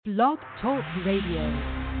Blog Talk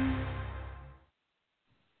Radio.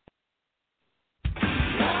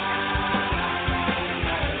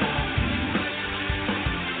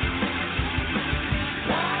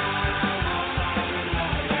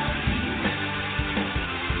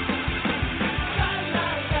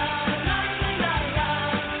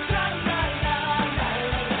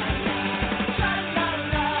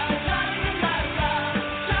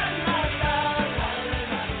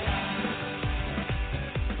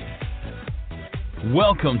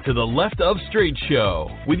 Welcome to the Left of Straight Show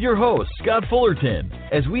with your host, Scott Fullerton,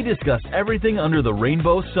 as we discuss everything under the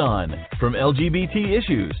rainbow sun, from LGBT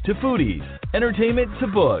issues to foodies, entertainment to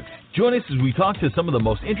books. Join us as we talk to some of the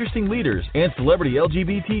most interesting leaders and celebrity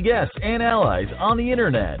LGBT guests and allies on the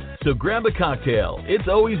internet. So grab a cocktail, it's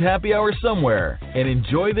always happy hour somewhere, and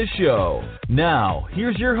enjoy the show. Now,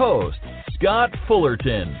 here's your host, Scott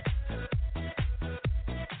Fullerton.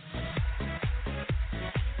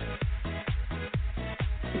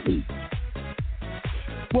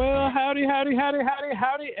 Well, howdy,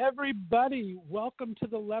 everybody. Welcome to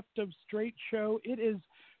the Left of Straight Show. It is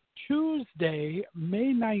Tuesday,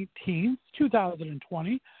 May 19th,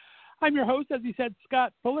 2020. I'm your host, as he said,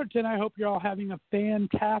 Scott Fullerton. I hope you're all having a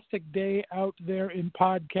fantastic day out there in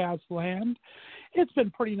podcast land. It's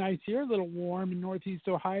been pretty nice here, a little warm in Northeast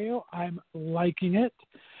Ohio. I'm liking it.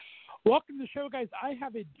 Welcome to the show, guys. I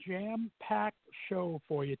have a jam-packed show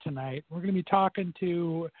for you tonight. We're going to be talking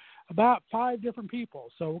to about 5 different people,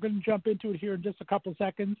 so we're going to jump into it here in just a couple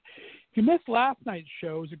seconds. If you missed last night's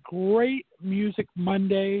show, it was a great Music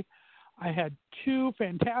Monday. I had 2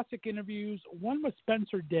 fantastic interviews. One was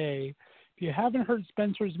Spencer Day. If you haven't heard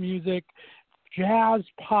Spencer's music, jazz,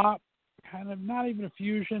 pop, kind of not even a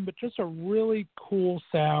fusion, but just a really cool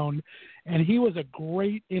sound, and he was a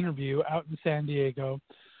great interview out in San Diego.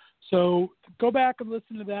 So go back and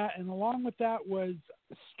listen to that. And along with that was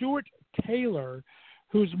Stuart Taylor,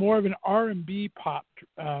 who's more of an R&B pop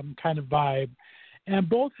kind of vibe. And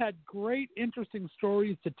both had great, interesting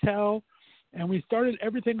stories to tell. And we started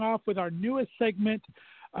everything off with our newest segment,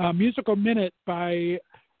 Musical Minute by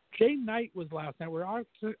Jay Knight was last night. We're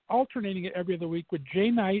alternating it every other week with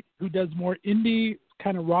Jay Knight, who does more indie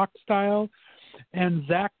kind of rock style, and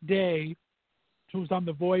Zach Day, who's on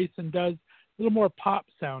The Voice and does a little more pop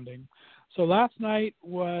sounding. So last night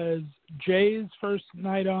was Jay's first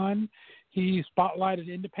night on. He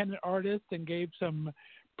spotlighted independent artists and gave some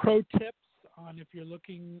pro tips on if you're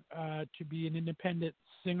looking to be an independent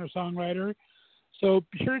singer-songwriter. So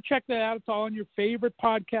be sure to check that out. It's all on your favorite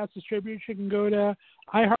podcast distributors. You can go to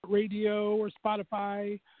iHeartRadio or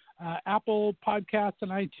Spotify, Apple Podcasts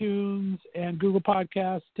and iTunes, and Google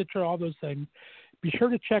Podcasts, Stitcher, all those things. Be sure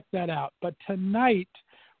to check that out. But tonight,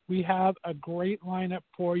 we have a great lineup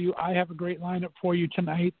for you. I have a great lineup for you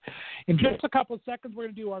tonight. In just a couple of seconds, we're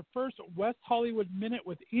going to do our first West Hollywood Minute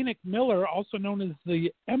with Enoch Miller, also known as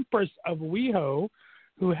the Empress of WeHo,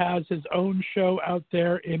 who has his own show out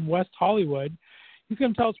there in West Hollywood. He's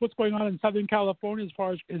going to tell us what's going on in Southern California as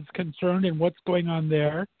far as is concerned and what's going on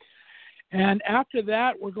there. And after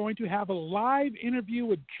that, we're going to have a live interview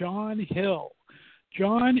with John Hill.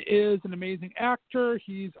 John is an amazing actor.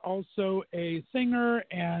 He's also a singer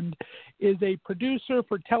and is a producer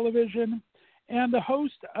for television and the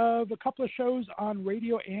host of a couple of shows on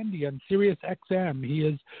Radio Andy on Sirius XM. He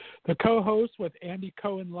is the co-host with Andy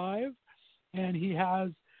Cohen Live, and he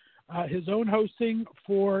has his own hosting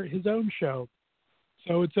for his own show.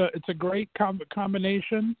 So it's a great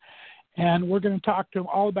combination, and we're going to talk to him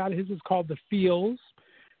all about it. His is called The Feels.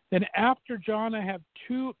 Then after John, I have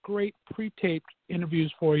 2 great pre-taped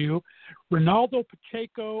interviews for you. Reynaldo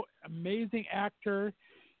Pacheco, amazing actor.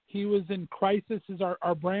 He was in Crisis.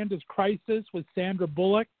 Our brand is Crisis with Sandra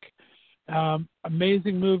Bullock.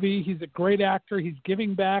 Amazing movie. He's a great actor. He's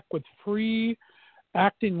giving back with free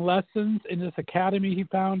acting lessons in this academy he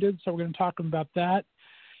founded. So we're going to talk about that.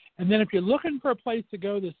 And then if you're looking for a place to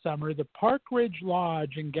go this summer, the Park Ridge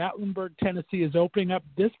Lodge in Gatlinburg, Tennessee is opening up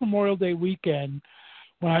this Memorial Day weekend.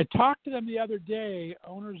 When I talked to them the other day,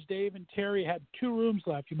 owners Dave and Terry had 2 rooms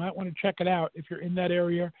left. You might want to check it out if you're in that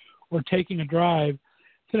area or taking a drive.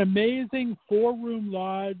 It's an amazing 4-room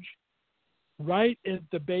lodge right at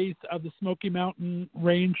the base of the Smoky Mountain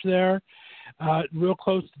Range there, real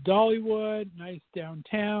close to Dollywood, nice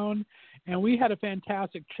downtown. And we had a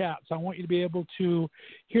fantastic chat, so I want you to be able to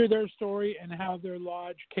hear their story and how their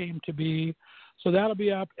lodge came to be. So that'll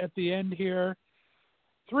be up at the end here.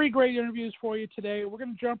 3 great interviews for you today. We're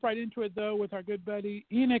going to jump right into it, though, with our good buddy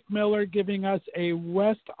Enoch Miller giving us a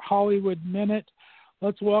West Hollywood Minute.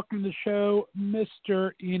 Let's welcome to the show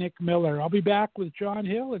Mr. Enoch Miller. I'll be back with John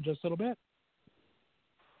Hill in just a little bit.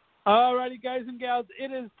 All righty, guys and gals,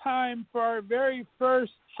 it is time for our very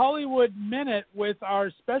first Hollywood Minute with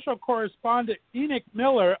our special correspondent, Enoch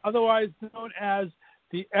Miller, otherwise known as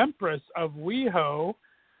the Empress of WeHo.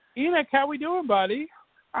 Enoch, how we doing, buddy?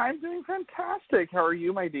 I'm doing fantastic. How are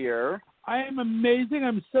you, my dear? I am amazing.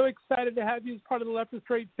 I'm so excited to have you as part of the Left of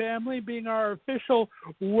Straight family, being our official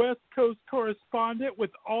West Coast correspondent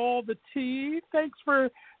with all the tea. Thanks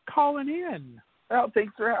for calling in. Oh,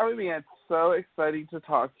 thanks for having me. It's so exciting to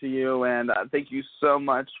talk to you, and thank you so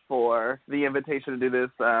much for the invitation to do this.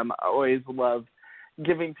 I always love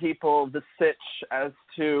giving people the sitch as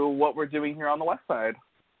to what we're doing here on the West Side.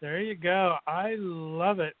 There you go. I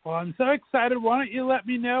love it. Well, I'm so excited. Why don't you let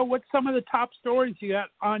me know what some of the top stories you got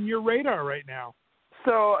on your radar right now?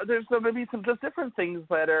 So there's going to be some just different things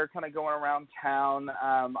that are kind of going around town.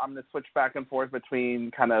 I'm going to switch back and forth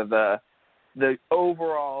between kind of the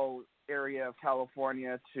overall area of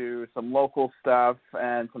California to some local stuff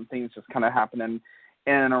and some things just kind of happening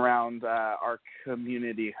in and around our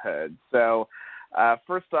community hood. So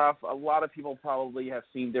first off, a lot of people probably have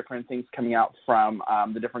seen different things coming out from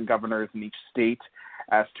the different governors in each state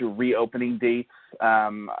as to reopening dates.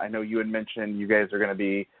 I know you had mentioned you guys are going to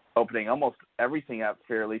be opening almost everything up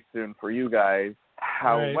fairly soon for you guys.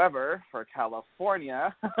 Right. However, for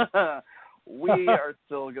California, we are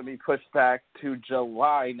still going to be pushed back to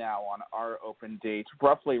July now on our open date,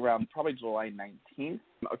 roughly around probably July 19th,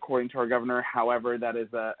 according to our governor. However, that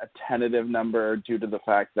is a tentative number due to the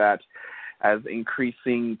fact that as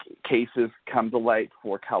increasing cases come to light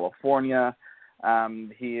for California,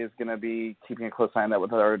 he is going to be keeping a close eye on that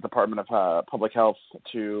with our Department of Public Health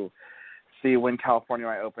to see when California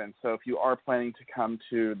might open. So if you are planning to come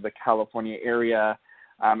to the California area,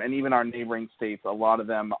 and even our neighboring states, a lot of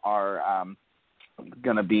them are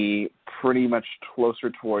going to be pretty much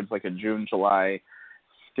closer towards like a June, July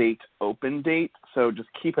state open date. So just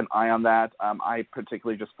keep an eye on that. I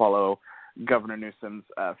particularly just follow Governor Newsom's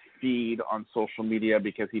feed on social media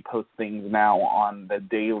because he posts things now on the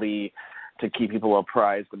daily to keep people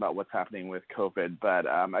apprised about what's happening with COVID. But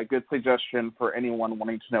a good suggestion for anyone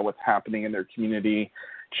wanting to know what's happening in their community,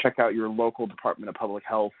 check out your local Department of Public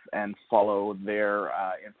Health and follow their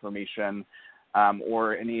information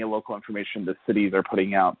or any local information the cities are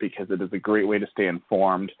putting out, because it is a great way to stay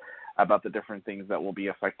informed about the different things that will be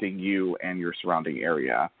affecting you and your surrounding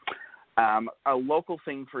area. A local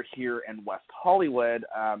thing for here in West Hollywood,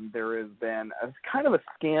 there has been a kind of a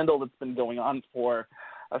scandal that's been going on for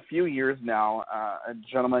a few years now. A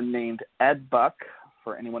gentleman named Ed Buck,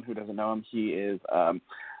 for anyone who doesn't know him, he is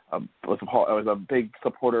was a big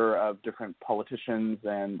supporter of different politicians,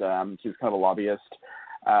 and he was kind of a lobbyist,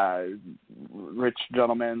 rich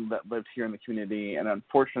gentleman that lived here in the community, and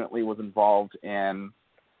unfortunately was involved in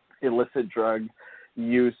illicit drug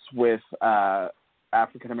use with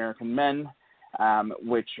African-American men,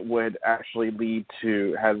 which would actually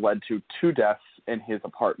has led to 2 deaths in his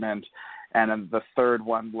apartment. And then the third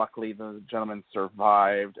one, luckily, the gentleman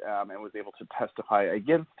survived and was able to testify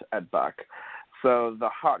against Ed Buck. So the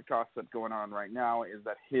hot gossip going on right now is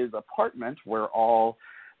that his apartment, where all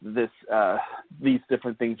these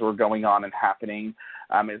different things were going on and happening,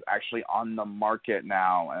 is actually on the market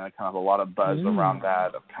now, and kind of a lot of buzz around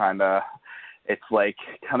that. It's like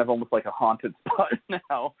kind of almost like a haunted spot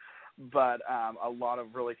now. But a lot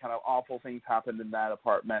of really kind of awful things happened in that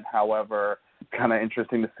apartment. However, kind of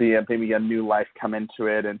interesting to see maybe a new life come into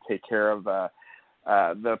it and take care of the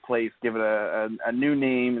place, give it a new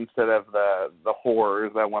name instead of the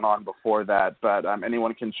horrors that went on before that. But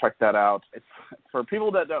anyone can check that out. It's, for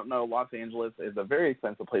people that don't know, Los Angeles is a very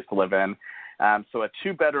expensive place to live in. So a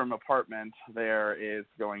 2-bedroom apartment there is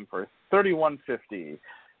going for $3,150.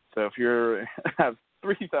 So if you have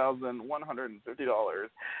 $3,150,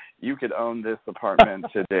 you could own this apartment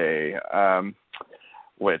today.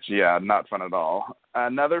 Which, yeah, not fun at all.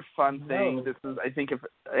 Another fun thing, this is, I think, if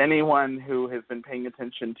anyone who has been paying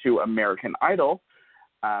attention to American Idol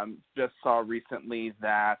just saw recently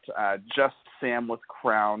that Just Sam was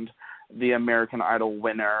crowned the American Idol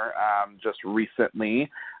winner just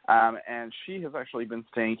recently. And she has actually been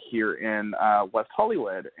staying here in West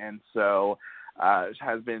Hollywood. And so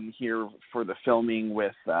has been here for the filming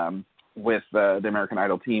with the American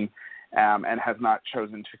Idol team. And has not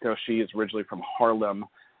chosen to go. She is originally from Harlem,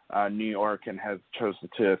 New York, and has chosen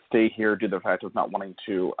to stay here due to the fact of not wanting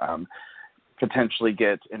to potentially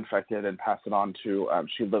get infected and pass it on to,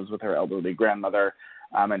 she lives with her elderly grandmother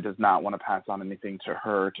and does not want to pass on anything to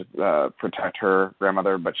her to protect her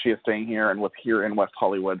grandmother. But she is staying here and was here in West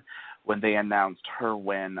Hollywood when they announced her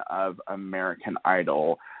win of American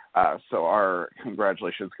Idol. So our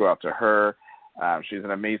congratulations go out to her. She's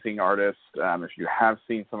an amazing artist. If you have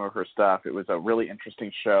seen some of her stuff, it was a really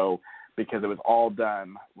interesting show because it was all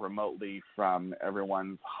done remotely from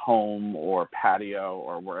everyone's home or patio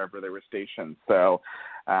or wherever they were stationed. So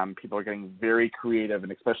people are getting very creative,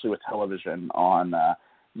 and especially with television, on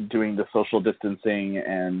doing the social distancing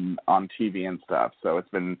and on TV and stuff. So it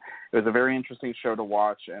was a very interesting show to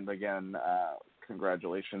watch. And again,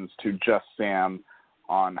 congratulations to Just Sam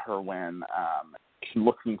on her win.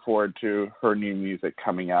 Looking forward to her new music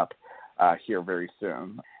coming up here very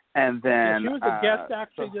soon. And then she was a guest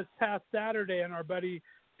actually this past Saturday on our buddy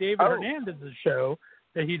David Hernandez's show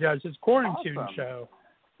that he does, his quarantine show.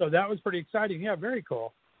 So that was pretty exciting. Yeah, very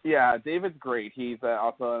cool. Yeah, David's great. He's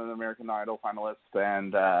also an American Idol finalist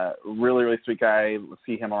and really, really sweet guy.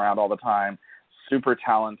 See him around all the time. Super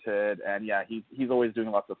talented. And, yeah, he's always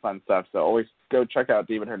doing lots of fun stuff. So always go check out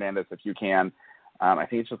David Hernandez if you can. I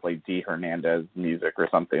think it's just like D Hernandez Music or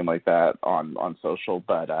something like that on social.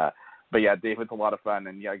 But yeah, David's a lot of fun.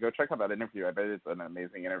 And, yeah, go check out that interview. I bet it's an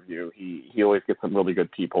amazing interview. He always gets some really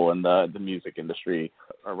good people in the music industry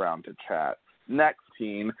around to chat. Next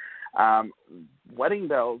team. Wedding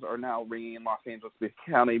bells are now ringing in Los Angeles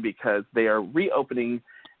County because they are reopening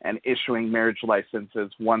and issuing marriage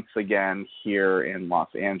licenses once again here in Los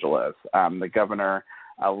Angeles. The governor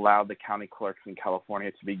allowed the county clerks in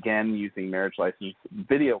California to begin using marriage license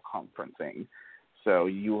video conferencing. So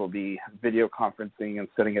you will be video conferencing and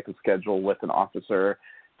setting up a schedule with an officer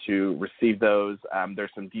to receive those.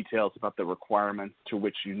 There's some details about the requirements to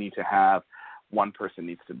which you need to have. One person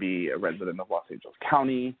needs to be a resident of Los Angeles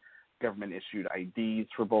County, government-issued IDs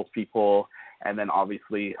for both people, and then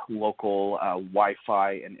obviously local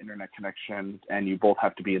Wi-Fi and internet connection, and you both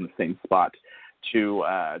have to be in the same spot to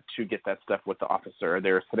get that stuff with the officer.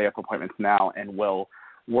 They're setting up appointments now and will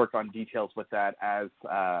work on details with that as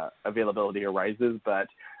availability arises, but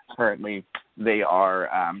currently they are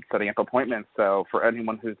setting up appointments. So for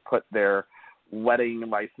anyone who's put their wedding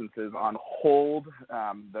licenses on hold,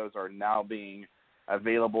 those are now being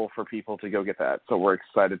available for people to go get that. So we're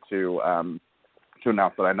excited to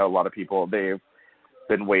announce that. I know a lot of people, they've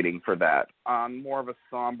been waiting for that. On more of a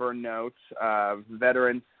somber note,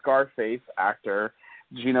 veteran Scarface actor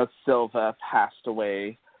Gino Silva passed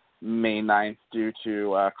away May 9th due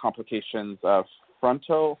to complications of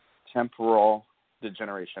frontotemporal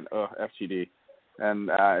degeneration, FTD. And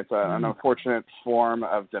it's an unfortunate form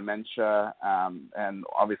of dementia, and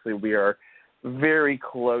obviously we are very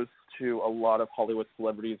close to a lot of Hollywood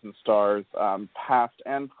celebrities and stars, past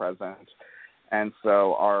and present, and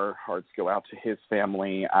so our hearts go out to his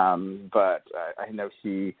family, but I know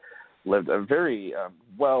he lived a very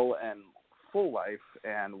well and full life,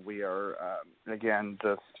 and we are, again,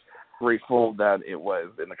 just grateful that it was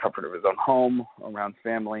in the comfort of his own home, around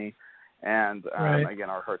family. And, again,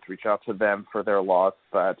 our hearts reach out to them for their loss.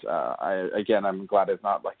 But, I'm glad it's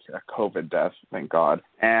not like a COVID death, thank God.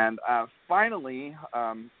 And finally,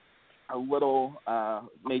 a little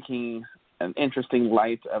making an interesting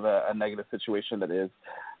light of a negative situation that is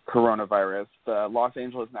coronavirus. The Los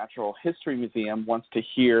Angeles Natural History Museum wants to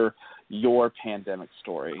hear your pandemic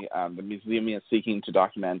story. The museum is seeking to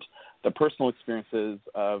document the personal experiences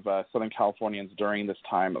of Southern Californians during this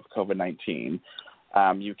time of COVID-19.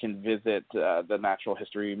 You can visit the Natural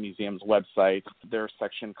History Museum's website, their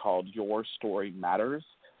section called Your Story Matters,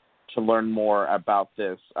 to learn more about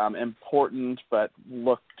this important but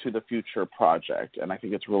look to the future project. And I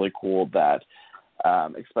think it's really cool that,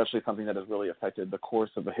 especially something that has really affected the course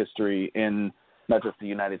of the history in not just the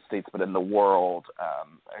United States but in the world,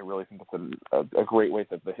 I really think it's a great way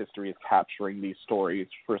that the history is capturing these stories,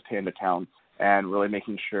 firsthand accounts, and really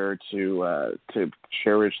making sure to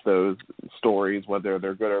cherish those stories, whether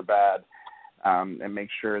they're good or bad, and make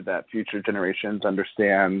sure that future generations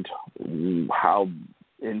understand how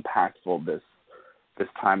impactful this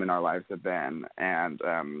time in our lives have been. And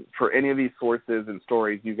for any of these sources and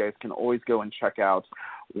stories, you guys can always go and check out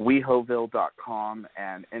WeHoville.com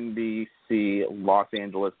and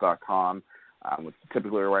NBCLosAngeles.com, which is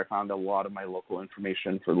typically where I found a lot of my local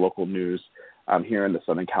information for local news here in the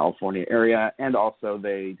Southern California area. And also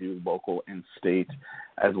they do local and state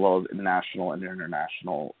as well as national and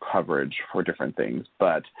international coverage for different things.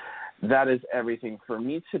 But that is everything for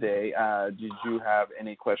me today. Did you have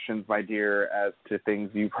any questions, my dear, as to things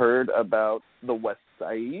you've heard about the West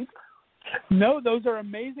Side? No, those are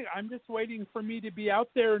amazing. I'm just waiting for me to be out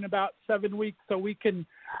there in about 7 weeks so we can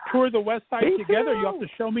tour the West Side together. You have to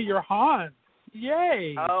show me your haunts.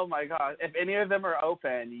 Yay. Oh, my God. If any of them are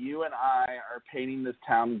open, you and I are painting this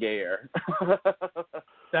town gayer.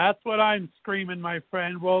 That's what I'm screaming, my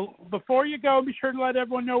friend. Well, before you go, be sure to let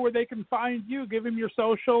everyone know where they can find you. Give them your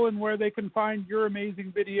social and where they can find your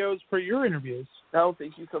amazing videos for your interviews. Oh,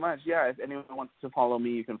 thank you so much. Yeah, if anyone wants to follow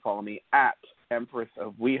me, you can follow me at Empress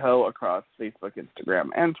of WeHo across Facebook, Instagram,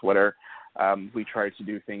 and Twitter. We try to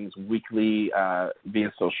do things weekly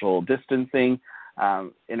via social distancing,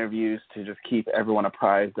 interviews to just keep everyone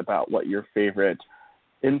apprised about what your favorite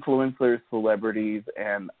influencers, celebrities,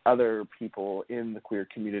 and other people in the queer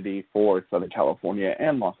community for Southern California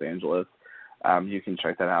and Los Angeles. You can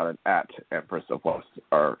check that out at Empress of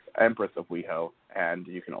WeHo, and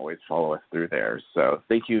you can always follow us through there. So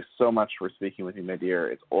thank you so much for speaking with me, my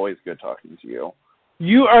dear. It's always good talking to you.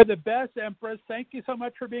 You are the best, Empress. Thank you so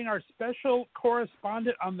much for being our special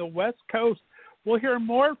correspondent on the West Coast. We'll hear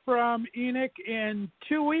more from Enoch in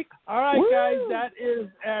 2 weeks. All right, guys, that is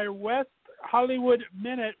our West Hollywood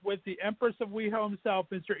Minute with the Empress of WeHo himself,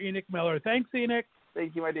 Mr. Enoch Miller. Thanks, Enoch.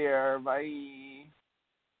 Thank you, my dear. Bye.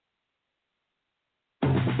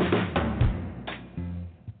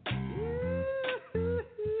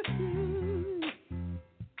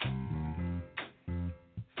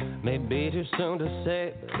 Maybe too soon to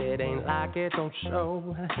say, but it ain't like it don't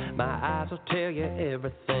show. My eyes will tell you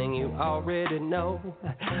everything you already know.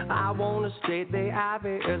 I wanna state the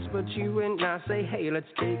obvious, but you and I say, hey, let's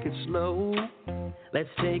take it slow. Let's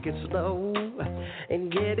take it slow.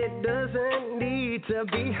 And yet it doesn't need to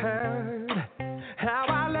be heard. How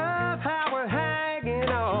I love how we're hanging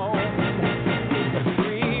on.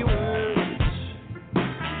 Three words,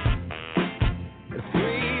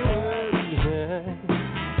 yeah.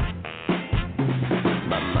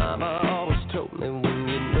 My mama always told me when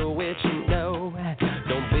you know it, you know.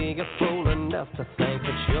 Don't be a fool enough to think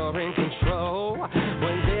that you're in control.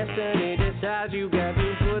 When destiny decides you got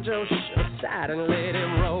to put your shit aside and let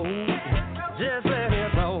it roll. Just let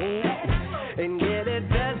it roll. And yet it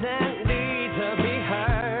doesn't need to be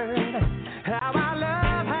heard. How I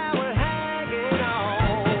love how we're hanging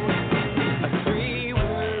on. Three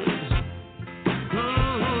words.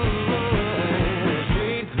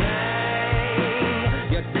 Sweet thing.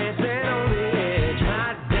 You're dancing on the edge.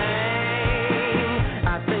 Hot dang. I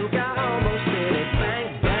think I almost did it.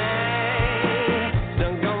 Bang, bang.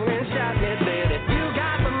 Done gone and shot me dead. If you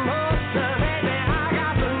got the motion, baby, I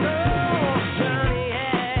got the notion,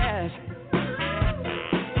 yes.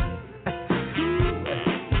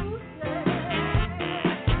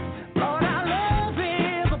 Lord, our love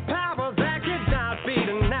is a power that cannot be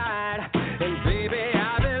denied. And baby,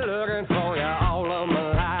 I've been looking for you all of my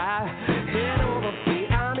life. Head over feet,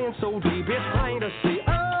 I'm in so deep, it's plain to see.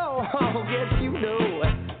 Oh, yes, you know.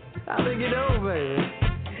 I think you know, baby.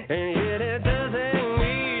 And yet it doesn't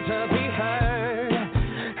need to be heard.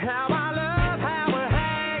 How I love how we're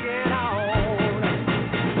hanging on.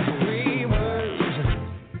 Three words.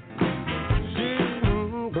 Three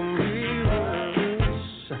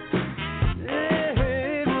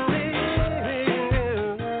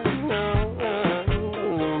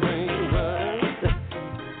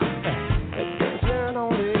dancing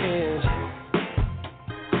on the edge.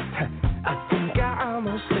 I think I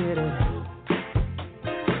almost did it.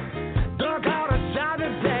 Dug out a shot to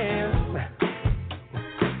dance.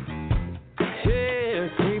 Yeah,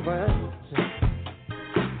 three words.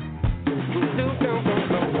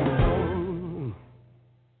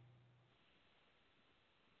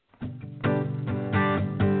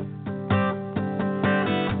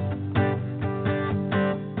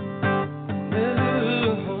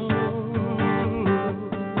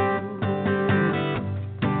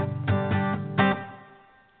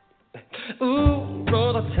 Ooh,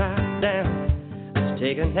 roll the top down. Let's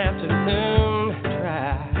take an afternoon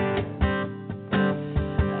drive.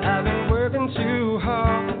 I've been working too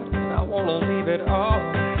hard. I wanna leave it all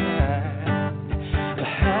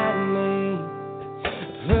behind me.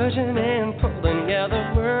 Pushing and pulling, yeah,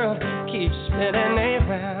 the world keeps spinning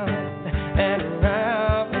around and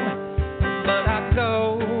around. But I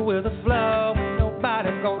go with the flow. Nobody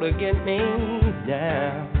gonna get me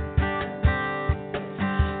down.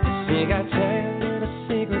 Think I tell you the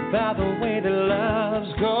secret about the way that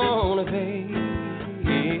love's gonna be.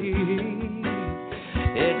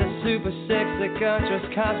 It's a super sexy conscious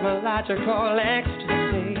cosmological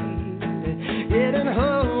ecstasy. Getting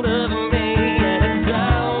hold of me, and it's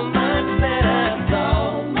so much better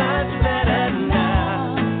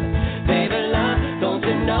now. Baby love, don't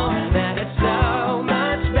you know that it's so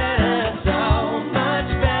much better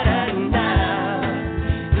now.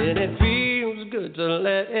 And it feels good to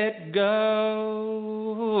let it go.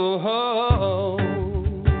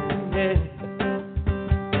 Yeah.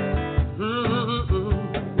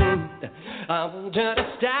 I want you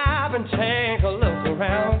to stop and take a look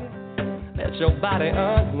around. Let your body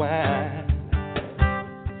unwind.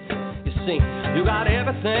 You see, you got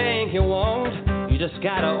everything you want. You just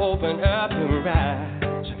gotta open up your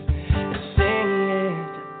eyes. Sing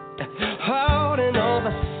it, holding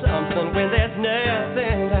over something when there's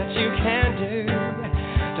nothing that you can do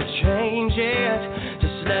to change it.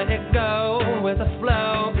 Just let it go with the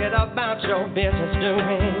flow. Get about your business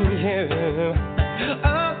doing you.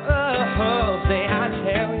 Oh, say I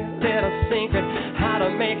tell you a little secret how to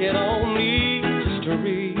make it only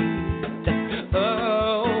history.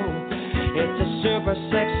 Oh, it's a super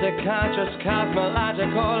sexy, conscious,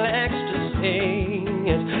 cosmological ecstasy.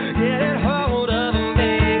 Get it hold of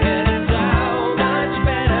me. It's so much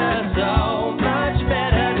better, so much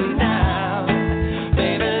better now.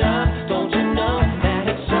 Baby love, don't you know that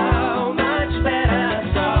it's so much better,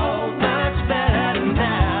 so much better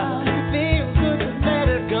now. It feels good to let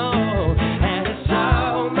it go, and it's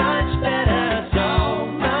so much better, so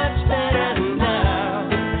much better now.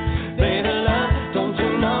 Baby love, don't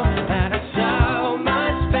you know that it's so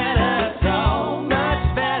much better, so much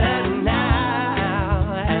better now.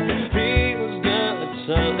 It feels good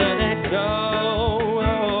to let it go.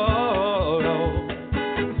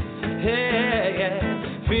 Yeah, yeah,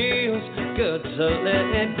 feels good to let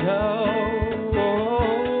it go.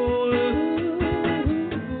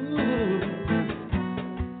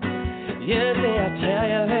 Yeah, see, I tell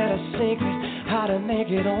you a little secret how to make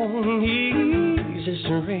it on easy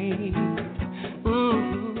street.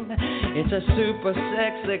 It's a super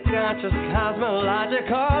sexy, conscious,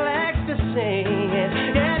 cosmological ecstasy.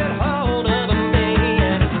 Get it hold of me,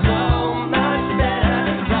 and it's so much better,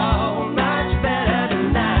 so much better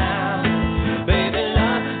now. Baby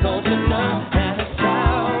love, don't you know that it's so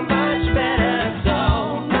much better, so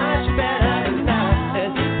much better now.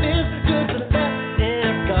 It feels good to let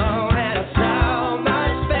it go, and it's so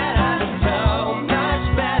much better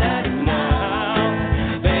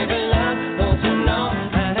now. Baby love, don't you know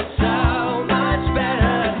that it's so much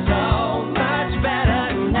better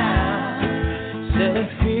now. Said it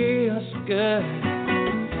feels good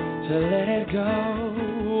to let it go.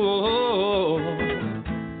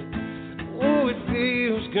 Oh, it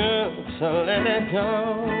feels good to let it go.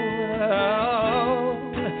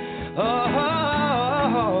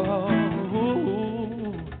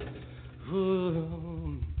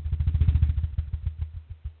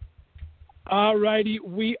 All righty,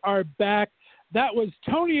 we are back. That was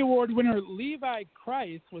Tony Award winner Levi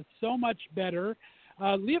Christ with So Much Better.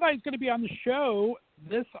 Levi's going to be on the show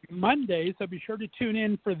this Monday, so be sure to tune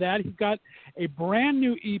in for that. He's got a brand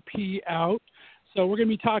new EP out, so we're going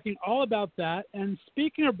to be talking all about that. And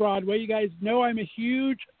speaking of Broadway, you guys know I'm a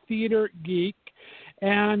huge theater geek.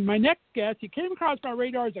 And my next guest, he came across my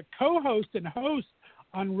radar as a co-host and host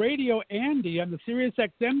on Radio Andy on the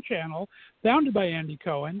SiriusXM channel, founded by Andy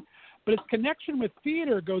Cohen. But his connection with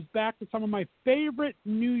theater goes back to some of my favorite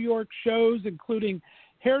New York shows, including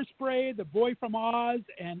Hairspray, The Boy from Oz,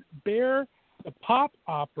 and Bear, the Pop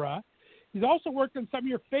Opera. He's also worked on some of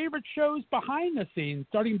your favorite shows behind the scenes,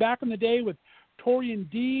 starting back in the day with Tori and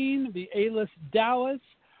Dean, The A-List Dallas,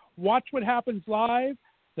 Watch What Happens Live,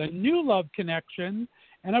 The New Love Connection,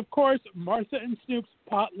 and, of course, Martha and Snoop's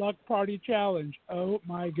Potluck Party Challenge. Oh,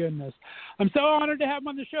 my goodness. I'm so honored to have him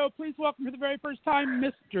on the show. Please welcome for the very first time,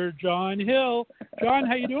 Mr. John Hill. John,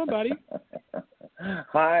 how you doing, buddy?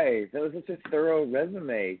 Hi. That was such a thorough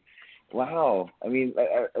resume. Wow. I mean,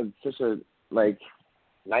 such a,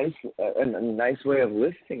 nice way of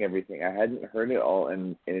listing everything. I hadn't heard it all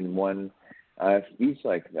in one speech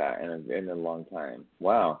like that in a long time.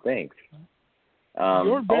 Wow. Thanks.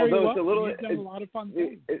 You're very although welcome. You've done a lot of fun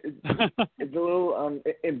things. It's a little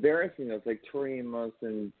embarrassing. It's like Tori Amos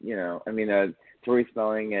and Tori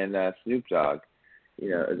Spelling and Snoop Dogg.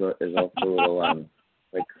 Is also a little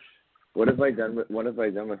what have I done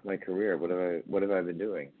with my career? What have I been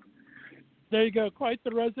doing? There you go. Quite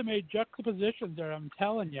the resume juxtaposition there, I'm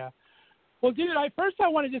telling you. Well, dude, I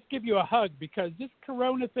want to just give you a hug because this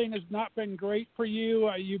corona thing has not been great for you.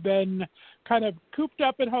 You've been kind of cooped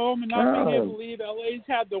up at home and not being able to leave. LA's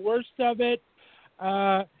had the worst of it.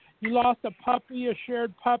 You lost a puppy, a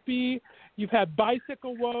shared puppy. You've had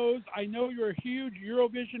bicycle woes. I know you're a huge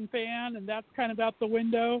Eurovision fan, and that's kind of out the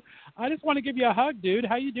window. I just want to give you a hug, dude.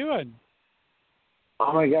 How you doing?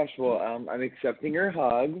 Oh, my gosh. Well, I'm accepting your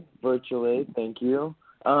hug virtually. Thank you.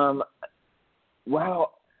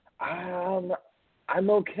 Wow. I'm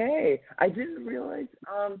okay. I didn't realize.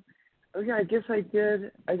 Yeah, I guess I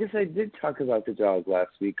did. I did talk about the dog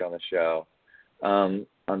last week on the show, on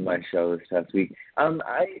my show this past week.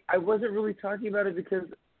 I wasn't really talking about it because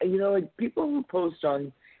people who post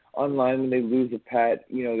on online when they lose a pet,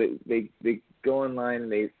 they go online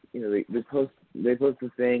and they post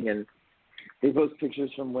the thing, and they post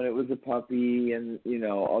pictures from when it was a puppy, and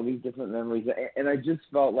all these different memories. And I just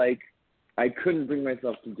felt like I couldn't bring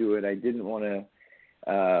myself to do it. I didn't want to.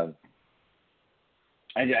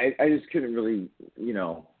 I just couldn't really,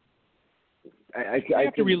 I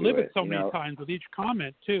have to relive it so you many know? times with each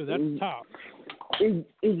comment too. That's tough.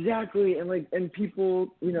 Exactly, and people,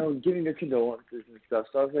 giving their condolences and stuff.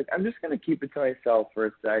 So I was like, I'm just gonna keep it to myself for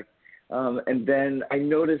a sec. And then I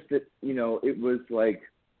noticed that, it was like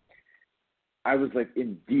I was like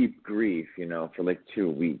in deep grief, for like 2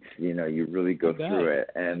 weeks. You really go through it,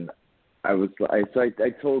 and I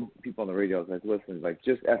told people on the radio, I was like, listen, like,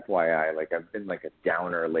 just FYI, like, I've been like a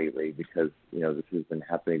downer lately because, this has been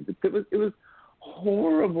happening. But it was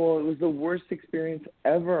horrible. It was the worst experience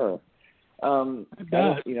ever. I don't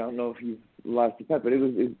know if you've lost a pet, but it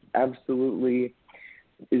was absolutely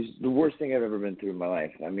is the worst thing I've ever been through in my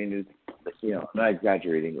life. I mean, it's, I'm not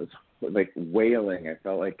exaggerating. It was like wailing. I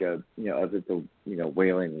felt like I was at the,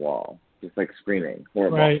 wailing wall, just like screaming,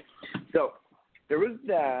 horrible. Right. So there was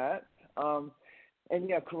that. And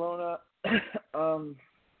yeah, Corona, as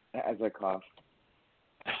I coughed,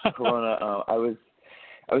 Corona, I was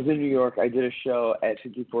in New York. I did a show at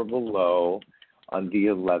 54 Below on the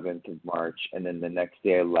 11th of March, and then the next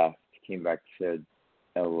day I left, came back to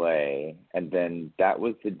LA, and then that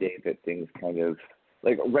was the day that things kind of,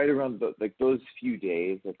 like, right around those few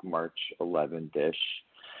days, like March 11th-ish,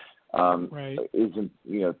 right. is,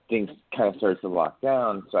 things kind of started to lock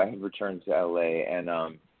down, so I had returned to LA, and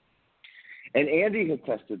Andy had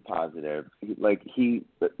tested positive, right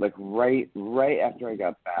after I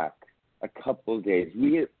got back, a couple of days.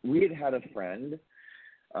 We had a friend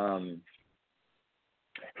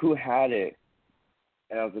who had it,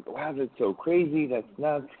 and I was like, wow, that's so crazy, that's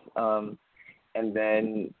nuts. And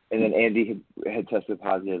then Andy had tested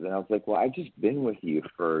positive, and I was like, well, I've just been with you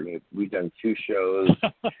for, we've done 2 shows,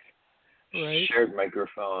 right. shared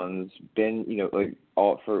microphones, been,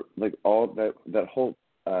 all that whole,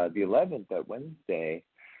 the 11th, that Wednesday,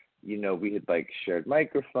 we had like shared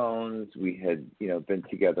microphones, we had, been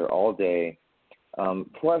together all day.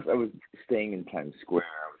 Plus I was staying in Times Square,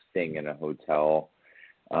 I was staying in a hotel.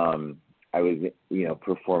 I was,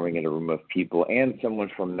 performing in a room of people, and someone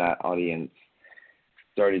from that audience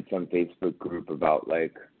started some Facebook group about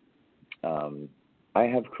like, I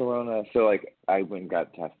have Corona. So like I went and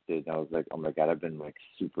got tested, and I was like, oh my God, I've been like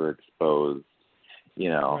super exposed,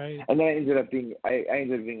 Right. And then I ended up being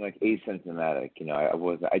like asymptomatic.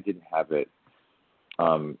 I didn't have it.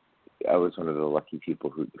 I was one of the lucky people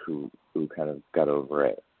who kind of got over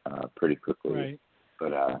it pretty quickly. Right.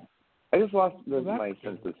 But I just lost my good.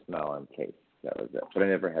 sense of smell and taste. That was it. But I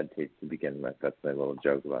never had taste to begin with. That's my little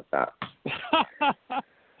joke about that.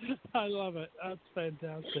 I love it. That's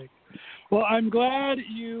fantastic. Well, I'm glad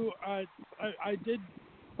you. I did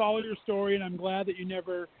follow your story, and I'm glad that you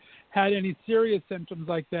never had any serious symptoms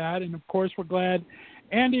like that. And of course, we're glad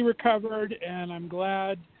Andy recovered, and I'm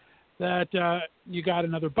glad that you got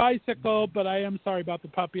another bicycle. But I am sorry about the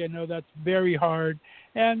puppy. I know that's very hard,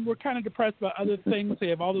 and we're kind of depressed about other things. So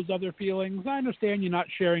you have all those other feelings. I understand you're not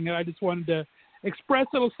sharing it. I just wanted to express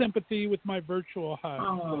a little sympathy with my virtual hug.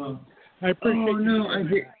 Oh. So I appreciate you.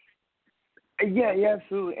 No, yeah,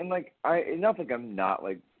 absolutely. And like it's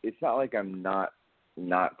not like I'm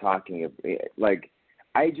not talking. Like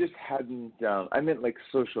I just hadn't. I meant like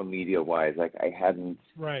social media wise. Like I hadn't.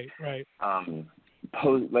 Right.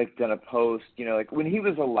 Done a post. Like when he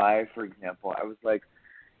was alive, for example, I was like,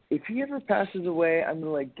 if he ever passes away, I'm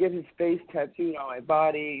gonna like get his face tattooed on my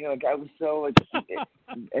body. Like I was so like,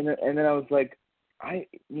 and then I was like,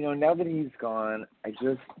 now that he's gone, I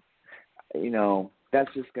just,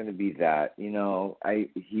 that's just gonna be that.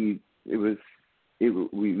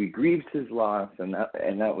 We grieved his loss, and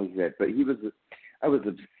that was it. But I was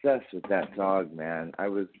obsessed with that dog, man. I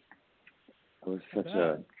was such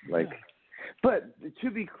a like. Yeah. But to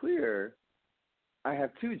be clear, I have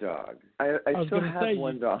 2 dogs. I still have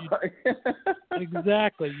one dog.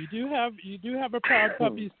 Exactly. You do have a proud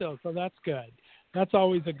puppy still, so that's good. That's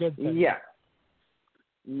always a good thing. Yeah.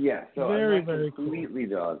 Yeah. So very, I'm not very completely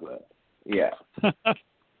dogless. Yeah.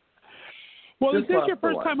 Well, Just this is your lost the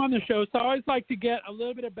first one. time on the show, so I always like to get a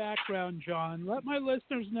little bit of background, John. Let my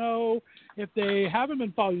listeners know, if they haven't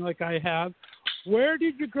been following like I have, where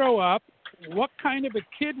did you grow up? What kind of a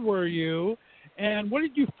kid were you? And what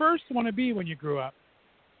did you first want to be when you grew up?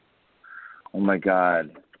 Oh, my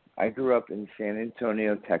God. I grew up in San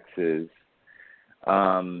Antonio, Texas.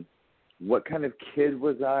 What kind of kid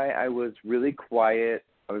was I? I was really quiet.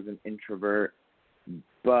 I was an introvert,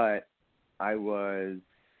 but I was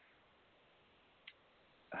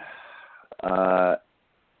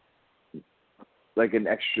like an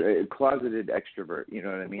closeted extrovert, you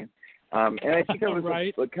know what I mean? And I think I was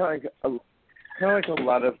right. kind of like a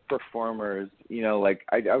lot of performers, you know, like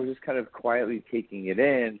I was just kind of quietly taking it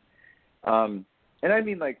in. And I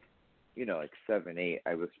mean, like, you know, like 7, 8,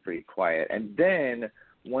 I was pretty quiet. And then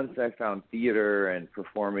once I found theater and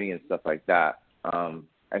performing and stuff like that,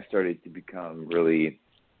 I started to become really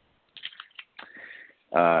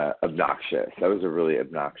obnoxious. I was a really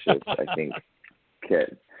obnoxious, I think,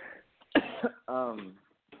 kid.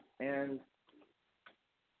 And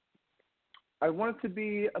I wanted to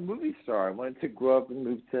be a movie star. I wanted to grow up and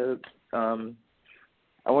move to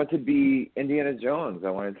I wanted to be Indiana Jones.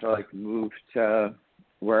 I wanted to like move to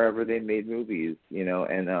wherever they made movies, you know,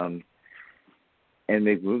 and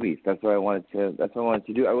make movies. That's what I wanted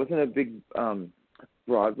to do. I wasn't a big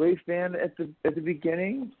Broadway fan at the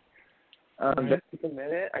beginning. That took a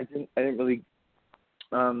minute. I didn't really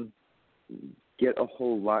get a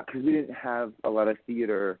whole lot because we didn't have a lot of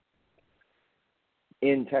theater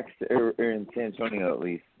in Texas or in San Antonio, at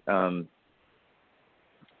least.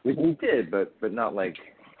 We did, but not like,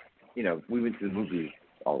 you know, we went to the movies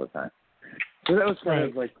all the time. So that was kind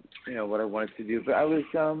of like, you know, what I wanted to do. But I was,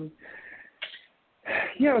 I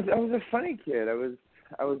was a funny kid. I was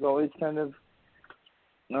always kind of,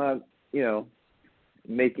 you know,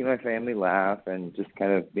 making my family laugh and just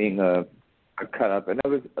kind of being a cut up. And I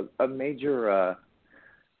was a major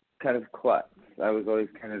kind of klutz. I was always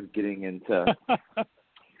kind of getting into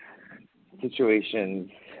situations,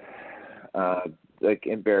 like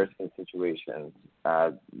embarrassing situations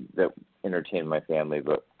that entertained my family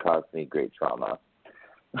but caused me great trauma.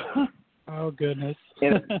 Oh, goodness.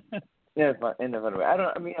 in a fun way.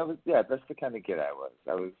 That's the kind of kid I was.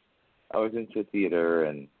 I was into theater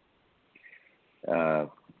and,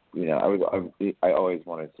 you know, I always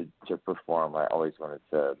wanted to perform. I always wanted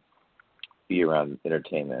to be around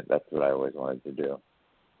entertainment. That's what I always wanted to do.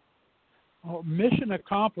 Well, mission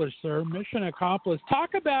accomplished, sir. Mission accomplished.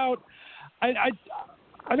 Talk about, I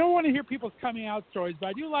don't want to hear people's coming out stories, but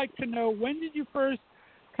I do like to know, when did you first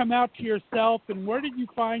come out to yourself, and where did you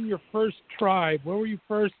find your first tribe? Where were you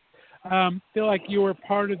first feel like you were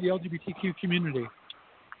part of the LGBTQ community?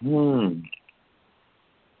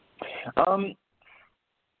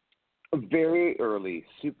 Very early,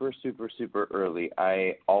 super, super, super early.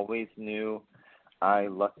 I always knew I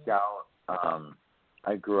lucked out.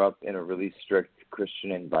 I grew up in a really strict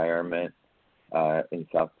Christian environment in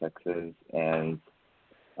South Texas, and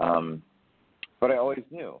but I always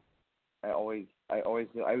knew. I always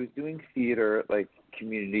knew. I was doing theater, like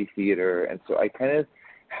community theater, and so I kind of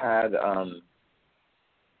had,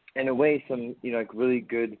 in a way, some, you know, like really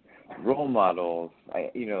good role models.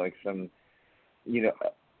 Like some, you know,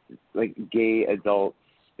 like gay adults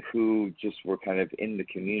who just were kind of in the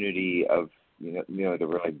community of, you know, there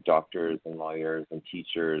were like doctors and lawyers and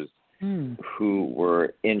teachers who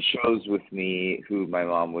were in shows with me, who my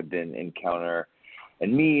mom would then encounter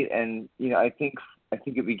and meet. And, you know, I think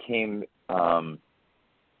it became, you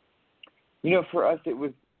know, for us it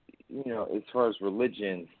was, you know, as far as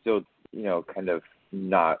religion, still, you know, kind of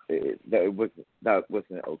not, that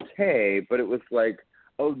wasn't okay, but it was like,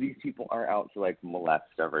 oh, these people are out to like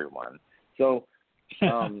molest everyone. So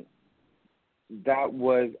that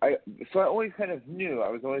was, I always kind of knew. I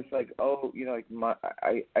was always like, oh, you know, like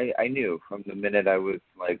I knew from the minute I was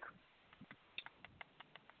like,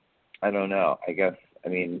 I don't know, I guess, I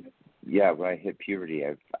mean, yeah, when I hit puberty,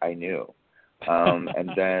 I knew. And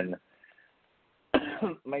then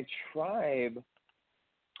my tribe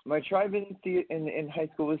in high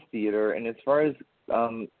school was theater, and as far as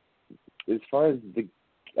the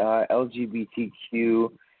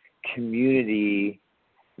LGBTQ community,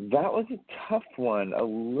 that was a tough one a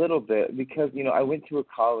little bit, because, you know, I went to a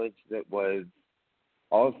college that was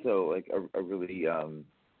also like a really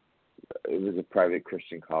it was a private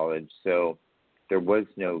Christian college, so there was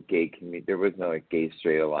no gay community, there was no like gay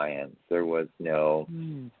straight alliance, there was no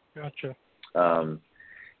gotcha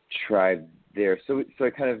tribe there, so I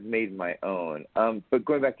kind of made my own. But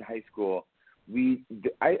going back to high school,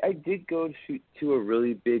 I did go to a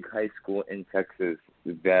really big high school in Texas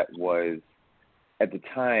that was, at the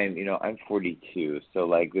time, you know, I'm 42, so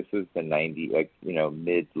like this was the 90s, like, you know,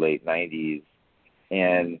 late 90s,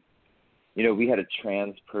 and, you know, we had a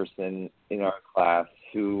trans person in our class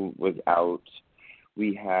who was out.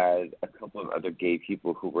 We had a couple of other gay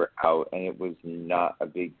people who were out, and it was not a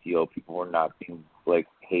big deal. People were not being like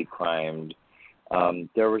hate crimed.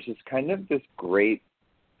 There was just kind of this great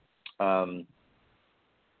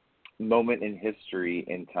moment in history,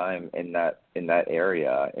 in time, in that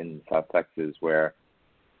area in South Texas, where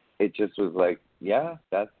it just was like, yeah,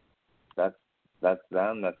 that's that's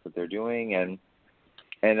them. That's what they're doing, and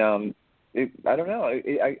I don't know.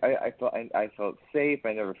 I felt safe.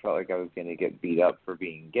 I never felt like I was going to get beat up for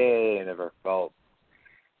being gay. I never felt.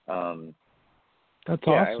 That's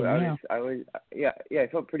awesome. I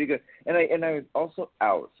felt pretty good, and I was also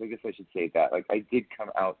out. So I guess I should say that. Like, I did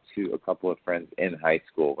come out to a couple of friends in high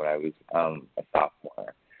school when I was a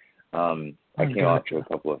sophomore. I came out to a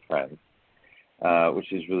couple of friends,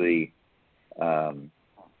 which is really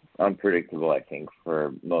unpredictable, I think,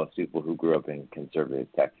 for most people who grew up in conservative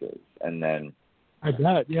Texas. And then I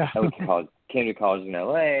bet, yeah. I went to college, came to college in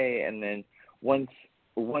LA, and then once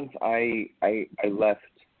I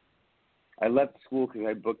left school because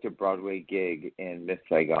I booked a Broadway gig in Miss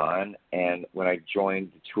Saigon, and when I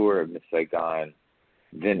joined the tour of Miss Saigon,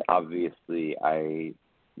 then obviously I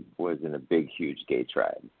was in a big, huge gay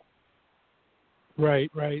tribe.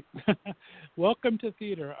 Right. Welcome to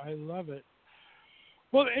theater. I love it.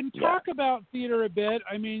 Well, and talk about theater a bit.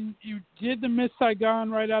 I mean, you did the Miss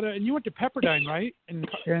Saigon and you went to Pepperdine, right? In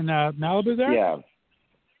Malibu there?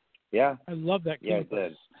 Yeah. I love that campus. Yeah, I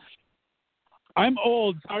did. I'm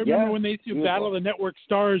old. I remember when they used to Battle of the Network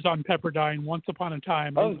Stars on Pepperdine once upon a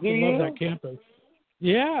time. I love that campus.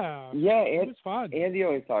 Yeah. Yeah, it was fun. Andy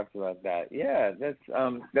always talks about that. Yeah,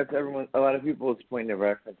 that's everyone. A lot of people's point of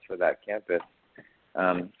reference for that campus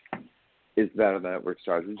is Battle of the Network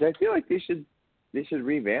Stars, which I feel like they should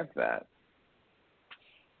revamp that.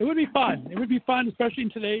 It would be fun. It would be fun, especially in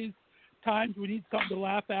today's times. We need something to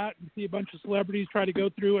laugh at and see a bunch of celebrities try to go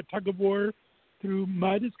through a tug of war through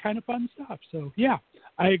mud. Is kind of fun stuff. So yeah,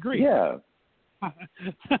 I agree. Yeah.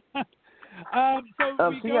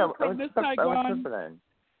 From Miss Saigon.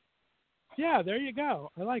 Yeah, there you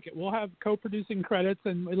go. I like it. We'll have co-producing credits,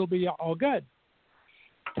 and it'll be all good.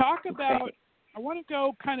 Talk about. I want to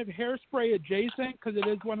go kind of Hairspray adjacent because it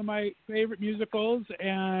is one of my favorite musicals,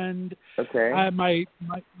 and my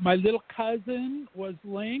little cousin was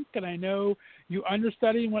Link, and I know you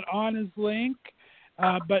understudied and went on as Link.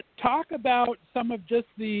 But talk about some of just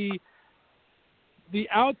the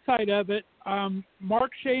outside of it.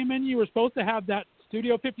 Mark Shaman, you were supposed to have that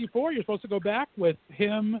Studio 54. You're supposed to go back with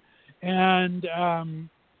him and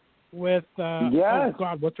with oh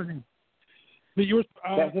God, what's her name? But you were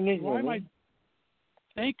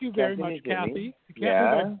Thank you very much, Kathy. I can't believe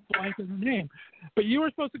I blanked on her name. But you were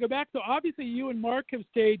supposed to go back. So obviously you and Mark have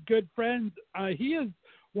stayed good friends. He is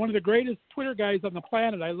one of the greatest Twitter guys on the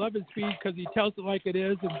planet. I love his feed because he tells it like it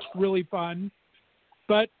is, and it's really fun.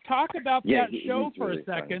 But talk about that show for a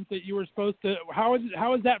second that you were supposed to. How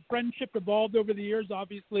has that friendship evolved over the years?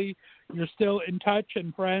 Obviously, you're still in touch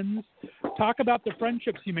and friends. Talk about the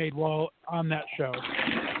friendships you made while on that show.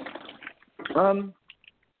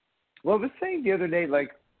 Well, I was saying the other day, like,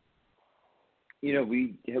 you know,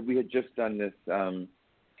 we had just done this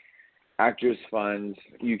Actors Fund,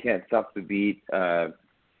 You Can't Stop the Beat,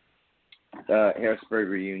 Hairspray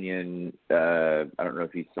reunion. I don't know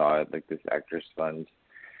if you saw it, like this Actors Fund.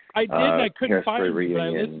 I did. I couldn't find it, but I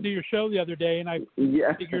listened to your show the other day, and I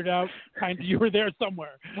figured out kind of you were there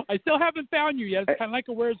somewhere. I still haven't found you yet. It's kind of like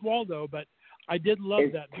a Where's Waldo, but I did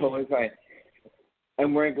love that. It's totally fine.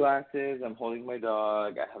 I'm wearing glasses. I'm holding my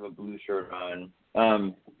dog. I have a blue shirt on.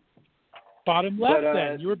 Bottom left,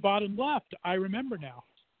 then. You were bottom left. I remember now.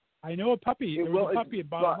 I know a puppy. There was a puppy at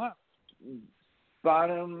bottom left.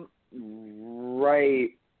 Bottom right,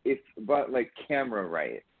 but like camera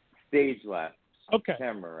right. Stage left. Okay.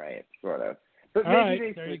 Camera right, sort of. But all maybe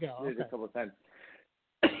right, there you go. A couple of times.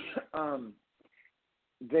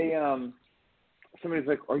 Somebody's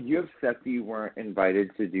like, "Are you upset that you weren't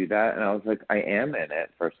invited to do that?" And I was like, "I am in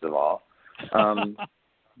it, first of all."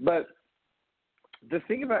 But the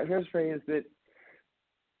thing about Hairspray is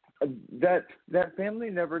that family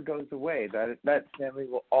never goes away. That family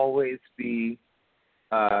will always be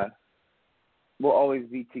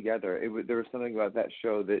together. There was something about that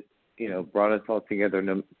show that, you know, brought us all together.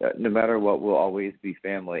 No matter what, we'll always be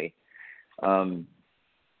family.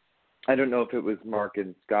 I don't know if it was Mark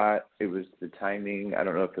and Scott. It was the timing. I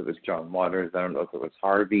don't know if it was John Waters. I don't know if it was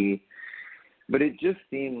Harvey. But it just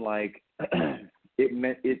seemed like it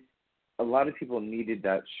meant it. A lot of people needed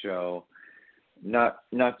that show. Not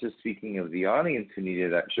just speaking of the audience who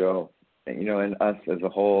needed that show, you know, and us as a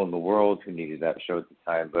whole in the world who needed that show at the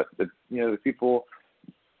time, but the people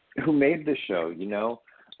who made the show, you know.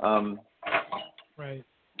 Right.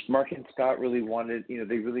 Mark and Scott really wanted,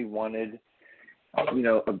 they really wanted,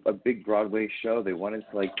 a big Broadway show. They wanted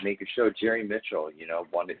to make a show. Jerry Mitchell,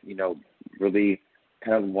 really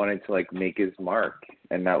kind of wanted to make his mark,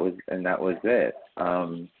 and that was it.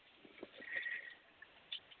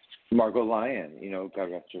 Margot Lyon,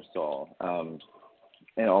 God rest her soul.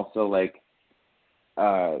 and also like,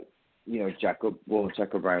 Jack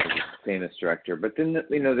O'Brien was a famous director, but then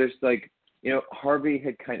there's like, Harvey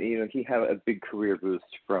had kind of, he had a big career boost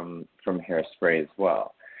from Hairspray as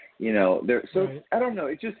well, Right. I don't know,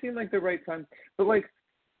 it just seemed like the right time, but like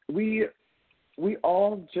we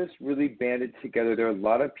all just really banded together. There were a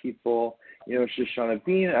lot of people, Shoshana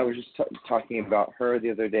Bean. I was just talking about her the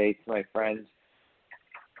other day to my friends.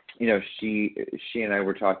 She and I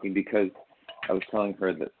were talking because I was telling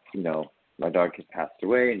her that, my dog had passed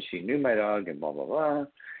away and she knew my dog and blah, blah, blah.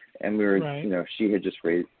 And we were, Right. She had just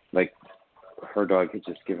raised, like, her dog had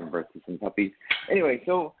just given birth to some puppies. Anyway,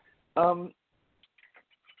 so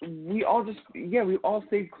we all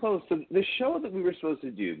stayed close. So the show that we were supposed to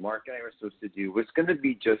do, Mark and I were supposed to do, was going to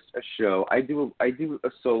be just a show. I do a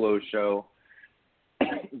solo show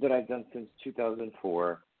that I've done since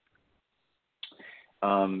 2004.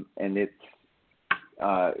 And it's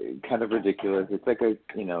kind of ridiculous. It's like a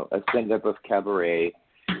stand-up of cabaret,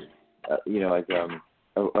 like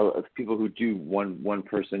of people who do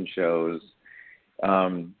one-person shows.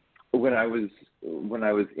 When I was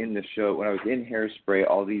in the show, when I was in Hairspray,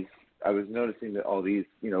 I was noticing that all these,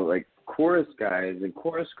 like chorus guys and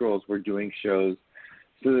chorus girls were doing shows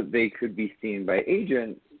so that they could be seen by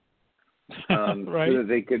agents, Right. so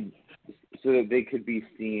that they could be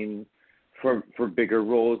seen for bigger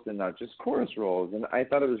roles and not just chorus roles. And I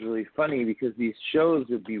thought it was really funny because these shows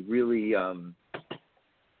would be really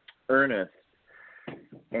earnest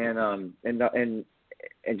and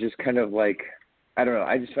just kind of like, I don't know,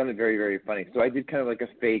 I just found it very, very funny. So I did kind of like a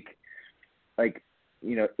fake, like,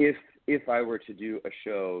 if I were to do a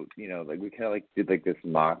show, like we kind of like did like this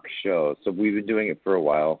mock show. So we've been doing it for a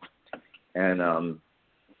while. And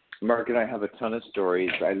Mark and I have a ton of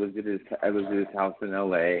stories. I lived at his house in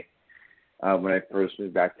LA. When I first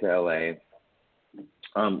moved back to LA,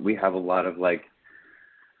 we have a lot of like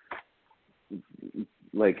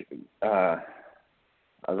I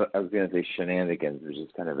was going to say shenanigans, which is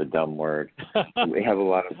kind of a dumb word. We have a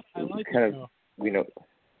lot of we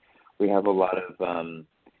have a lot of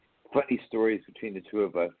funny stories between the two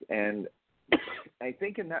of us, and I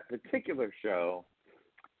think in that particular show,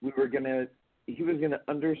 he was gonna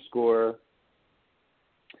underscore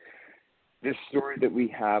this story that we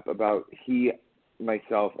have about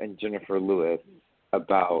myself, and Jennifer Lewis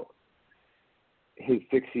about his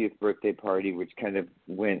 60th birthday party, which kind of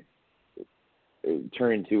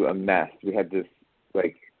turned into a mess. We had this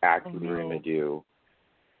like act we were going to do,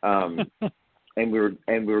 and we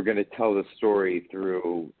were going to tell the story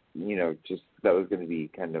through, just that was going to be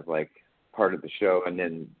kind of like part of the show, and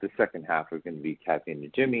then the second half was going to be Kathy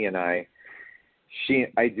and Jimmy and I.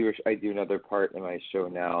 I do another part in my show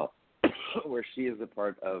now where she's a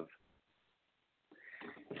part of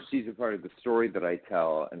the story that I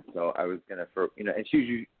tell, and so I was gonna, and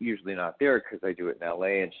she's usually not there because I do it in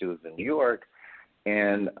LA and she lives in New York,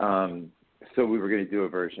 and so we were gonna do a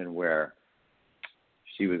version where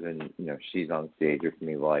she was in, she's on stage with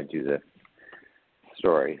me while I do this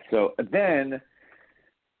story. So then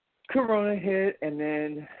Corona hit, and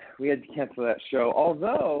then we had to cancel that show.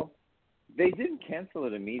 Although they didn't cancel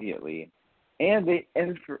it immediately, and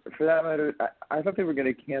for that matter, I thought they were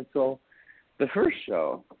going to cancel the first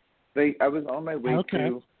show. I was on my way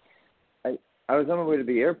to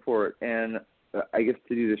the airport, and I guess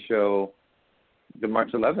to do the show, the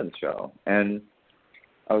March 11th show, and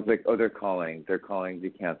I was like, oh, they're calling to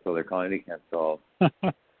cancel.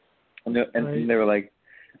 And they were like,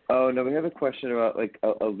 oh no, we have a question about like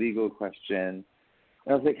a legal question.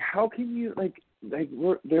 And I was like, how can you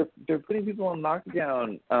they're putting people on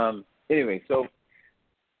lockdown. Anyway, so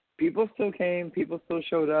people still came, people still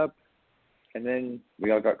showed up, and then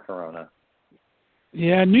we all got Corona.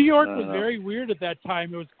 Yeah, New York was very weird at that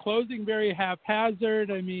time. It was closing very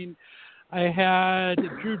haphazard. I mean, I had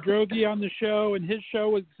Drew Droege on the show, and his show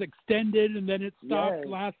was extended, and then it stopped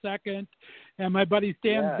last second. And my buddy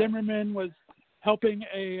Stan Zimmerman was helping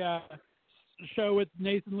a show with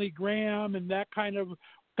Nathan Lee Graham, and that kind of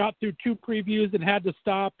got through 2 previews and had to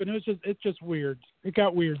stop, and it's just weird. It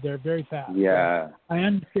got weird there very fast. Yeah, I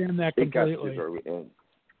understand that completely. It got super weird.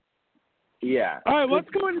 Yeah. All right, let's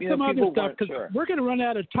go into some other stuff because we're going to run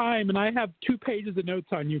out of time, and I have 2 pages of notes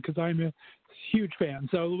on you because I'm a huge fan.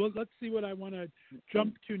 So let's see what I want to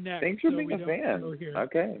jump to next. Thanks for being a fan.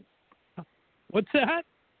 Okay. What's that?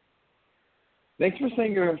 Thanks for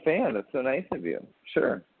saying you're a fan. That's so nice of you.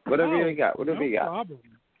 Sure. Whatever you got.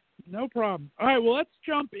 No problem. All right, well, let's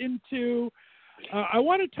jump into I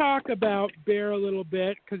want to talk about Bear a little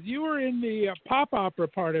bit because you were in the pop opera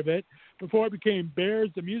part of it before it became Bears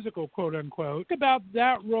the Musical, quote unquote. About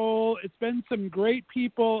that role, it's been some great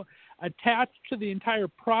people attached to the entire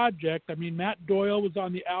project. I mean, Matt Doyle was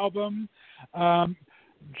on the album.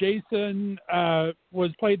 Jason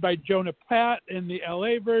was played by Jonah Platt in the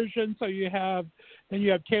LA version. So you have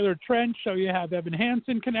Taylor Trench. So you have Evan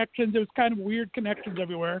Hansen connections. It was kind of weird connections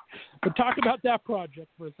everywhere. But talk about that project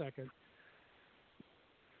for a second.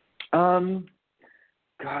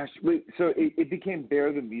 Gosh, wait. So it became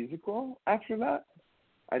Bear the Musical after that?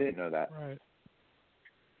 I didn't know that. Right.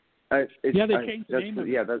 They changed the name of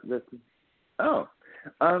it. Yeah, that's. Oh,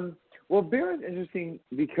 well, Bear is interesting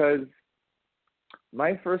because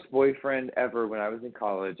my first boyfriend ever, when I was in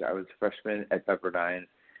college, I was a freshman at Pepperdine.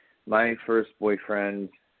 My first boyfriend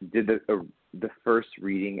did the first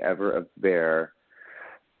reading ever of Bear,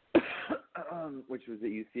 which was at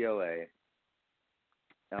UCLA,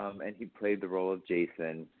 and he played the role of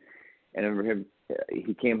Jason. And I remember him.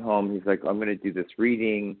 He came home. He's like, "I'm going to do this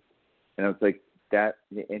reading," and I was like, "That."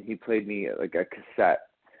 And he played me like a cassette.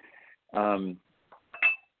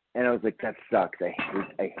 And I was like, that sucks. I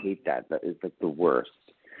hate that. That is like the worst.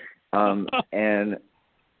 And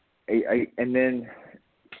then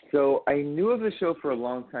so I knew of the show for a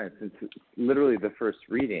long time, since it's literally the first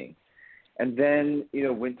reading. And then,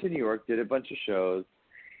 went to New York, did a bunch of shows.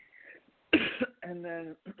 And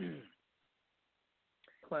then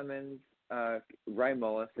Clemens, Ryan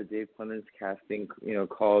Mullis, the Dave Clemens casting,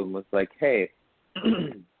 called and was like, "Hey,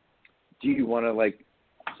 do you want to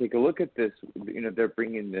take a look at this? They're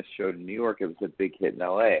bringing this show to New York. It was a big hit in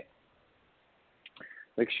LA."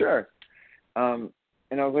 Like, sure. And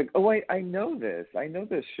I was like, "Oh, wait, I know this. I know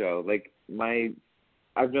this show.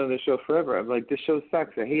 I've known this show forever." I'm like, "This show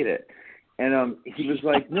sucks. I hate it." And he was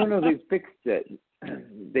like, "No, they fixed it.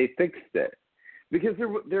 They fixed it." Because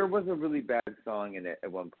there was a really bad song in it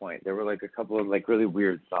at one point. There were a couple of really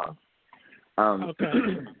weird songs.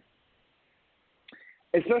 Okay.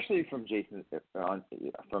 Especially from Jason's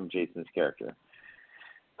character.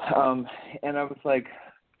 And I was like,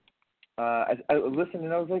 I listened,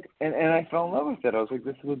 and I was like, and I fell in love with it. I was like,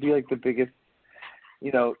 this would be the biggest,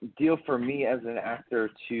 deal for me as an actor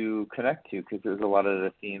to connect to, because there's a lot of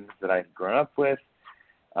the themes that I've grown up with,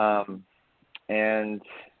 and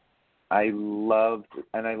I loved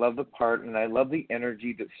the part, and I love the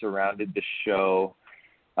energy that surrounded the show,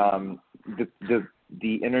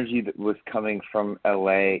 the energy that was coming from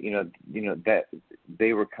LA, that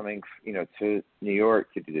they were coming, to New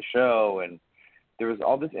York to do the show, and there was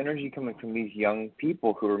all this energy coming from these young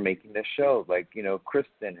people who were making this show,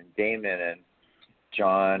 Kristen and Damon and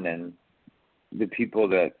John and the people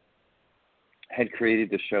that had created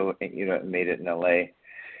the show, and made it in LA.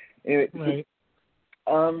 Anyway, right.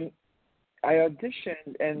 I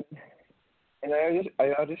auditioned, and I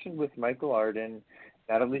auditioned with Michael Arden,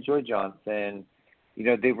 Natalie Joy Johnson.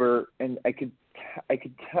 They were, and I could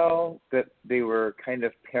tell that they were kind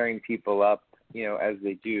of pairing people up, as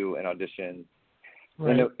they do in auditions.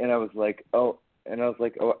 Right. And I was like, oh,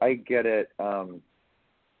 I get it. And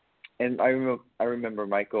I remember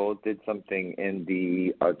Michael did something in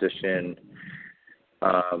the audition,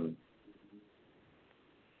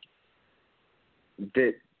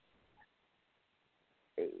 that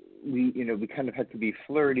we kind of had to be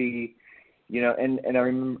flirty, and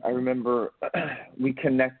I remember we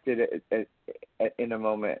connected in a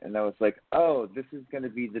moment, and I was like, oh, this is going to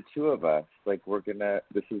be the two of us. This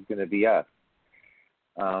is going to be us.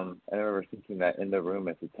 And I remember thinking that in the room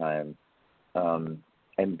at the time.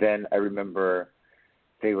 And then I remember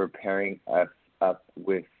they were pairing us up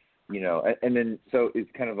with, and then so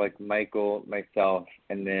it's kind of like Michael, myself,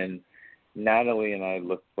 and then Natalie and I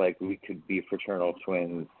looked like we could be fraternal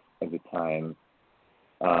twins at the time.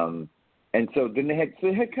 And so then they had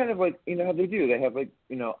kind of how they do. They have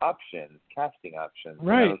options, casting options.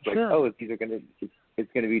 Right. And I was like, sure. oh,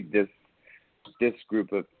 it's gonna be this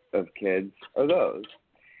group of kids or those.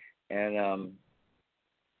 And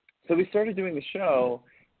so we started doing the show,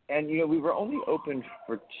 and we were only open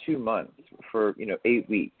for 2 months, for 8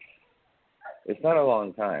 weeks. It's not a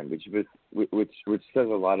long time, which says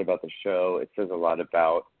a lot about the show. It says a lot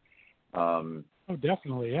about Oh,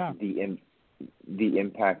 definitely, yeah. the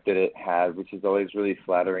impact that it had, which is always really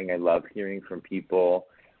flattering. I love hearing from people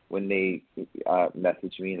when they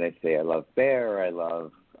message me and they say, "I love Bear," or "I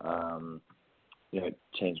love it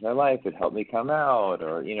changed my life. It helped me come out,"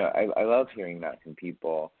 or I love hearing that from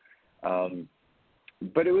people.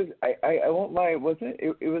 But it was, I won't lie, it wasn't.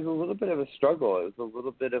 It was a little bit of a struggle. It was a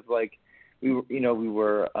little bit of we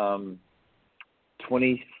were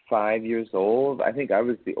 25 years old. I think I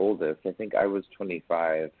was the oldest. I think I was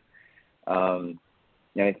 25. And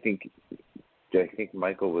I think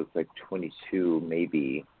Michael was 22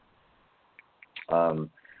 maybe, or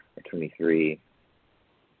 23.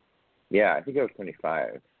 Yeah, I think I was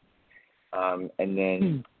 25. And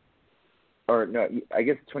then, or no, I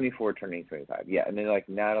guess 24 turning 25. Yeah, and then like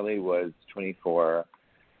Natalie was 24.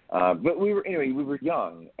 But we were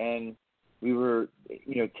young, and we were,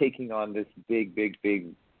 taking on this big,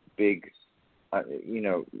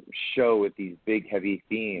 show with these big, heavy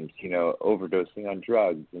themes, overdosing on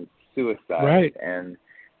drugs and suicide, right, and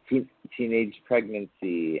teenage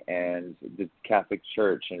pregnancy, and the Catholic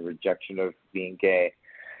Church, and rejection of being gay,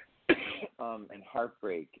 and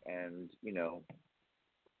heartbreak, and,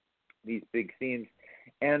 these big themes.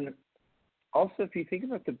 And also, if you think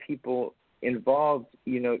about the people involved,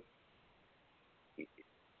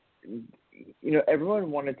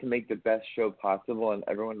 everyone wanted to make the best show possible, and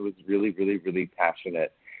everyone was really, really, really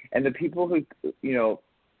passionate. And the people who, the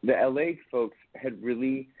LA folks had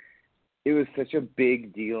really, it was such a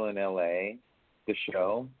big deal in LA, the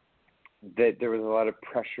show, that there was a lot of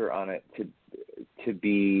pressure on it to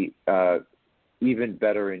be even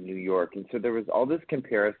better in New York. And so there was all this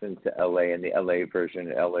comparison to LA and the LA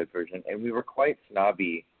version, and we were quite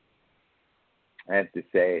snobby, I have to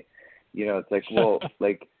say. It's like, well,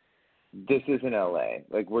 like, this isn't LA.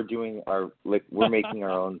 Like, we're making our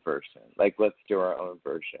own version. Like, let's do our own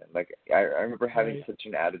version. Like, I remember having such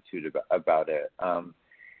an attitude about it.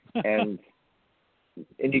 And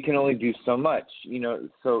you can only do so much,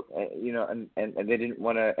 so, and they didn't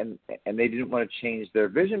want to, and they didn't want to change their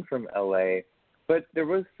vision from LA, but there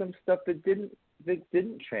was some stuff that didn't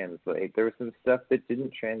translate. There was some stuff that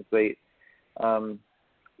didn't translate, for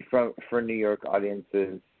New York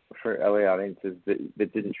audiences, for LA audiences,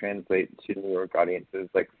 that didn't translate to New York audiences.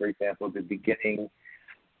 Like, for example, at the beginning,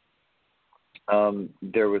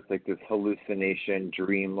 there was like this hallucination,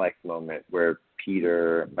 dream-like moment where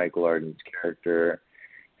Peter, Michael Arden's character,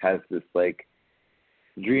 has this like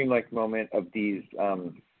dream-like moment of these.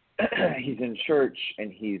 He's in church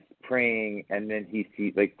and he's praying, and then he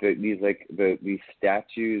sees like these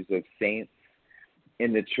statues of saints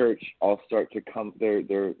in the church all start to come.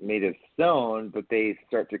 They're made of stone, but they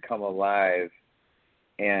start to come alive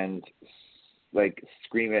and like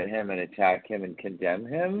scream at him and attack him and condemn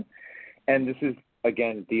him. And this is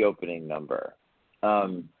again the opening number.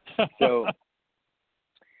 So,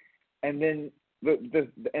 and then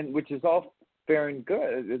and which is all fair and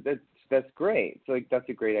good. That's great. So like, that's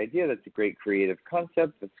a great idea. That's a great creative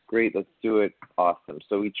concept. That's great. Let's do it. Awesome.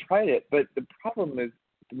 So we tried it, but the problem is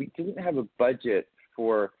we didn't have a budget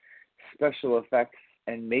for special effects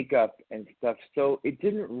and makeup and stuff. So it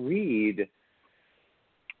didn't read.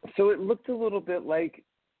 So it looked a little bit like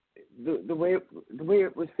the way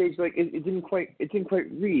it was staged. Like it didn't quite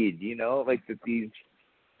read. Like that these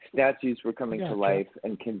statues were coming to life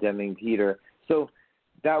and condemning Peter. So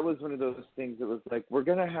that was one of those things that was like, we're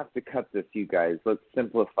gonna have to cut this, you guys. Let's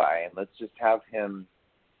simplify and let's just have him.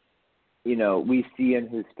 We see in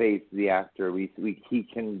his face, the actor. He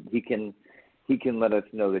can let us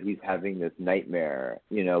know that he's having this nightmare.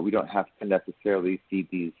 We don't have to necessarily see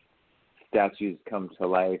these statues come to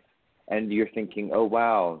life. And you're thinking, oh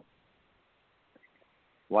wow,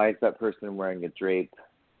 why is that person wearing a drape?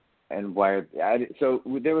 And so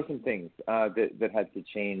there were some things that had to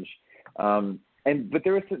change. But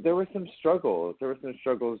there were some struggles. There were some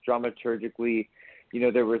struggles dramaturgically.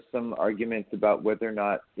 There were some arguments about whether or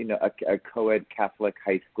not a co-ed Catholic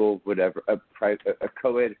high school would ever a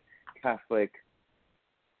co-ed Catholic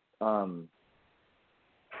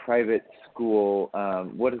private school.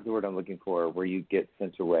 What is the word I'm looking for? Where you get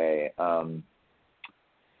sent away?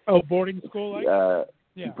 Boarding school.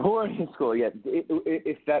 Boarding school. Yeah.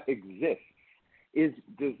 If that exists.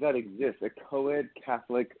 Does that exist? A co-ed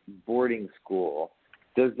Catholic boarding school,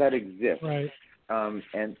 does that exist? Right.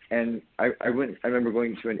 And I remember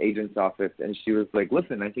going to an agent's office, and she was like,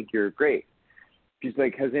 "Listen, I think you're great." She's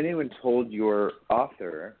like, "Has anyone told your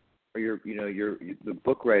author or the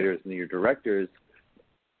book writers and your directors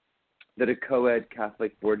that a co-ed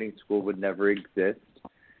Catholic boarding school would never exist?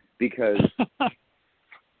 Because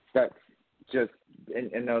that's just."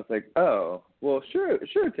 And I was like, oh, well, sure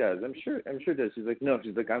it does. I'm sure it does. She's like, no.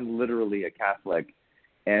 She's like, I'm literally a Catholic,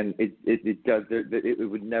 and it does. It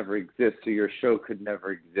would never exist. So your show could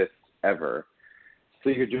never exist ever. So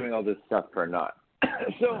you're doing all this stuff for naught.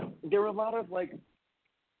 So there were a lot of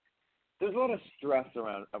there's a lot of stress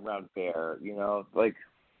around Bear. Like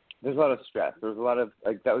there's a lot of stress. There was a lot of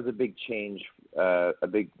that was a big change.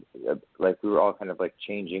 We were all kind of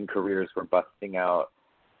changing careers. We're busting out.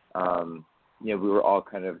 We were all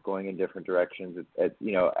kind of going in different directions.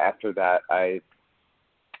 After that, I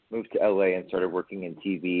moved to LA and started working in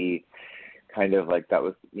TV. Kind of that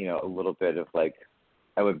was, a little bit of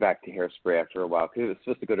I went back to Hairspray after a while because it was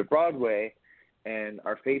supposed to go to Broadway, and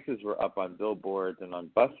our faces were up on billboards and on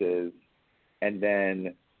buses, and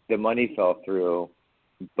then the money fell through,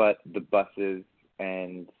 but the buses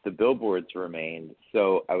and the billboards remained.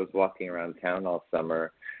 So I was walking around town all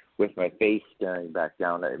summer with my face staring back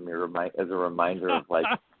down at me as a reminder of like,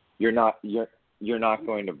 you're not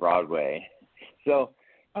going to Broadway. So,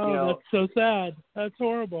 that's so sad. That's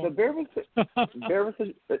horrible. So Bear was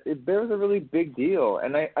a really big deal,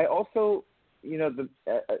 and I also, the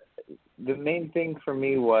main thing for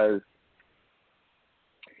me was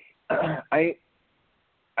I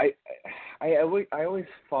always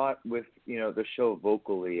fought with the show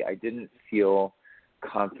vocally. I didn't feel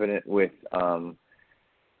confident with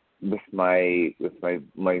my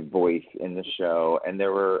voice in the show, and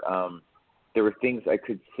there were things I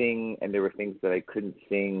could sing, and there were things that I couldn't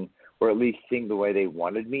sing, or at least sing the way they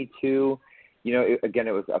wanted me to. Again,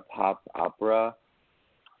 it was a pop opera,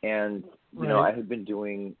 and I had been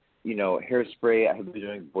doing Hairspray. I had been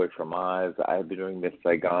doing Boy from Oz. I had been doing Miss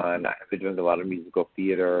Saigon. I had been doing a lot of musical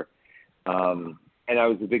theater, and I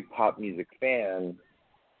was a big pop music fan.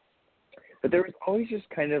 But there was always just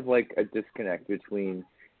kind of like a disconnect between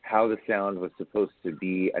how the sound was supposed to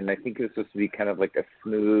be, and I think it was supposed to be kind of like a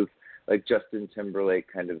smooth, like Justin Timberlake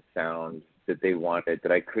kind of sound that they wanted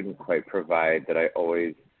that I couldn't quite provide, that I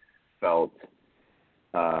always felt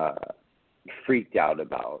freaked out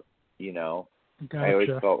about, Gotcha. I always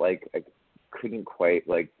felt like I couldn't quite,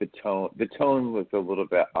 like the tone was a little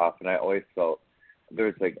bit off, and I always felt there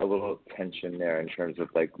was like a little tension there in terms of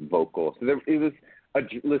like vocal. So it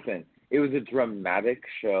was a dramatic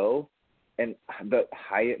show, and the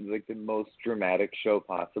most dramatic show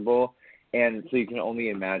possible. And so you can only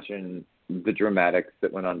imagine the dramatics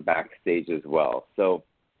that went on backstage as well. So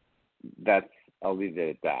I'll leave it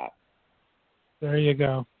at that. There you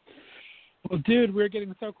go. Well, dude, we're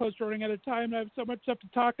getting so close to running out of time. I have so much stuff to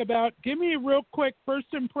talk about. Give me a real quick first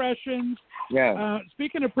impressions. Yeah.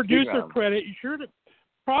 Speaking of producer credit, you sure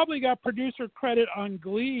probably got producer credit on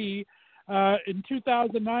Glee in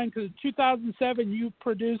 2009, because in 2007 you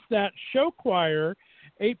produced that show choir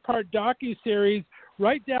 8-part docuseries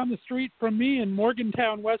right down the street from me in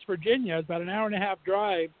Morgantown, West Virginia. It's about an hour and a half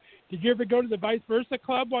drive. Did you ever go to the Vice Versa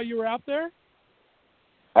Club while you were out there?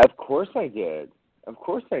 Of course I did. I'm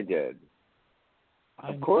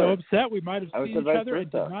so upset we might have seen each other and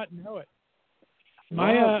did not know it.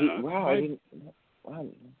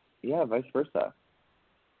 Yeah, Vice Versa.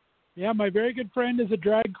 Yeah, my very good friend is a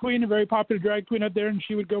drag queen, a very popular drag queen out there, and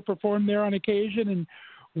she would go perform there on occasion, and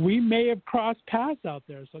we may have crossed paths out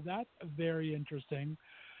there, so that's very interesting.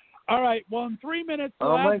 All right, well, in 3 minutes, the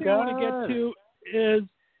last thing I want to get to is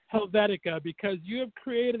Helvetica, because you have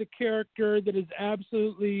created a character that is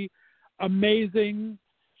absolutely amazing,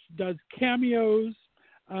 does cameos.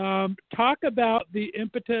 Talk about the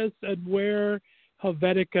impetus and where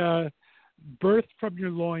Helvetica birthed from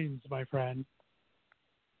your loins, my friend.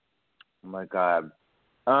 Oh, my God.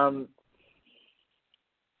 How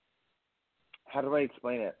do I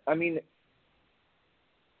explain it? I mean,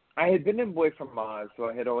 I had been in Boy from Oz, so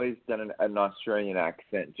I had always done an Australian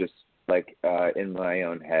accent, just like in my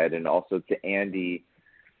own head, and also to Andy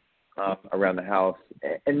around the house.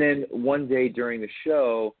 And then one day during the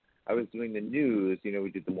show, I was doing the news.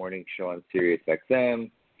 We did the morning show on Sirius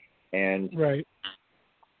XM, and right.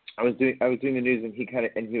 I was doing the news, and he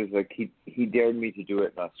was like, he dared me to do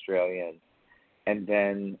it in Australian, and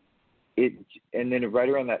then right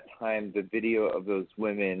around that time, the video of those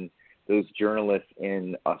women, those journalists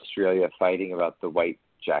in Australia fighting about the white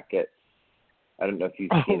jackets. I don't know if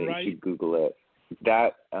you've seen it. Right. You should Google it.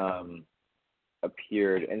 That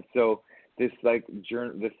appeared, and so this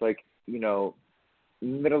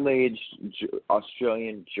middle-aged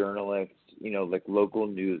Australian journalist, like local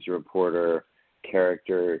news reporter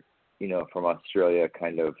character, from Australia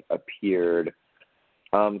kind of appeared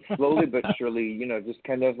slowly but surely, just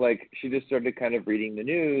kind of like she just started kind of reading the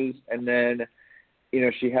news, and then,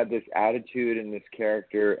 she had this attitude and this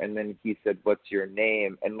character, and then he said, "What's your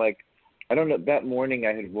name?" And like, I don't know, that morning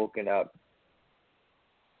I had woken up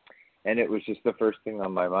and it was just the first thing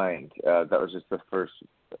on my mind. That was just the first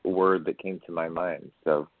word that came to my mind.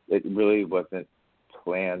 So it really wasn't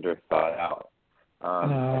planned or thought out.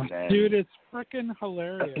 Dude, it's freaking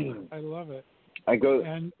hilarious. I love it.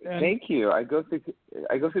 And thank you. I go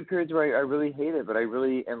through periods where I really hate it, but I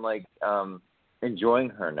really am like enjoying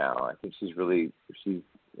her now. I think she's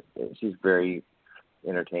very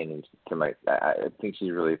entertaining I think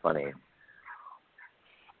she's really funny.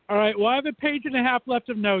 All right. Well, I have a page and a half left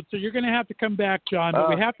of notes, so you're going to have to come back, John. But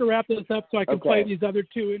we have to wrap this up so I can play these other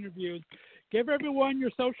two interviews. Give everyone your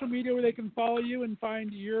social media where they can follow you and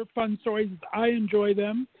find your fun stories. I enjoy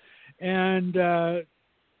them. and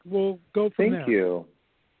we'll go from there. Thank you.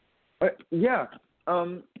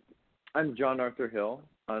 I'm John Arthur Hill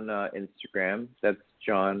on Instagram. That's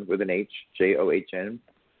John with an H, John,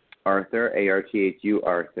 Arthur,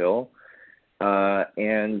 Arthur Hill.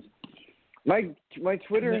 And my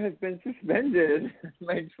Twitter has been suspended.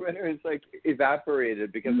 My Twitter is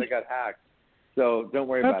evaporated because I got hacked. So don't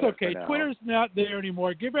worry about it. That's okay. Twitter's not there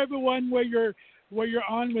anymore. Give everyone where you're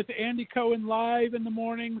on with Andy Cohen live in the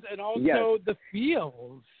mornings, and also the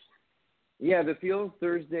Feels. Yeah, the Feels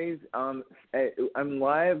Thursdays. I'm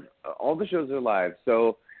live. All the shows are live.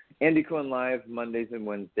 So Andy Cohen live Mondays and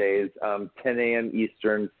Wednesdays, 10 a.m.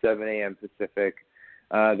 Eastern, 7 a.m. Pacific.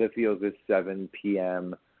 The Feels is 7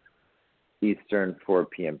 p.m. Eastern, 4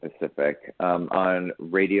 p.m. Pacific, on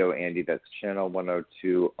Radio Andy. That's channel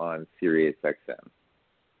 102 on Sirius XM.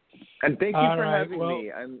 And thank you for having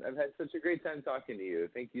me. I've had such a great time talking to you.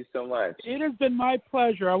 Thank you so much. It has been my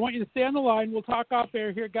pleasure. I want you to stay on the line. We'll talk off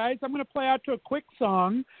air here, guys. I'm going to play out to a quick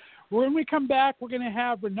song. When we come back, we're going to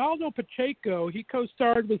have Reynaldo Pacheco. He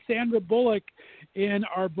co-starred with Sandra Bullock in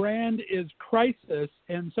Our Brand is Crisis,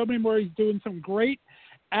 and so many more. He's doing some great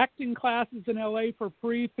acting classes in L.A. for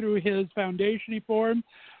free through his foundation he formed.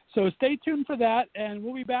 So stay tuned for that, and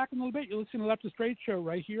we'll be back in a little bit. You're listening to Left of Straight Show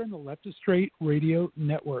right here on the Left of Straight Radio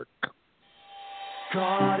Network.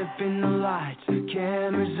 Caught up in the lights,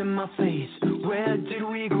 cameras in my face. Where did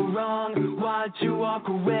we go wrong? Why'd you walk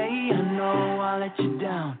away? I know I let you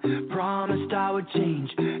down, promised I would change.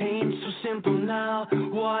 Ain't so simple now,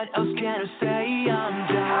 what else can I say? I'm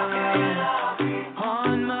down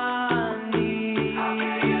on my knees.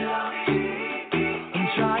 I'm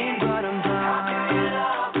trying but I'm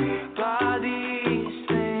bound by these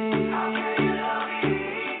things.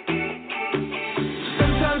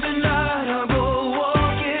 Sometimes at night I go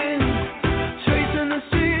walking, tracing the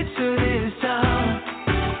streets of this town.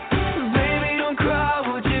 Baby, don't cry,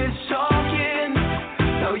 we're just talking.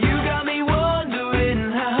 Now you got me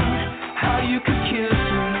wondering how you could kiss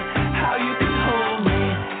me, how you could hold me,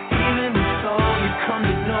 even if all you come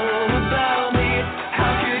to know about me.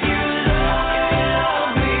 How could you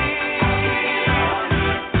love me?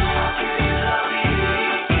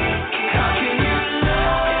 How can you love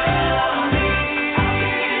me?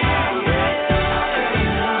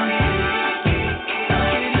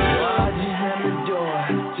 Why'd you hem the door?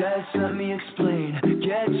 Just let me explain.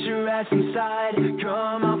 Get your ass inside,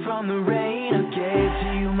 come out from the rain. I gave to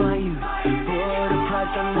you my youth, put a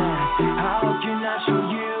price on that. How can I show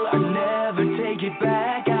you? I never take it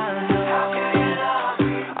back. I know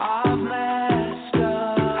I've messed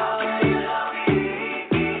up.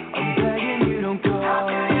 I'm begging you don't go,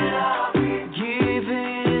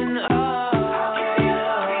 giving up.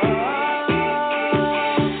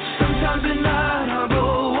 Sometimes at night I go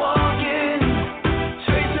walking,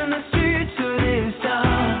 tracing the streets of this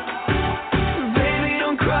town. Baby,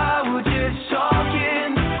 don't cry, we're just talking.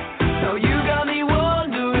 Now you got me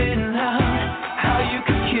wondering how you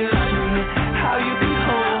could kiss me, how you could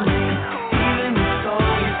hold me, even if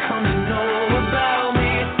all you come to know about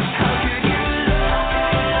me. How could you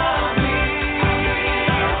love me?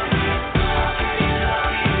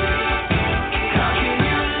 How can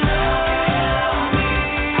you love me?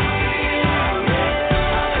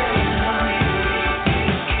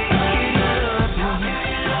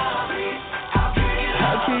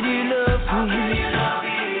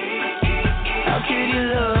 How could you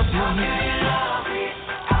love me?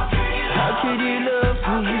 How could you love me?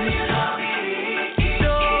 How could you love me?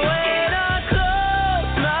 So when I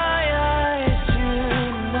close my eyes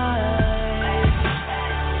tonight,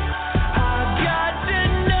 I've got to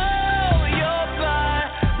know you're by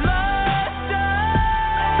my side.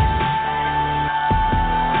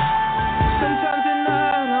 Sometimes at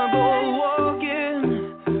night I go walking,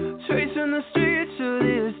 tracing the streets of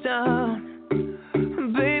this town.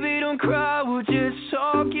 Baby, don't cry, we're just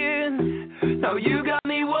talking. Now you got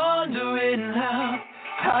me wondering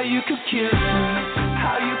how you could kiss me,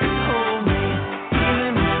 how you could hold me,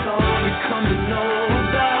 even if all you come to know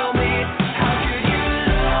about me. How could you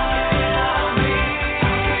love me?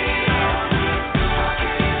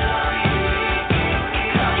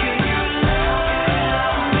 How can you love me? How can you love me?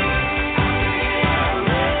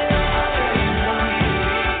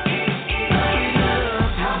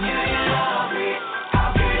 How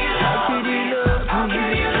could you love me? How could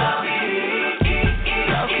you love me?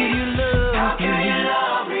 How could you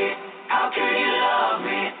love me? How could you love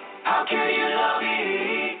me? How could you love me?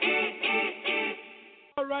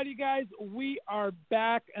 Alrighty, guys, we are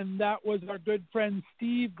back, and that was our good friend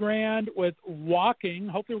Steve Grand with Walking.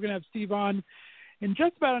 Hopefully we're going to have Steve on in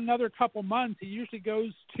just about another couple months. He usually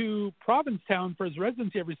goes to Provincetown for his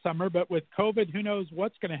residency every summer, but with COVID, who knows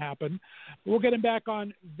what's going to happen. We'll get him back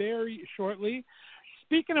on very shortly.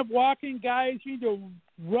 Speaking of walking, guys, you need to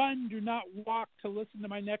run, do not walk, to listen to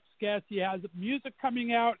my next guest. He has music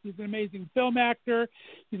coming out. He's an amazing film actor.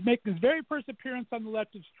 He's making his very first appearance on the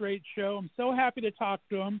Left of Straight show. I'm so happy to talk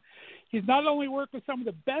to him. He's not only worked with some of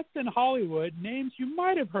the best in Hollywood, names you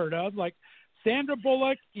might have heard of, like Sandra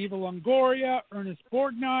Bullock, Eva Longoria, Ernest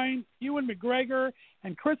Borgnine, Ewan McGregor,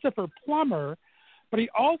 and Christopher Plummer, but he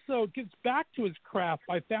also gives back to his craft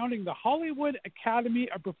by founding the Hollywood Academy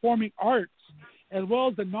of Performing Arts, as well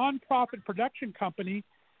as the nonprofit production company,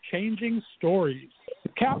 Changing Stories. The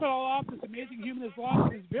capped it all off, this amazing human has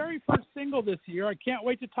launched his very first single this year. I can't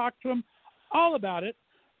wait to talk to him all about it.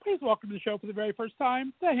 Please welcome to the show for the very first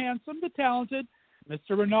time, the handsome, the talented,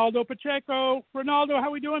 Mr. Reynaldo Pacheco. Reynaldo,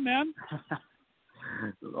 how we doing, man?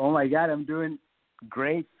 Oh, my God, I'm doing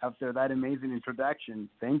great after that amazing introduction.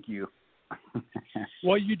 Thank you.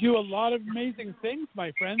 Well, you do a lot of amazing things,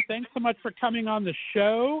 my friend. Thanks so much for coming on the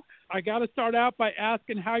show. I got to start out by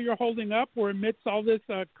asking how you're holding up. We're amidst all this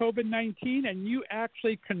COVID-19, and you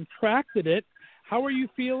actually contracted it. How are you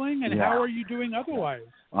feeling, and how are you doing otherwise?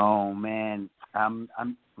 Oh, man. I'm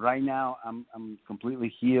right now, I'm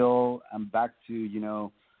completely healed. I'm back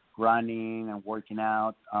to, running and working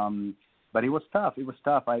out. But it was tough.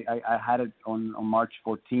 I had it on March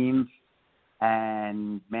 14th,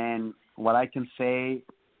 and, man, what I can say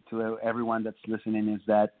to everyone that's listening is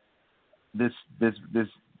that this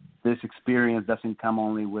experience doesn't come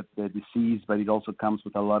only with the disease, but it also comes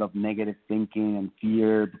with a lot of negative thinking and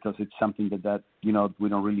fear, because it's something that we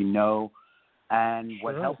don't really know. And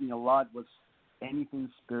what helped me a lot was anything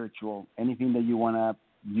spiritual, anything that you want to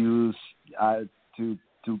use to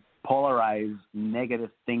polarize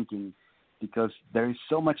negative thinking, because there is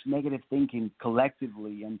so much negative thinking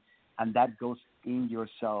collectively, and that goes in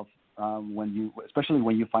yourself. Especially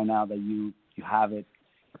when you find out that you have it,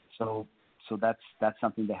 so that's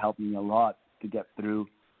something that helped me a lot to get through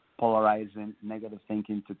polarizing negative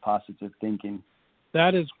thinking to positive thinking.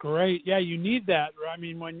 That is great. Yeah, you need that. I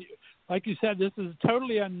mean, like you said, this is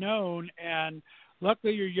totally unknown, and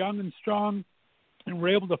luckily you're young and strong, and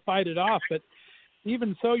we're able to fight it off. But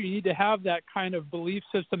even so, you need to have that kind of belief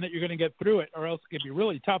system that you're going to get through it, or else it could be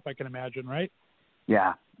really tough, I can imagine, right?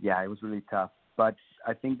 Yeah, it was really tough. But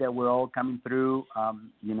I think that we're all coming through.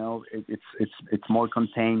 It's more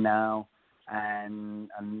contained now, and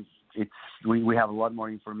we have a lot more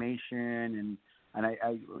information, and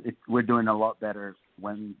we're doing a lot better.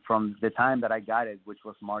 From the time that I got it, which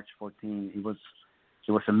was March 14, it was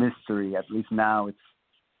a mystery. At least now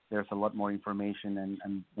there's a lot more information,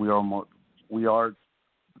 and we are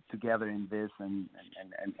together in this, and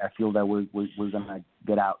I feel that we're gonna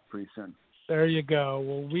get out pretty soon. There you go.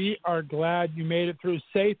 Well, we are glad you made it through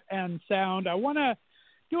safe and sound. I want to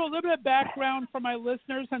do a little bit of background for my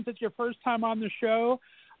listeners, since it's your first time on the show.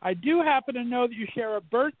 I do happen to know that you share a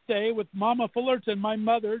birthday with Mama Fullerton, my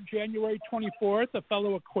mother, January 24th, a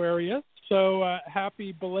fellow Aquarius. So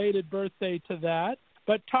happy belated birthday to that.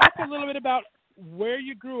 But talk a little bit about where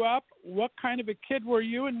you grew up, what kind of a kid were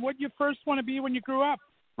you, and what you first want to be when you grew up.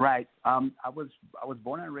 Right. I was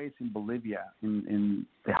born and raised in Bolivia, in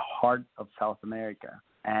the heart of South America.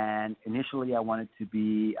 And initially, I wanted to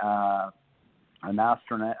be an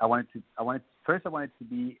astronaut. I wanted to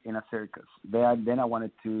be in a circus. Then I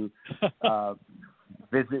wanted to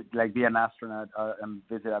be an astronaut and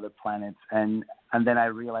visit other planets. And then I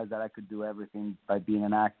realized that I could do everything by being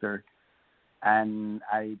an actor. And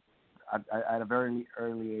at a very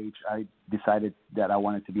early age, I decided that I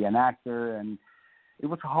wanted to be an actor. And it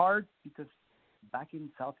was hard because back in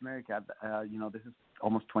South America, this is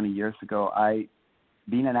almost 20 years ago,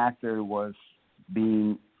 being an actor was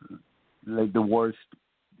being like the worst,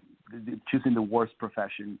 choosing the worst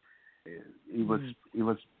profession. It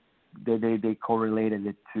was they correlated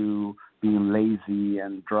it to being lazy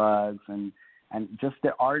and drugs, and just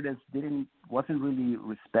the artist wasn't really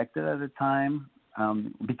respected at the time,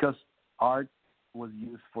 because art was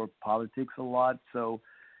used for politics a lot. So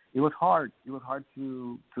it was hard. It was hard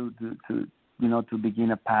to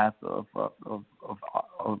begin a path of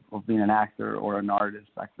being an actor or an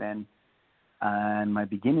artist back then. And my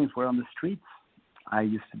beginnings were on the streets. I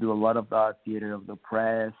used to do a lot of theater of the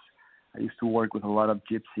press. I used to work with a lot of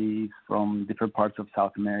gypsies from different parts of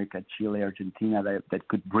South America, Chile, Argentina, that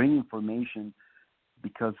could bring information,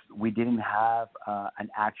 because we didn't have an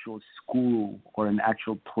actual school or an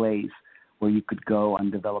actual place where you could go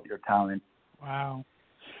and develop your talent. Wow.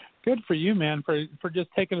 Good for you, man, for just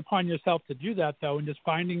taking it upon yourself to do that, though, and just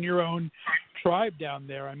finding your own tribe down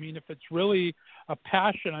there. I mean, if it's really a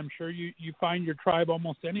passion, I'm sure you find your tribe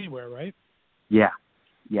almost anywhere, right? Yeah.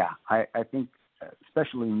 I think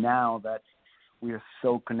especially now that we are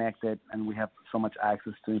so connected and we have so much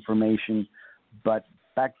access to information, but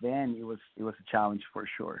back then it was a challenge for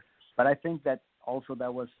sure. But I think that also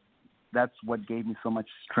that's what gave me so much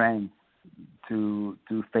strength to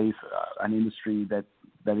face an industry that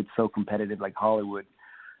it's so competitive like Hollywood,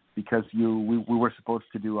 because we were supposed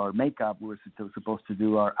to do our makeup, we were supposed to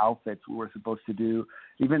do our outfits, we were supposed to do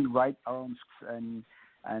even write our own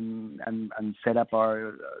and set up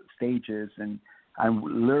our stages, and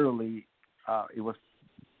literally it was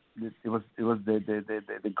the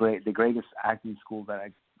greatest acting school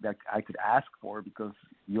that I could ask for, because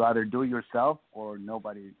you either do it yourself or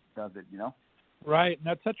nobody does it, you know? Right, and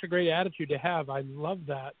that's such a great attitude to have. I love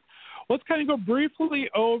that. Let's kind of go briefly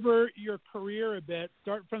over your career a bit.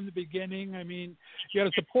 Start from the beginning. I mean, you had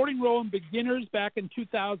a supporting role in Beginners back in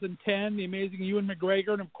 2010, the amazing Ewan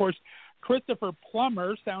McGregor, and of course, Christopher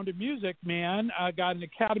Plummer, Sound of Music man, got an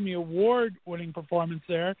Academy Award-winning performance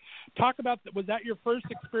there. Talk about, was that your first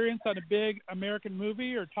experience on a big American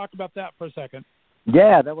movie, or talk about that for a second?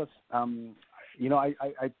 Yeah, that was, I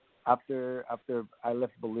after I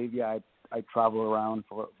left Bolivia, I traveled around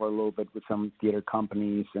for a little bit with some theater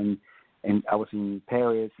companies, and I was in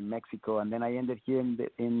Paris, in Mexico, and then I ended here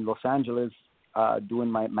in Los Angeles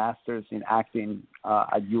doing my master's in acting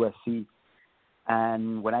at USC.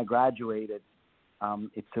 And when I graduated,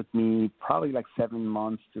 it took me probably like 7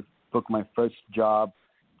 months to book my first job.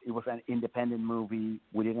 It was an independent movie.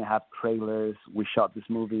 We didn't have trailers. We shot this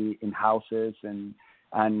movie in houses, but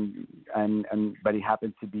it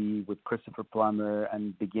happened to be with Christopher Plummer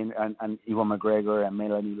and Ewan McGregor and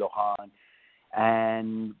Melanie Lohan,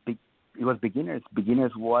 and it was Beginners.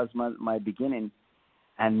 Beginners was my beginning,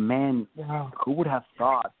 and man, wow. Who would have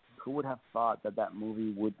thought that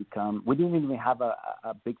movie would become? We didn't even have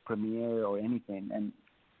a big premiere or anything, and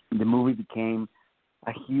the movie became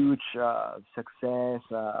a huge success.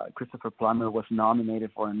 Christopher Plummer was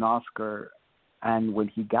nominated for an Oscar. And when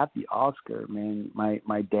he got the Oscar, man,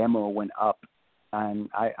 my demo went up, and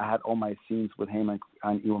I had all my scenes with him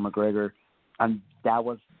and Ewan McGregor, and that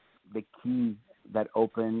was the key that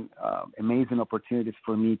opened amazing opportunities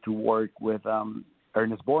for me to work with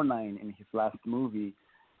Ernest Borgnine in his last movie,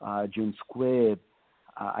 June Squibb.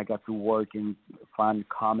 I got to work in fun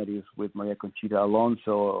comedies with Maria Conchita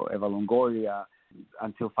Alonso, Eva Longoria,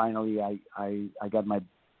 until finally I got my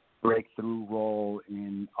breakthrough role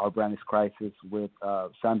in Our Brand is Crisis with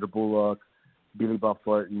Sandra Bullock, Billy Bob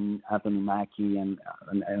Thornton, Anthony Mackie, and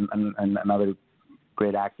other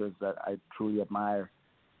great actors that I truly admire.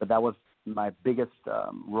 But that was my biggest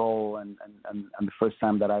role and the first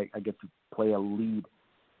time that I get to play a lead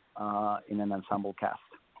in an ensemble cast.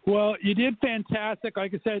 Well, you did fantastic.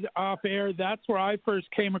 Like I said off air, that's where I first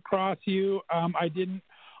came across you. I didn't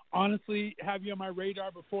honestly have you on my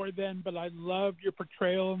radar before then, but I loved your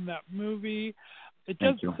portrayal in that movie. It's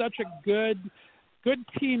just such a good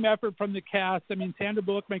team effort from the cast. I mean, Sandra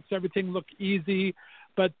Bullock makes everything look easy,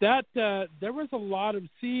 but that there was a lot of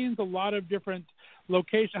scenes, a lot of different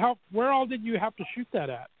locations. Where all did you have to shoot that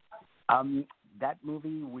at? That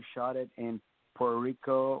movie, we shot it in Puerto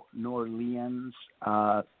Rico, New Orleans,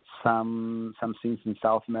 some scenes in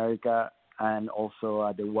South America, and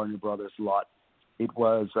also the Warner Brothers lot. It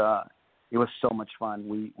was so much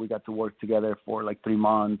fun. We got to work together for like 3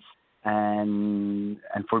 months, and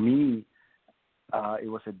for me, it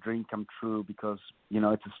was a dream come true, because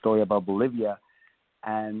it's a story about Bolivia,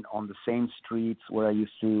 and on the same streets where I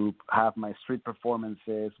used to have my street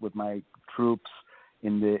performances with my troops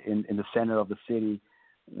in the center of the city,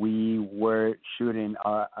 we were shooting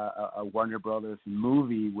a Warner Brothers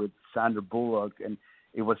movie with Sandra Bullock, and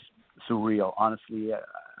it was surreal. Honestly,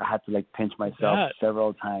 I had to pinch myself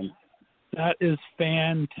several times. That is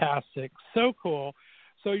fantastic. So cool.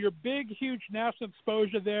 So your big, huge national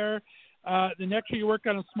exposure there. The next year you worked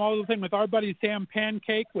on a small little thing with our buddy Sam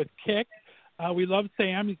Pancake with Kick. We love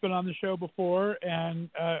Sam. He's been on the show before, and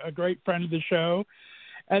a great friend of the show.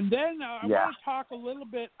 And then I want to talk a little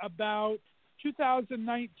bit about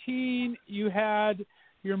 2019. You had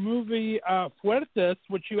your movie Fuertes,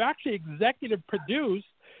 which you actually executive produced.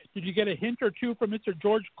 Did you get a hint or two from Mr.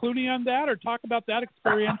 George Clooney on that, or talk about that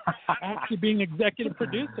experience actually being executive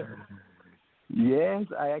producer? Yes,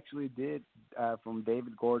 I actually did. From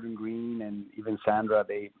David Gordon Green and even Sandra,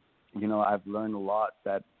 I've learned a lot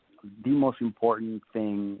that the most important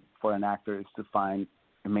thing for an actor is to find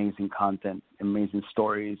amazing content, amazing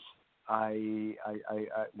stories. I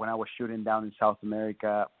when I was shooting down in South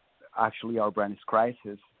America, actually Our Brand is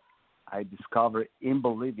Crisis, I discovered in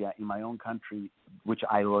Bolivia, in my own country, which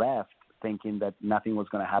I left thinking that nothing was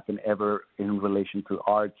going to happen ever in relation to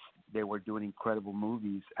arts. They were doing incredible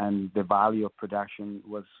movies, and the value of production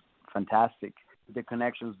was fantastic. The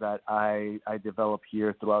connections that I developed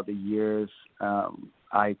here throughout the years,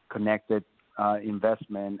 I connected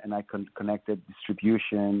investment, and I connected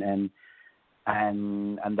distribution,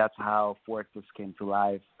 and that's how Fuertes came to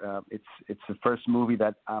life. It's the first movie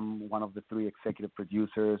that I'm one of the 3 executive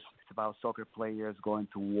producers. It's about soccer players going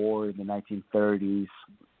to war in the 1930s,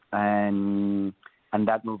 and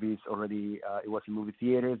that movie is already it was in movie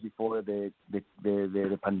theaters before the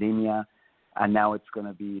pandemia, and now it's going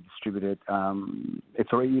to be distributed. It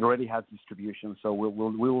already has distribution, so we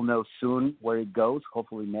will know soon where it goes.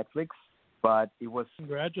 Hopefully Netflix. But it was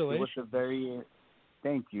Congratulations. It was a very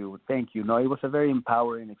Thank you. No, it was a very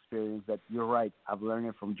empowering experience. That you're right. I've learned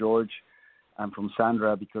it from George and from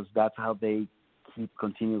Sandra, because that's how they keep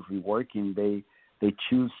continuously working. They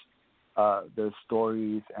choose their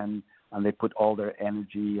stories and they put all their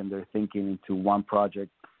energy and their thinking into one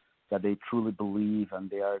project that they truly believe, and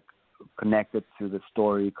they are connected to the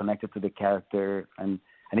story, connected to the character, and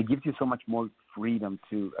it gives you so much more freedom,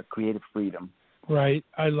 to a creative freedom. Right.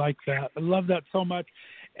 I like that. I love that so much.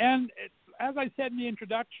 And as I said in the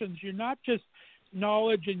introductions, you're not just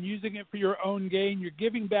knowledge and using it for your own gain. You're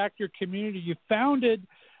giving back to your community. You founded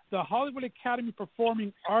the Hollywood Academy of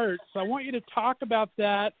Performing Arts. So I want you to talk about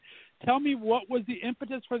that. Tell me what was the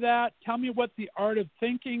impetus for that. Tell me what the art of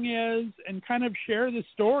thinking is, and kind of share the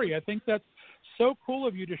story. I think that's so cool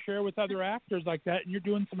of you to share with other actors like that. And you're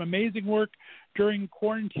doing some amazing work during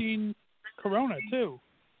quarantine Corona too.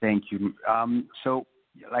 Thank you. So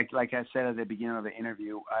like I said at the beginning of the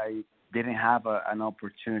interview, I didn't have an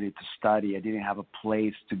opportunity to study. I didn't have a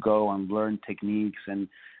place to go and learn techniques and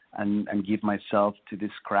give myself to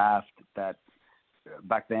this craft that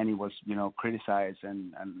back then it was, criticized,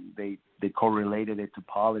 and they correlated it to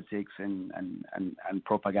politics and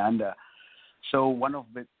propaganda. So one of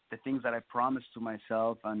the things that I promised to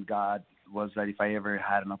myself and God was that if I ever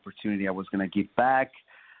had an opportunity, I was going to give back.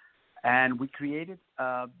 And we created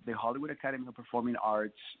the Hollywood Academy of Performing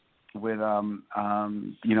Arts with,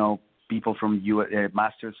 people from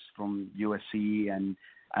masters from USC and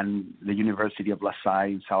the University of La Salle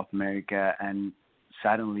in South America. And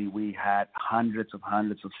suddenly we had hundreds of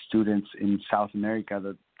students in South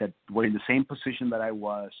America that were in the same position that I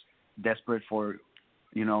was, desperate for,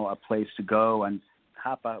 a place to go. And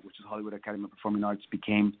HAPA, which is Hollywood Academy of Performing Arts,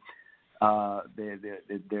 became their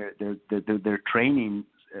training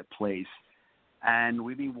place. And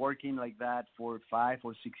we've been working like that for 5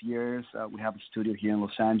 or 6 years. We have a studio here in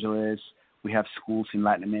Los Angeles. We have schools in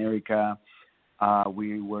Latin America.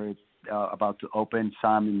 We were about to open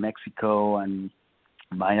some in Mexico and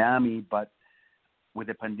Miami, but with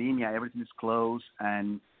the pandemic, everything is closed,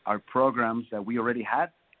 and our programs that we already had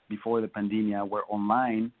before the pandemic were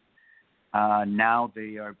online. Now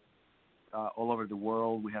they are all over the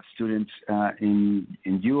world. We have students in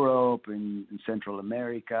Europe, in Central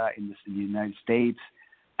America, in the United States,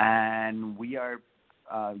 and we are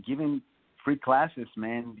giving free classes,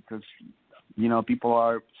 man, because people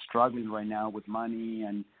are struggling right now with money,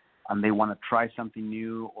 and they want to try something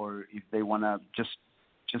new, or if they want to just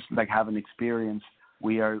like have an experience.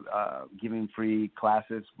 We are giving free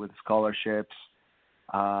classes with scholarships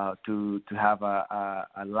to have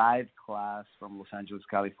a live class from Los Angeles,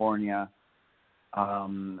 California,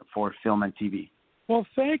 for film and TV. Well,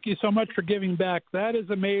 thank you so much for giving back. That is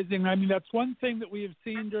amazing. I mean, that's one thing that we have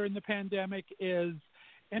seen during the pandemic is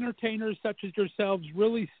entertainers such as yourselves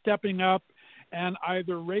really stepping up and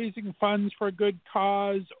either raising funds for a good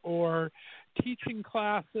cause or teaching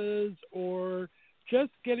classes or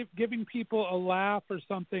just giving people a laugh or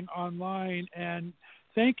something online. And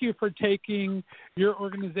thank you for taking your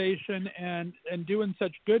organization and doing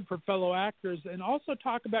such good for fellow actors. And also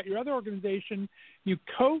talk about your other organization you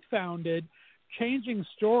co-founded, Changing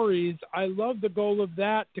Stories. I love the goal of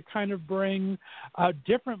that, to kind of bring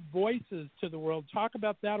different voices to the world. Talk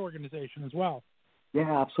about that organization as well.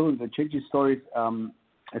 Yeah, absolutely. The Changing Stories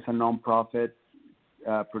is a nonprofit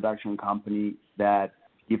production company that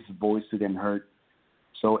gives voice to the unheard.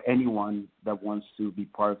 So anyone that wants to be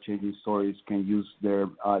part of Changing Stories can use their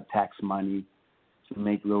tax money to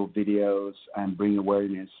make little videos and bring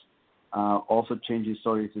awareness. Also, Changing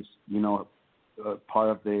Stories is, part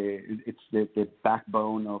of it's the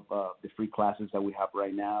backbone of the free classes that we have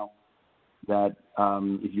right now. That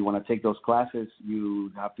if you want to take those classes,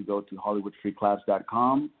 you have to go to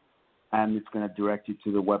HollywoodFreeClass.com, and it's going to direct you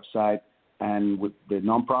to the website. And with the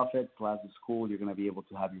nonprofit plus the school, you're going to be able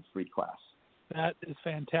to have your free class. That is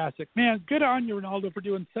fantastic. Man, good on you, Reynaldo, for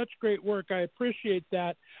doing such great work. I appreciate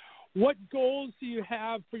that. What goals do you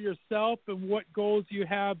have for yourself, and what goals do you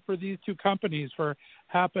have for these two companies, for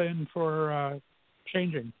HAPA and for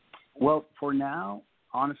Changing? Well, for now,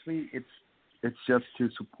 honestly, it's just to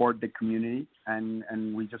support the community, and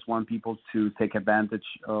we just want people to take advantage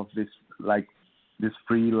of this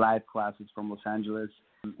free live classes from Los Angeles.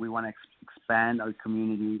 We want to expand our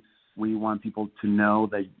community. We want people to know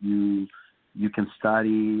that you can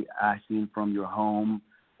study acting from your home,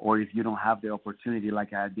 or if you don't have the opportunity,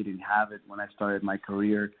 like I didn't have it when I started my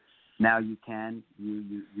career, now you can.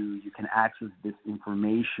 You can access this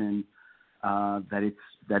information. That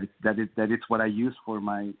it's what I use for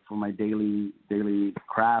my daily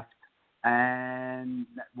craft, and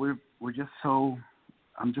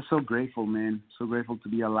I'm just so grateful, man. So grateful to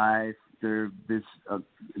be alive. After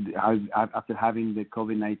having the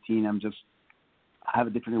COVID-19, I have a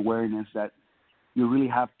different awareness that you really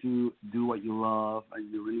have to do what you love,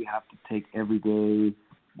 and you really have to take every day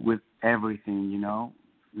with everything,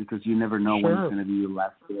 because you never know when it's going to be your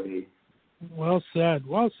last day. Well said.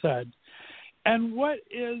 Well said. And what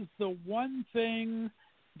is the one thing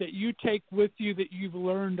that you take with you that you've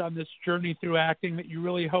learned on this journey through acting that you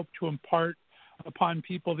really hope to impart upon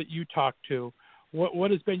people that you talk to?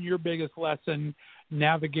 What has been your biggest lesson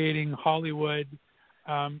navigating Hollywood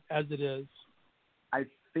as it is? I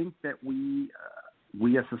think that we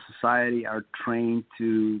as a society are trained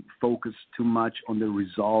to focus too much on the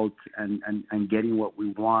result and getting what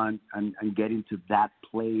we want and getting to that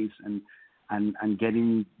place and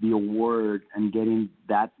getting the award and getting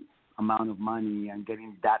that amount of money and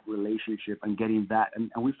getting that relationship and getting that.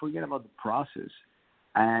 And we forget about the process.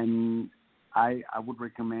 And I would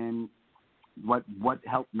recommend what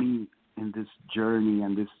helped me in this journey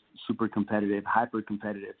and this super competitive, hyper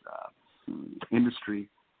competitive industry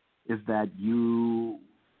is that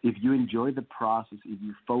if you enjoy the process, if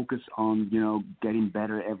you focus on, getting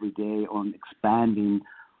better every day, on expanding,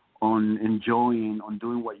 on enjoying, on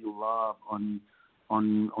doing what you love, on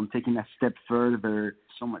taking a step further,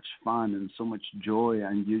 so much fun and so much joy,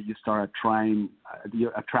 and you start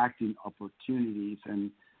you're attracting opportunities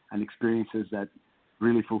and experiences that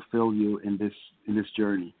really fulfill you in this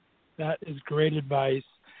journey. That is great advice.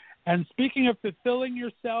 And speaking of fulfilling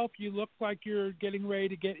yourself, you look like you're getting ready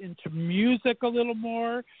to get into music a little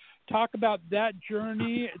more. Talk about that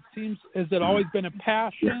journey. It seems, has it always been a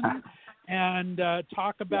passion? Yeah. And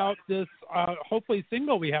talk about this, hopefully,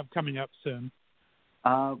 single we have coming up soon.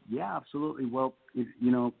 Yeah, absolutely. Well,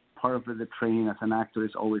 part of the training as an actor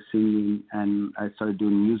is always singing, and I started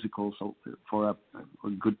doing musicals for a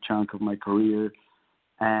good chunk of my career.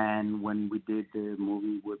 And when we did the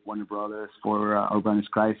movie with Warner Brothers for Urbanus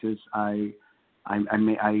Crisis, I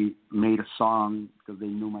made a song because they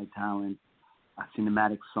knew my talent, a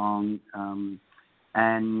cinematic song,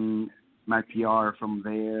 and my PR from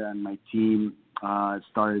there and my team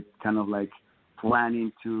started kind of like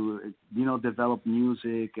planning to develop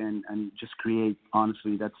music and just create.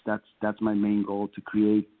 Honestly, that's my main goal, to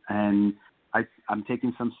create. And I'm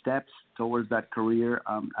taking some steps towards that career.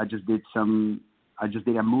 I just did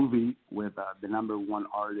a movie with the number one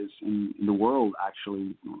artist in the world,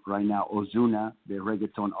 actually, right now, Ozuna, the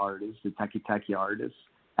reggaeton artist, the taki-taki artist.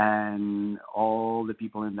 And all the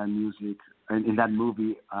people in that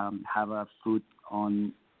movie have a foot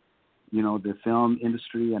on, the film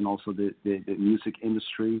industry and also the music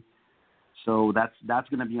industry. So that's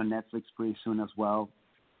going to be on Netflix pretty soon as well.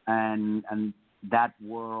 And that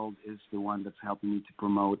world is the one that's helping me to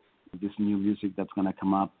promote this new music that's going to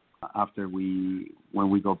come up after when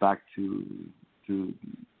we go back to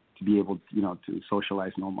be able to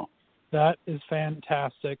socialize normal. That is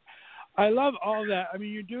fantastic. I love all that. I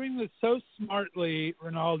mean, you're doing this so smartly,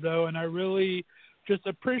 Reynaldo, and I really just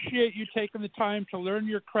appreciate you taking the time to learn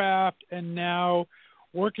your craft and now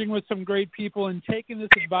working with some great people and taking this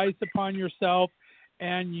advice upon yourself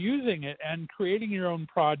and using it and creating your own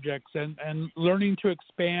projects and learning to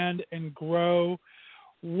expand and grow.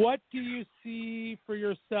 What do you see for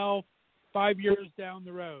yourself 5 years down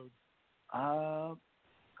the road? I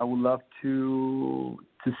would love to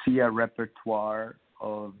see a repertoire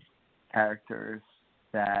of characters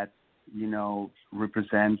that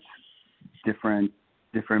represent different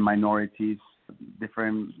minorities.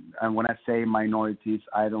 And when I say minorities,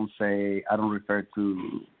 I don't refer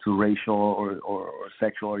to racial or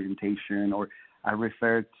sexual orientation, or I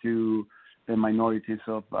refer to the minorities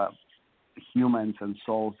of humans and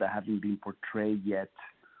souls that haven't been portrayed yet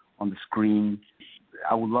on the screen.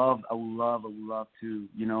 I would love to,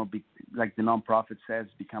 be, like the nonprofit says,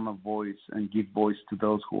 become a voice and give voice to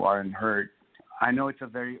those who aren't heard. I know it's a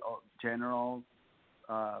very general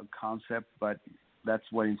concept, but that's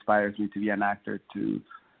what inspires me to be an actor, to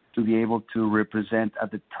be able to represent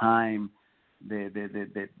at the time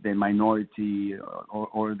the minority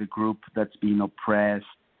or the group that's being oppressed,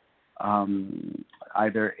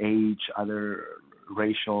 either age, either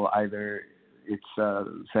racial, either it's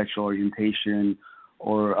sexual orientation,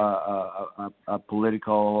 or a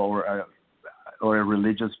political or a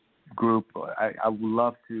religious group. I would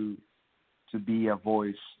love to be a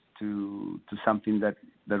voice to something that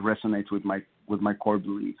resonates with my core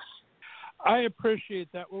beliefs. I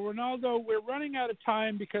appreciate that. Well, Reynaldo, we're running out of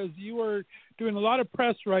time because you are doing a lot of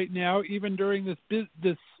press right now, even during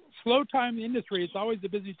this slow time in the industry. It's always a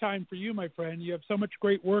busy time for you, my friend. You have so much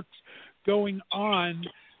great work going on.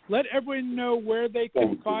 Let everyone know where they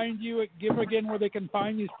can find you. Give again where they can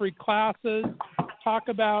find these free classes. Talk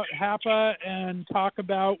about HAPA and talk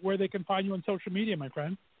about where they can find you on social media, my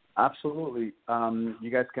friend. Absolutely. You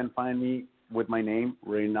guys can find me with my name,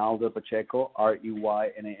 Reynaldo Pacheco,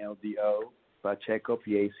 Reynaldo, Pacheco,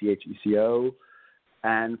 Pacheco.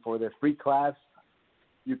 And for the free class,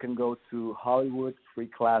 you can go to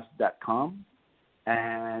hollywoodfreeclass.com.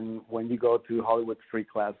 And when you go to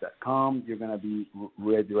hollywoodfreeclass.com, you're going to be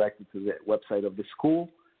redirected to the website of the school.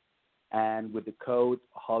 And with the code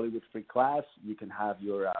Hollywood Free Class, you can have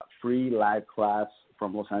your free live class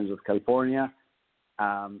from Los Angeles, California.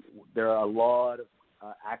 There are a lot of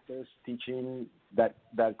actors teaching that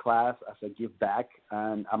class as a give back,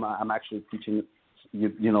 and I'm actually teaching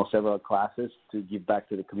several classes to give back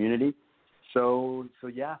to the community. So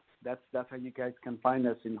yeah, that's how you guys can find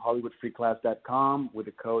us in HollywoodFreeClass.com with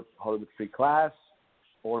the code Hollywood Free Class,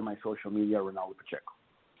 or my social media, Reynaldo Pacheco.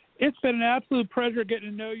 It's been an absolute pleasure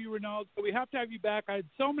getting to know you, Reynaldo. We have to have you back. I had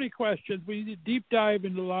so many questions. We need to deep dive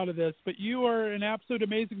into a lot of this, but you are an absolute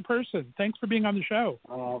amazing person. Thanks for being on the show.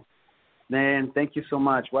 Oh, man, thank you so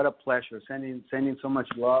much. What a pleasure. Sending so much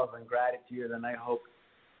love and gratitude, and I hope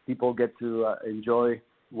people get to enjoy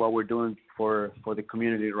what we're doing for the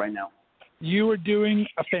community right now. You are doing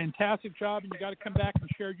a fantastic job, and you got to come back and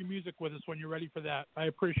share your music with us when you're ready for that. I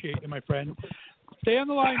appreciate you, my friend. Stay on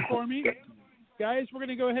the line for me. Guys, we're going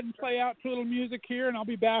to go ahead and play out to a little music here, and I'll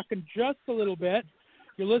be back in just a little bit.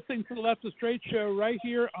 You're listening to the Left of Straight show right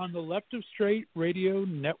here on the Left of Straight Radio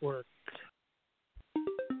Network.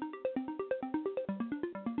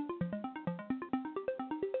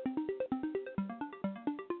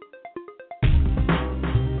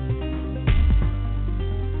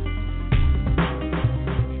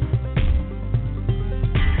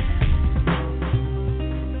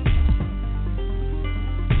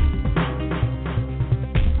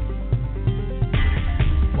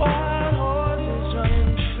 Wild horses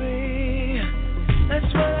running free.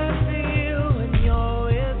 That's what I feel when you're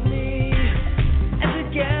with me.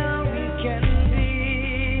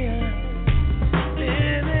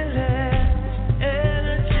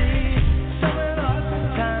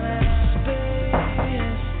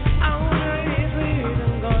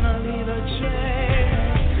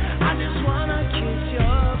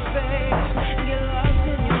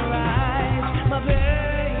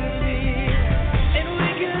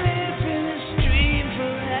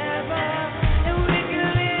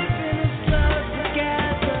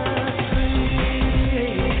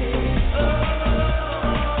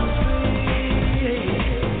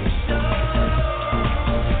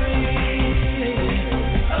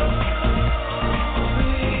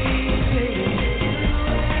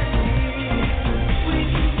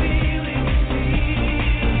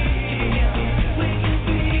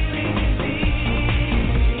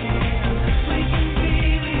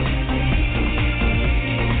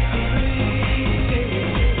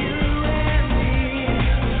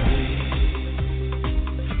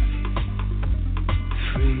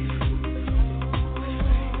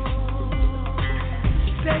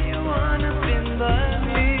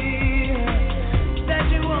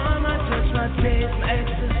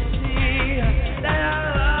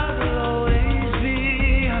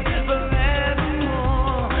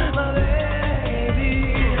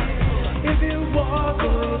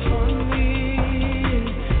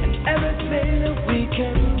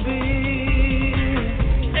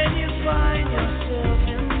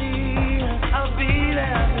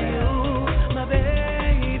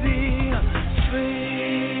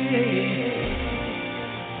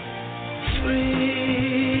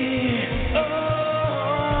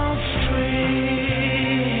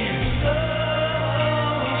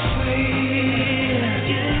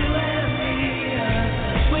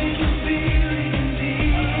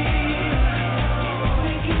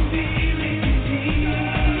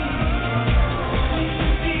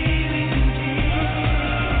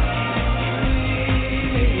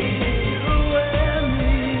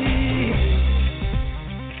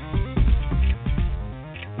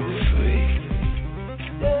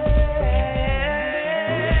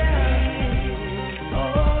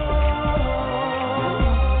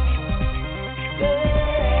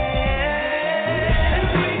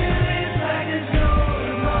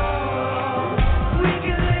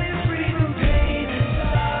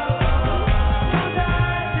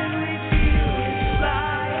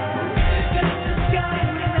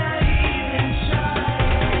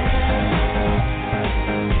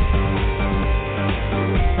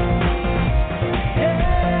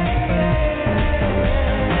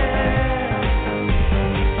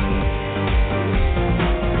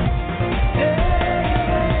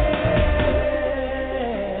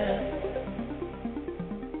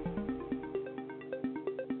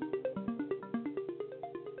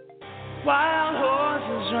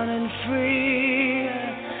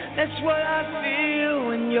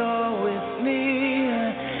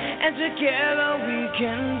 and together we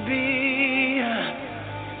can be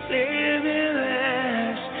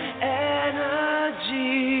limitless energy.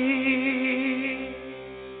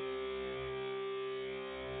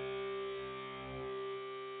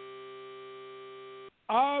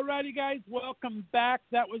 Alrighty, guys, welcome back.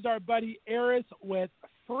 That was our buddy Eris with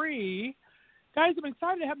Free. Guys, I'm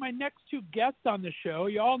excited to have my next two guests on the show.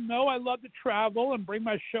 You all know I love to travel and bring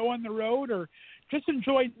my show on the road or just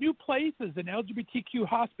enjoy new places in LGBTQ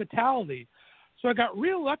hospitality. So I got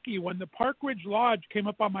real lucky when the Park Ridge Lodge came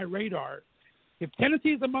up on my radar. If Tennessee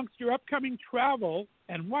is amongst your upcoming travel,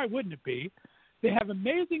 and why wouldn't it be, they have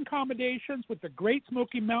amazing accommodations with the Great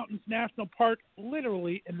Smoky Mountains National Park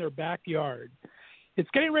literally in their backyard. It's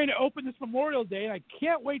getting ready to open this Memorial Day, and I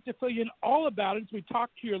can't wait to fill you in all about it as we talk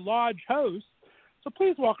to your lodge host. So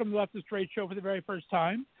please welcome to the Left of Straight Show for the very first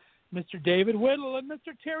time, Mr. David Whittle and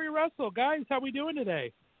Mr. Terry Russell. Guys, how are we doing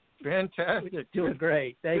today? Fantastic. Doing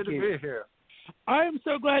great. Thank you. Good to be here. I am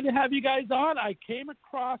so glad to have you guys on. I came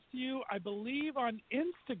across you, I believe, on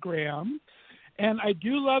Instagram, and I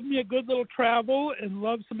do love me a good little travel and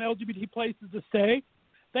love some LGBT places to stay.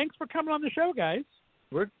 Thanks for coming on the show, guys.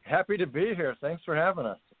 We're happy to be here. Thanks for having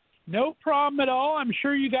us. No problem at all. I'm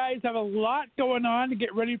sure you guys have a lot going on to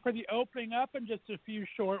get ready for the opening up in just a few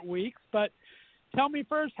short weeks. But tell me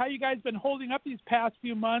first, how you guys been holding up these past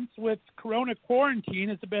few months with Corona quarantine?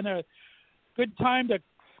 Has it been a good time to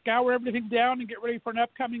scour everything down and get ready for an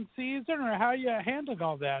upcoming season, or how you handling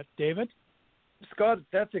all that, David? Scott,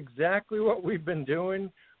 that's exactly what we've been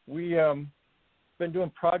doing. We been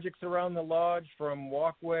doing projects around the lodge, from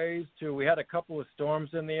walkways to, we had a couple of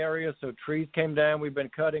storms in the area, so trees came down, we've been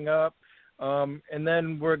cutting up, and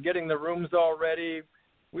then we're getting the rooms all ready.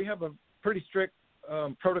 We have a pretty strict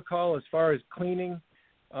protocol as far as cleaning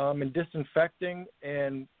and disinfecting,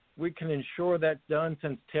 and we can ensure that's done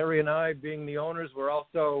since Terry and I, being the owners, we're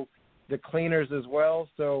also the cleaners as well.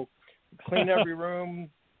 So clean every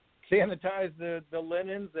room, sanitize the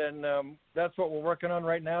linens, and that's what we're working on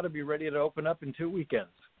right now to be ready to open up in 2 weekends.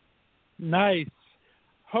 Nice.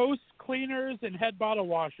 Hosts, cleaners, and head bottle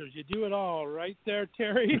washers. You do it all, right there,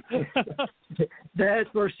 Terry? That's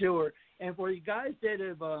for sure. And for you guys that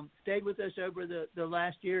have stayed with us over the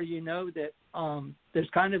last year, you know that there's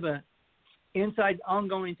kind of a inside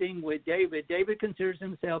ongoing thing with David. David considers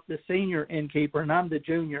himself the senior innkeeper, and I'm the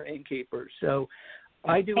junior innkeeper. So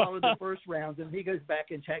I do all of the first rounds, and he goes back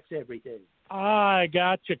and checks everything. I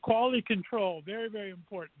got you. Quality control, very, very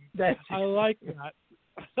important. I like that.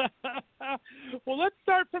 Well, let's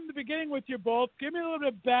start from the beginning with you both. Give me a little bit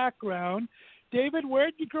of background. David, where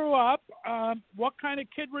did you grow up? What kind of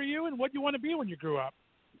kid were you, and what did you want to be when you grew up?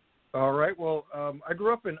 All right. Well, I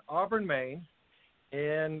grew up in Auburn, Maine,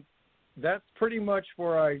 and that's pretty much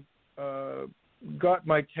where I got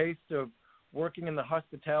my taste of working in the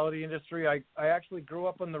hospitality industry. I actually grew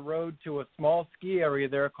up on the road to a small ski area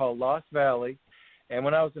there called Lost Valley. And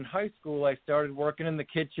when I was in high school, I started working in the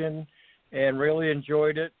kitchen and really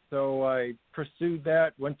enjoyed it. So I pursued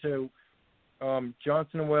that, went to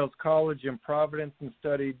Johnson & Wales College in Providence and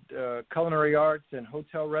studied culinary arts and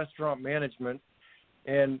hotel restaurant management.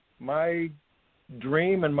 And my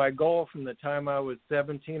dream and my goal from the time I was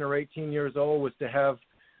 17 or 18 years old was to have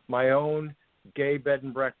my own gay bed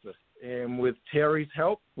and breakfast. And with Terry's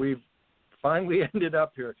help, we've finally ended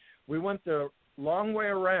up here. We went the long way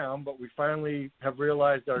around, but we finally have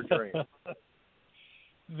realized our dream.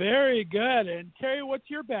 Very good. And Terry, what's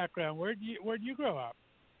your background? Where do you grow up?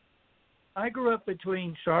 I grew up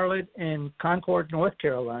between Charlotte and Concord, North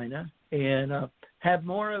Carolina, and have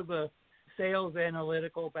more of a sales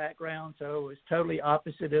analytical background, so it was totally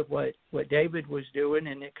opposite of what David was doing,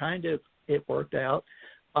 and it worked out.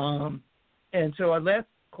 And so I left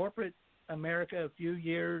corporate America a few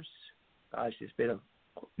years, gosh, it's been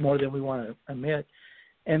more than we want to admit,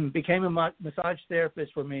 and became a massage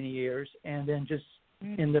therapist for many years, and then just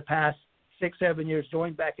in the past 6-7 years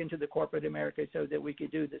joined back into the corporate America so that we could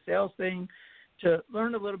do the sales thing, to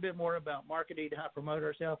learn a little bit more about marketing, how to promote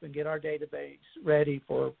ourselves and get our database ready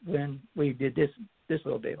for when we did this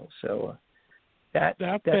little deal. So that's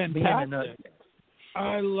fantastic.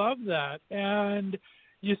 I love that. And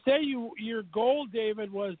you say your goal,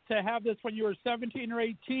 David, was to have this when you were 17 or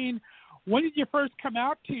 18. When did you first come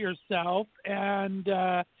out to yourself, and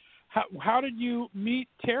how did you meet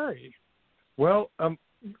Terry? Well,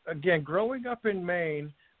 again, growing up in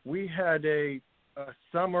Maine, we had a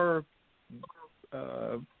summer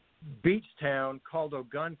beach town called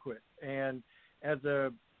Ogunquit, and as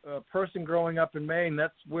a person growing up in Maine,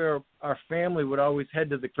 that's where our family would always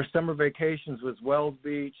head to for summer vacations, was Wells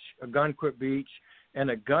Beach, Ogunquit Beach, And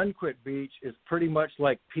a gun-quit beach is pretty much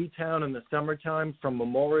like P-Town in the summertime from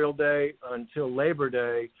Memorial Day until Labor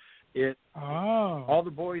Day. All the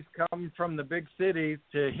boys come from the big cities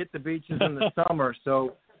to hit the beaches in the summer.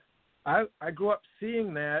 So I grew up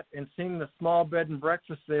seeing that and seeing the small bed and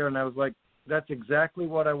breakfast there, and I was like, that's exactly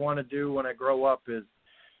what I want to do when I grow up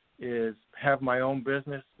is have my own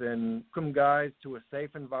business and come guys to a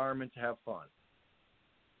safe environment to have fun.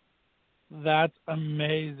 That's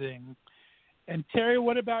amazing. And Terry,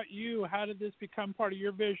 what about you? How did this become part of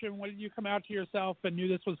your vision? When did you come out to yourself and knew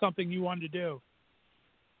this was something you wanted to do?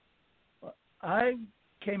 I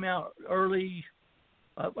came out early,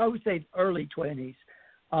 I would say early 20s.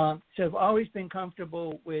 So I've always been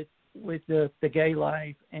comfortable with the gay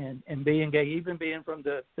life and being gay, even being from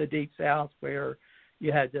the Deep South where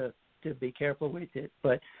you had to be careful with it.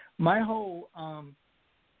 But my whole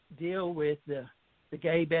deal with the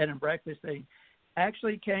gay bed and breakfast thing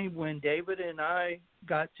actually came when David and I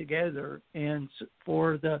got together. And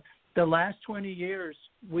for the last 20 years,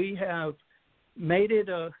 we have made it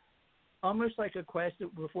almost like a quest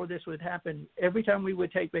before this would happen. Every time we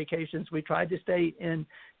would take vacations, we tried to stay in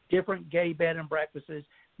different gay bed and breakfasts,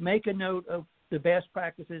 make a note of the best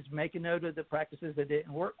practices, make a note of the practices that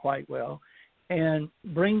didn't work quite well, and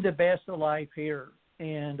bring the best of life here.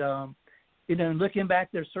 And, looking back,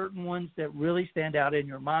 there's certain ones that really stand out in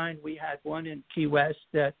your mind. We had one in Key West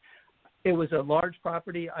that it was a large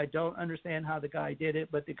property. I don't understand how the guy did it,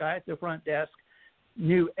 but the guy at the front desk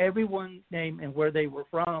knew everyone's name and where they were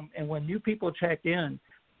from. And when new people checked in,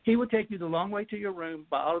 he would take you the long way to your room,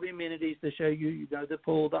 buy all the amenities to show you, the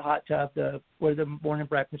pool, the hot tub, where the morning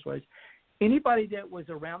breakfast was. Anybody that was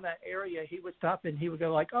around that area, he would stop and he would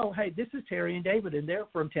go like, oh, hey, this is Terry and David, and they're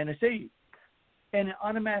from Tennessee. And it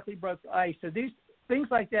automatically broke the ice. So these things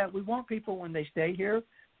like that, we want people when they stay here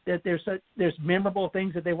that there's memorable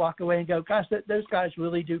things that they walk away and go, gosh, those guys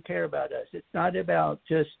really do care about us. It's not about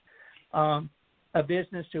just a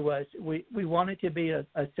business to us. We want it to be a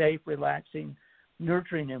safe, relaxing,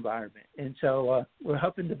 nurturing environment. And so we're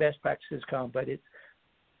hoping the best practices come. But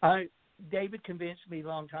David convinced me a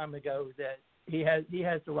long time ago that he has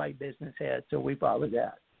the right business head, so we follow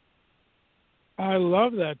that. I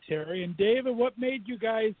love that, Terry. And David, what made you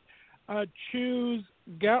guys choose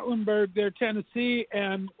Gatlinburg there, Tennessee,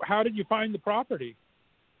 and how did you find the property?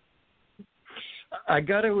 I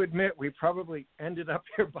got to admit, we probably ended up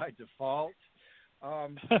here by default.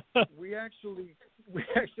 We actually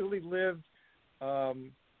lived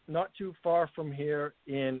not too far from here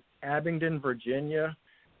in Abingdon, Virginia,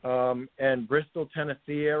 and Bristol,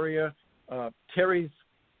 Tennessee area. Terry's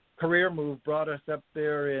career move brought us up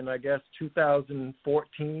there in, I guess,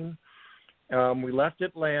 2014. We left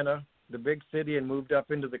Atlanta, the big city, and moved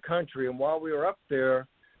up into the country. And while we were up there,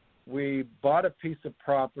 we bought a piece of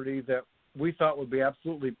property that we thought would be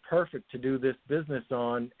absolutely perfect to do this business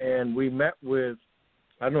on. And we met with,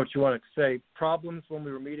 I don't know what you want to say, problems when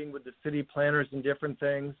we were meeting with the city planners and different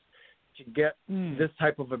things to get this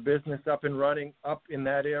type of a business up and running up in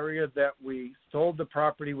that area, that we sold the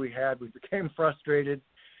property we had. We became frustrated,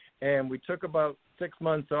 and we took about 6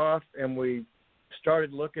 months off, and we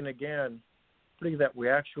started looking again. The property that we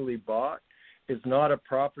actually bought is not a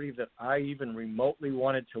property that I even remotely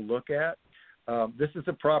wanted to look at. This is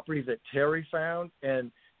a property that Terry found,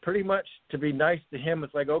 and pretty much to be nice to him,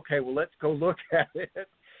 it's like, okay, well, let's go look at it.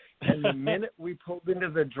 And the minute we pulled into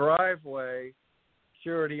the driveway,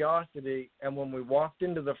 curiosity, and when we walked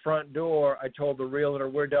into the front door, I told the realtor,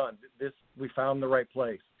 we're done. We found the right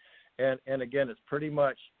place. And again, it's pretty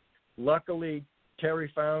much, luckily,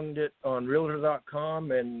 Terry found it on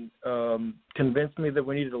Realtor.com and convinced me that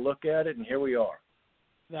we needed to look at it, and here we are.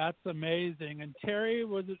 That's amazing. And Terry,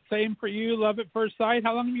 was it same for you, love at first sight?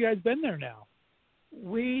 How long have you guys been there now?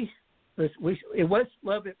 It was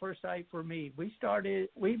love at first sight for me. We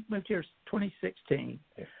moved here 2016.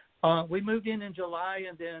 We moved in July,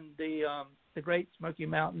 and then the Great Smoky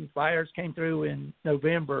Mountain fires came through in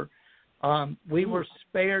November. We were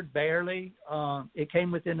spared barely. It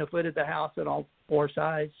came within a foot of the house on all four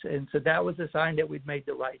sides, and so that was a sign that we'd made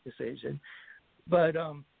the right decision. But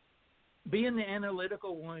being the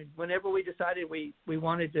analytical one, whenever we decided we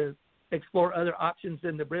wanted to explore other options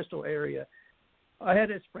in the Bristol area, I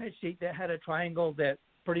had a spreadsheet that had a triangle that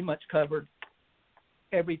pretty much covered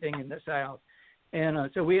everything in the South.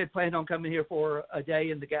 And so we had planned on coming here for a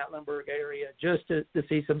day in the Gatlinburg area just to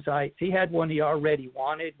see some sights. He had one he already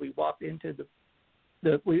wanted. We walked into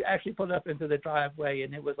we actually pulled up into the driveway,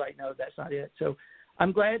 and it was like, no, that's not it. So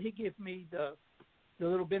I'm glad he gave me the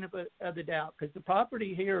little benefit of the doubt, because the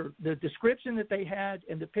property here, the description that they had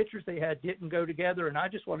and the pictures they had didn't go together, and I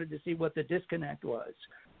just wanted to see what the disconnect was.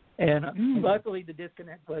 And luckily the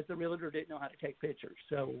disconnect was the realtor didn't know how to take pictures,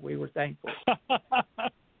 so we were thankful.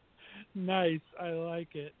 Nice. I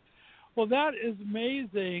like it. Well, that is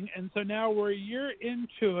amazing. And so now we're a year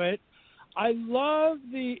into it. I love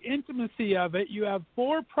the intimacy of it. You have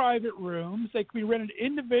 4 private rooms. They can be rented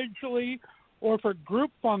individually or for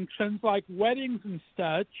group functions like weddings and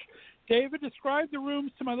such. David, describe the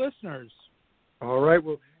rooms to my listeners. All right.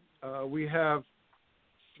 Well, we have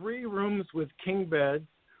 3 rooms with king beds,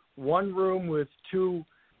 1 room with 2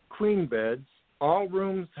 queen beds. All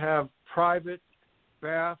rooms have private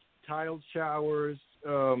bath, tiled showers,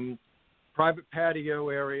 private patio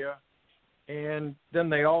area, and then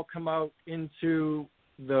they all come out into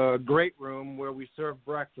the great room where we serve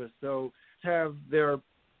breakfast. So have their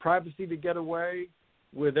privacy to get away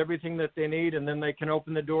with everything that they need, and then they can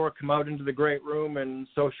open the door, come out into the great room, and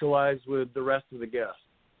socialize with the rest of the guests.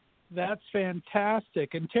 That's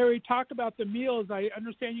fantastic. And Terry, talk about the meals. I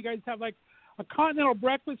understand you guys have like a continental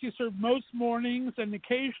breakfast you serve most mornings, an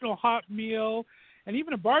occasional hot meal, and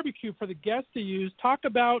even a barbecue for the guests to use. Talk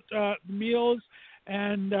about the meals,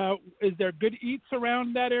 and is there good eats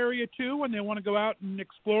around that area too when they want to go out and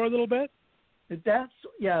explore a little bit? We've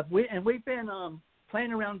been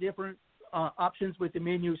playing around different options with the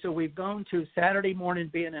menu. So we've gone to Saturday morning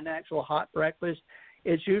being an actual hot breakfast.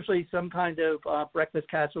 It's usually some kind of breakfast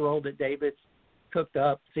casserole that David's cooked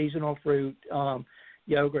up, seasonal fruit,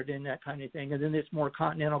 yogurt, and that kind of thing. And then it's more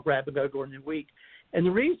continental grab and go during the week. And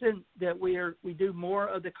the reason that we do more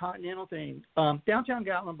of the continental thing, downtown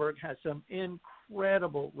Gatlinburg has some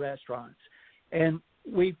incredible restaurants. And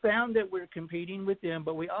we found that we're competing with them,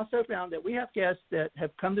 but we also found that we have guests that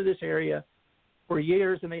have come to this area for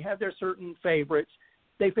years, and they have their certain favorites.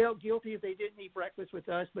 They felt guilty if they didn't eat breakfast with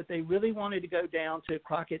us, but they really wanted to go down to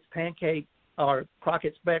Crockett's Pancake or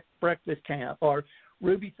Crockett's Breakfast Camp or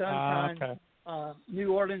Ruby Sunshine's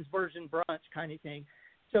New Orleans version brunch kind of thing.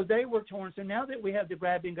 So they were torn. So now that we have the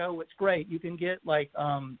grab and go, it's great. You can get like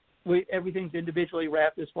everything's individually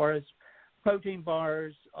wrapped as far as protein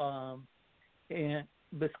bars and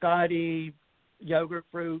biscotti, yogurt,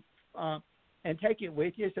 fruit, and take it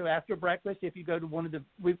with you. So after breakfast, if you go to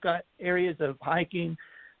we've got areas of hiking,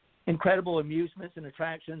 incredible amusements and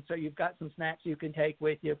attractions. So you've got some snacks you can take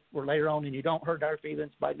with you for later on, and you don't hurt our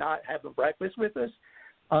feelings by not having breakfast with us.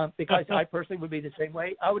 Because I personally would be the same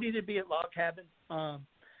way. I would either be at Log Cabin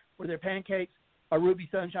for their pancakes or Ruby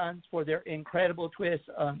Sunshines for their incredible twist.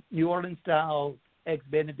 New Orleans style Eggs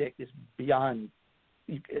Benedict is beyond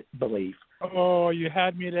belief. Oh, you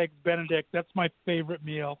had me at Eggs Benedict. That's my favorite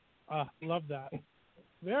meal. Love that.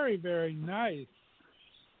 Very, very nice.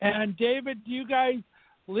 And David, do you guys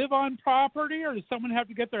live on property, or does someone have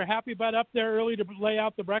to get their happy butt up there early to lay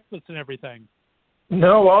out the breakfast and everything?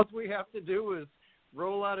 No, all we have to do is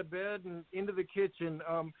roll out of bed and into the kitchen.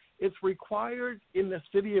 It's required in the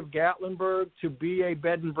city of Gatlinburg to be a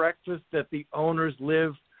bed and breakfast that the owners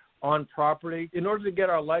live on property. In order to get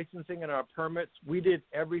our licensing and our permits, we did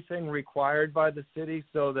everything required by the city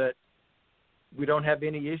so that we don't have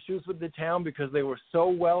any issues with the town because they were so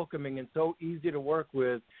welcoming and so easy to work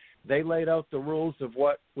with. They laid out the rules of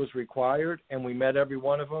what was required, and we met every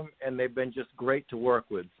one of them, and they've been just great to work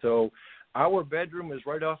with. So our bedroom is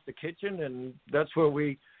right off the kitchen, and that's where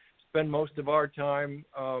we spend most of our time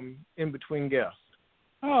in between guests.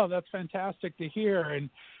 Oh, that's fantastic to hear. And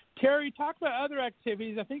Terry, talk about other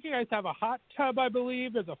activities. I think you guys have a hot tub, I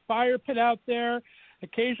believe. There's a fire pit out there,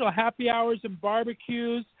 occasional happy hours and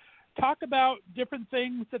barbecues. Talk about different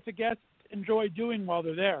things that the guests enjoy doing while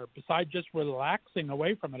they're there, besides just relaxing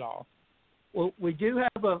away from it all. Well, we do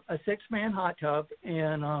have a 6-man hot tub,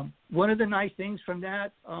 and one of the nice things from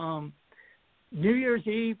that, New Year's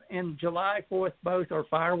Eve and July 4th both are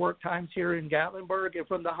firework times here in Gatlinburg, and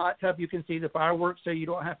from the hot tub you can see the fireworks, so you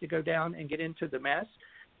don't have to go down and get into the mess.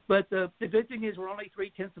 But the good thing is we're only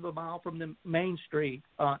 0.3 of a mile from the main street.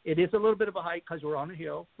 It is a little bit of a hike because we're on a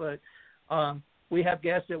hill, but we have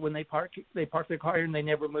guests that when they park their car and they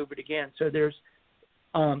never move it again. So there's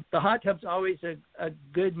the hot tub's always a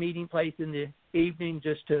good meeting place in the evening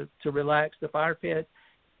just to relax. The fire pit,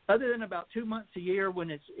 other than about 2 months a year when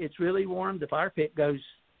it's really warm, the fire pit goes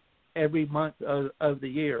every month of the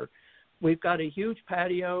year. We've got a huge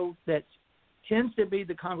patio that tends to be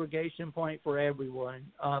the congregation point for everyone,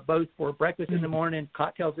 both for breakfast in the morning,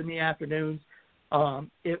 cocktails in the afternoons.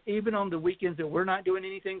 Even on the weekends that we're not doing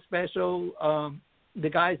anything special, the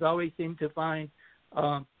guys always seem to find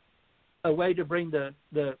a way to bring the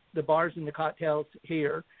bars and the cocktails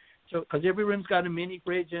here. So, because every room's got a mini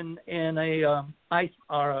fridge and a ice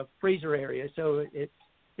or a freezer area, so it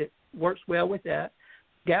works well with that.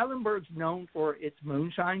 Gatlinburg's known for its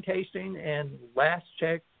moonshine tasting, and last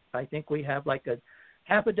check, I think we have like a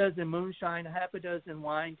half a dozen moonshine, a half a dozen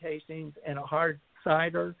wine tastings, and a hard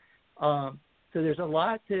cider. So there's a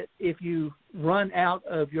lot that if you run out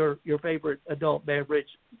of your favorite adult beverage,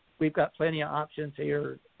 we've got plenty of options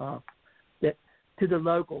here that to the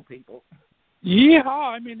local people.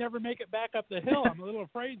 Yeehaw! I may never make it back up the hill. I'm a little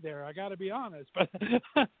afraid there. I got to be honest. But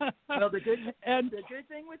well, the good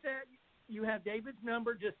thing with that, you have David's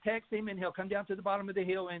number. Just text him, and he'll come down to the bottom of the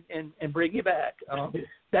hill and bring you back.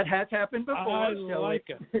 That has happened before. I like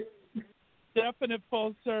it. Definite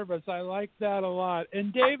full service. I like that a lot.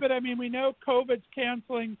 And David, I mean, we know COVID's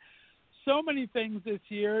canceling so many things this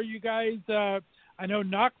year. You guys, I know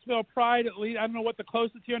Knoxville Pride, at least, I don't know what the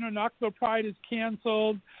closest here. I know Knoxville Pride is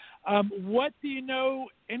canceled. What do you know?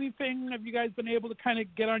 Anything have you guys been able to kind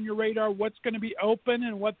of get on your radar? What's going to be open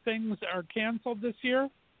and what things are canceled this year?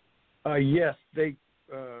 Yes, the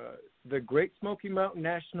Great Smoky Mountain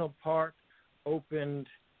National Park opened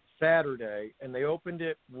Saturday, and they opened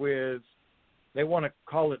it with, they want to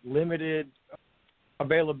call it limited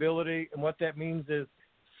availability, and what that means is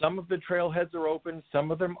some of the trailheads are open, some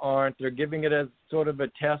of them aren't. They're giving it as sort of a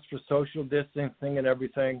test for social distancing and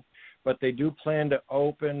everything, but they do plan to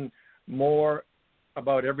open more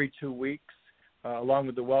about every 2 weeks, along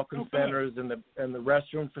with the welcome centers and the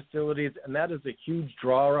restroom facilities, and that is a huge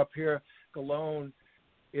draw up here. Cologne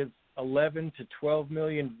is 11 to 12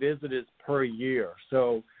 million visitors per year,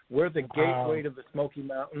 so we're the gateway to the Smoky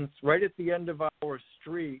Mountains. Right at the end of our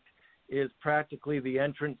street is practically the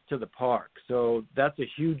entrance to the park, so that's a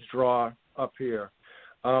huge draw up here.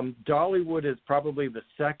 Dollywood is probably the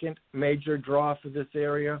second major draw for this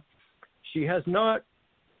area. She has not,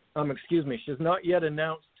 she has not yet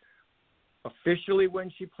announced officially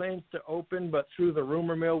when she plans to open, but through the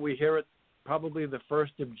rumor mill, we hear it probably the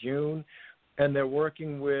 1st of June, and they're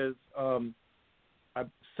working with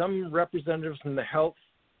some representatives from the health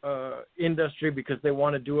industry because they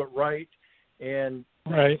want to do it right and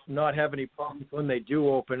not have any problems when they do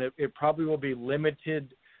open. It probably will be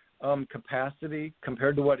limited capacity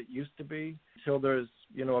compared to what it used to be until there's,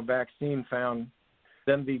 a vaccine found.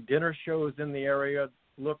 Then the dinner shows in the area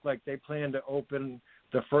look like they plan to open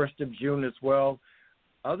the 1st of June as well.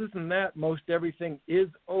 Other than that, most everything is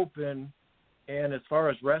open, and as far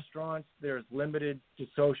as restaurants, there's limited to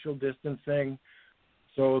social distancing.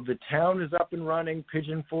 So the town is up and running,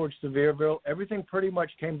 Pigeon Forge, Sevierville. Everything pretty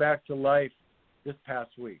much came back to life this past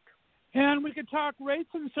week. And we could talk rates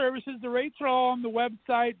and services. The rates are all on the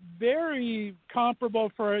website, very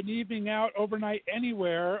comparable for an evening out, overnight,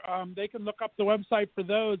 anywhere. They can look up the website for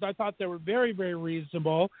those. I thought they were very, very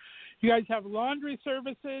reasonable. You guys have laundry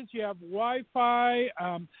services. You have Wi-Fi,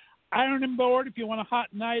 ironing board if you want a hot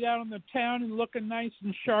night out in the town and looking nice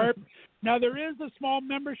and sharp. Now, there is a small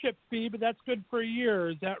membership fee, but that's good for a year.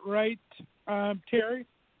 Is that right, Terry?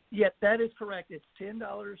 Yes, that is correct. It's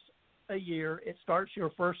 $10 a year. It starts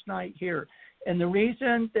your first night here. And the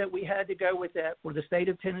reason that we had to go with that for the state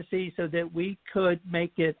of Tennessee so that we could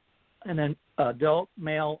make it an adult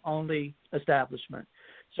male-only establishment.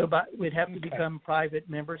 So we'd have to become private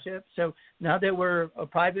membership. So now that we're a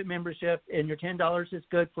private membership and your $10 is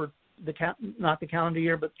good for not the calendar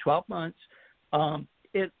year, but 12 months,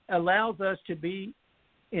 it allows us to be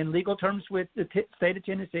in legal terms with the state of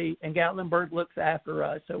Tennessee, and Gatlinburg looks after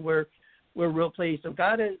us. So we're real pleased. So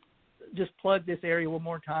got to just plug this area one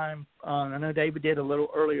more time. I know David did a little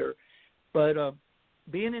earlier, but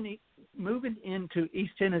moving into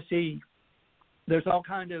East Tennessee, there's all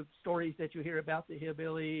kind of stories that you hear about the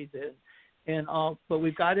hillbillies and all, but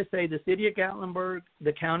we've got to say the city of Gatlinburg,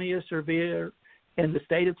 the county of Sevier, and the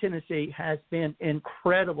state of Tennessee has been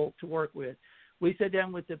incredible to work with. We sat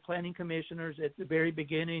down with the planning commissioners at the very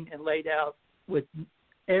beginning and laid out with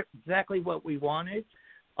exactly what we wanted,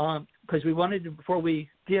 because we wanted to, before we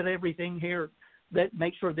did everything here, that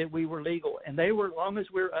make sure that we were legal. And they were, as long as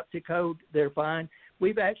we're up to code, they're fine.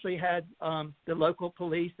 We've actually had the local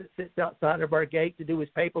police that sits outside of our gate to do his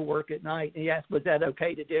paperwork at night, and he asked, was that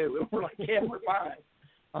okay to do? And we're like, yeah, we're fine.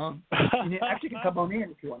 And you actually can come on in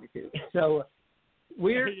if you wanted to. So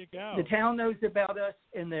the town knows about us,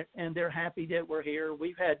 and they're happy that we're here.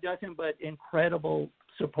 We've had nothing but incredible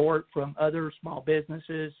support from other small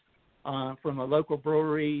businesses, from a local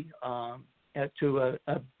brewery to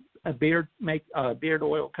a beard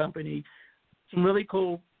oil company. Some really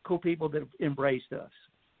cool people that have embraced us.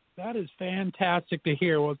 That is fantastic to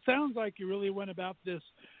hear. Well, it sounds like you really went about this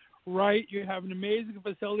right. You have an amazing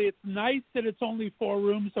facility. It's nice that it's only 4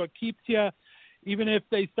 rooms, so it keeps you, even if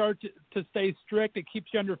they start to stay strict, it keeps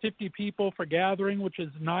you under 50 people for gathering, which is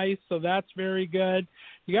nice. So that's very good.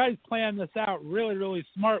 You guys planned this out really, really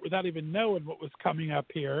smart without even knowing what was coming up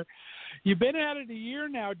here. You've been at it a year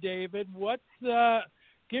now, David.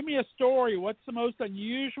 Give me a story. What's the most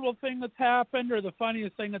unusual thing that's happened or the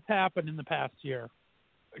funniest thing that's happened in the past year?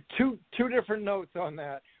 Two different notes on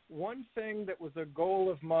that. One thing that was a goal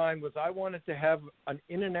of mine was I wanted to have an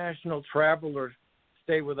international traveler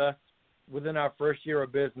stay with us within our first year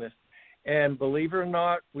of business. And believe it or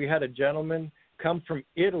not, we had a gentleman come from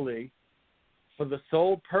Italy for the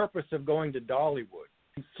sole purpose of going to Dollywood.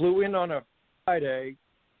 He flew in on a Friday,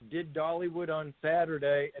 did Dollywood on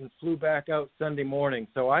Saturday, and flew back out Sunday morning.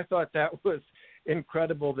 So I thought that was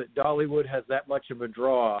incredible that Dollywood has that much of a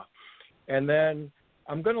draw. And then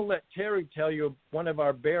I'm going to let Terry tell you one of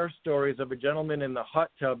our bear stories of a gentleman in the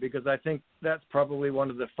hot tub, because I think that's probably one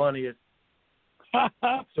of the funniest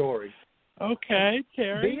stories. Okay,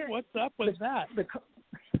 Terry, what's up with that?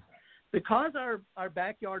 Because our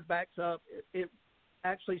backyard backs up, it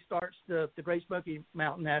actually starts the Great Smoky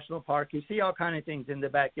Mountain National Park. You see all kind of things in the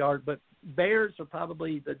backyard, but bears are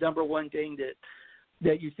probably the number one thing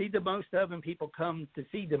that you see the most of and people come to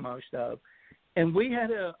see the most of. And we had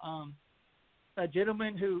a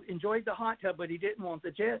gentleman who enjoyed the hot tub, but he didn't want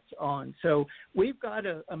the jets on. So we've got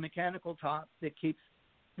a mechanical top that keeps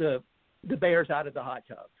the bears out of the hot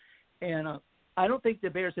tub. And I don't think the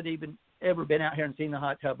bears had even ever been out here and seen the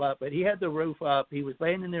hot tub up, but he had the roof up. He was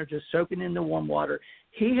laying in there just soaking in the warm water.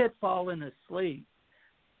 He had fallen asleep,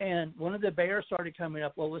 and one of the bears started coming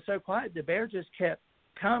up. Well, it was so quiet, the bear just kept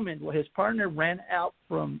coming. Well, his partner ran out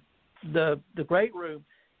from the great room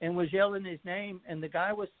and was yelling his name, and the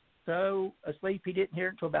guy was so asleep he didn't hear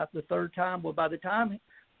it until about the third time. Well, by the time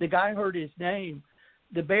the guy heard his name,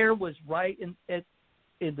 the bear was right in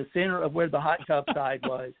the center of where the hot tub side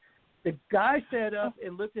was. The guy sat up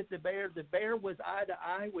and looked at the bear. The bear was eye to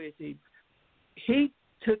eye with him. He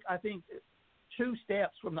took, I think, 2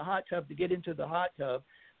 steps from the hot tub to get into the hot tub.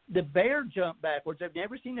 The bear jumped backwards. I've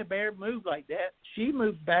never seen a bear move like that. She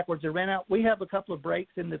moved backwards and ran out. We have a couple of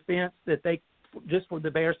breaks in the fence that just for the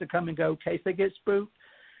bears to come and go in case they get spooked.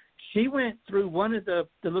 She went through one of the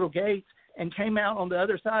little gates and came out on the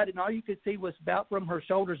other side, and all you could see was about from her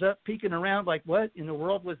shoulders up, peeking around like, what in the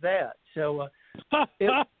world was that? So it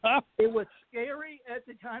was scary at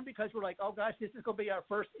the time because we're like, oh, gosh, this is going to be our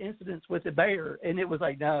first incident with a bear. And it was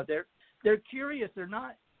like, no, they're curious. They're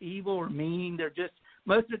not evil or mean. They're just,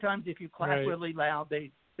 most of the times if you clap really loud,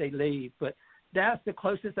 they leave. But that's the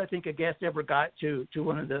closest I think a guest ever got to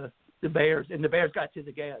one of the bears, and the bears got to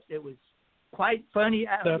the guest. It was quite funny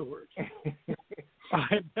afterwards.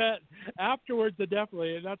 I bet afterwards,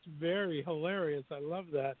 definitely, and that's very hilarious. I love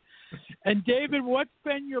that. And David, what's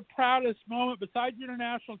been your proudest moment besides your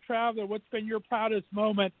international traveler? What's been your proudest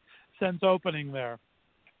moment since opening there?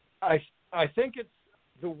 I think it's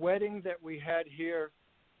the wedding that we had here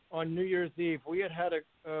on New Year's Eve. We had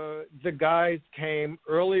the guys came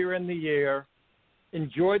earlier in the year,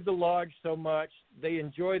 enjoyed the lodge so much, they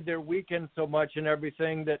enjoyed their weekend so much and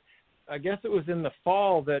everything that I guess it was in the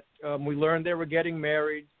fall that we learned they were getting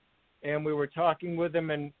married, and we were talking with them,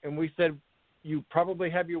 and we said, you probably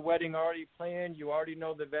have your wedding already planned. You already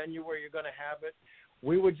know the venue where you're going to have it.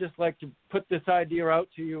 We would just like to put this idea out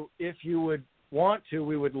to you. If you would want to,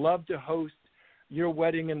 we would love to host your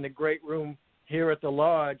wedding in the great room here at the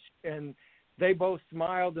lodge. And they both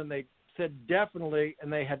smiled, and they said definitely,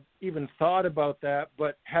 and they had even thought about that,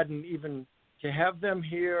 but hadn't even to have them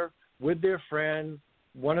here with their friends.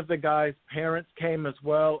 One of the guys' parents came as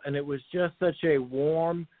well, and it was just such a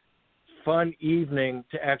warm, fun evening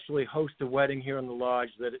to actually host a wedding here in the lodge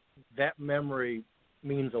that memory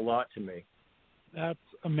means a lot to me. That's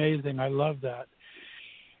amazing. I love that.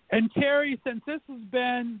 And Terry, since this has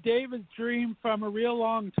been David's dream from a real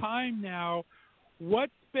long time now,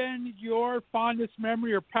 what's been your fondest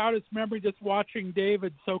memory or proudest memory just watching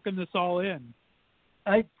David soaking this all in?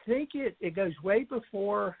 I think it goes way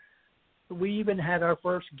before we even had our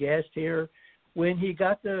first guest here. When he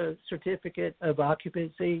got the certificate of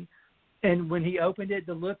occupancy and when he opened it,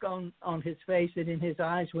 the look on his face and in his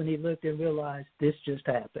eyes when he looked and realized this just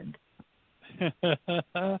happened.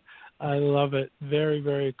 I love it. Very,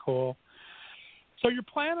 very cool. So you're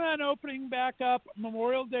planning on opening back up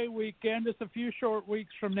Memorial Day weekend, just a few short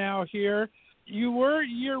weeks from now here. You were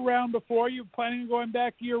year-round before. You're planning on going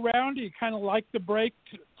back year-round? Do you kind of like the break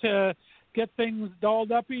to get things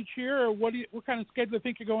dolled up each year, or what kind of schedule do you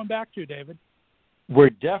think you're going back to, David? We're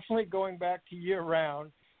definitely going back to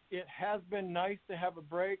year-round. It has been nice to have a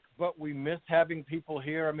break, but we miss having people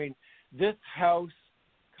here. I mean, this house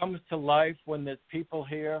comes to life when there's people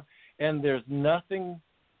here, and there's nothing,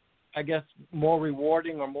 I guess, more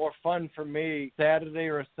rewarding or more fun for me Saturday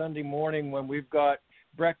or a Sunday morning when we've got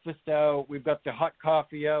breakfast out. We've got the hot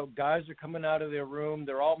coffee out. Guys are coming out of their room.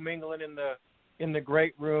 They're all mingling in the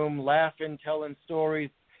great room, laughing, telling stories.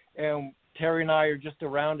 And Terry and I are just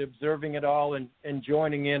around observing it all and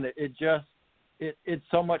joining in. It's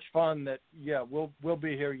so much fun that, yeah, we'll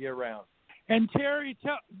be here year round. And Terry,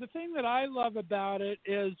 the thing that I love about it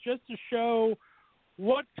is just to show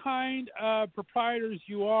what kind of proprietors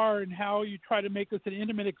you are and how you try to make this an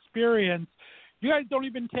intimate experience. You guys don't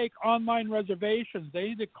even take online reservations. They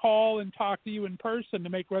need to call and talk to you in person to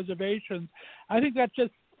make reservations. I think that's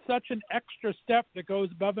just such an extra step that goes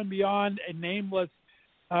above and beyond a nameless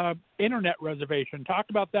internet reservation. Talk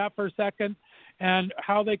about that for a second and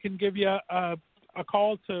how they can give you a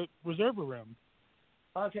call to reserve a room.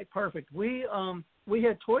 Okay, perfect. We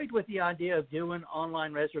had toyed with the idea of doing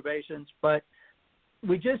online reservations, but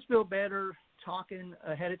we just feel better talking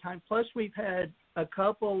ahead of time. Plus, we've had a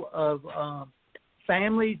couple of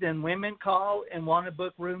families and women call and want to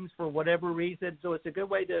book rooms for whatever reason. So it's a good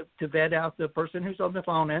way to vet out the person who's on the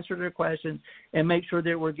phone, answer their questions, and make sure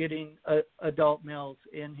that we're getting adult males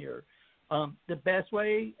in here. The best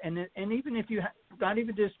way, and even if you not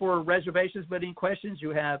even just for reservations, but any questions you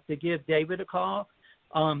have, to give David a call.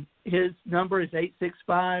 His number is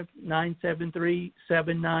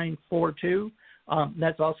 865-973-7942.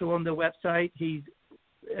 That's also on the website. He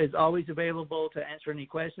is always available to answer any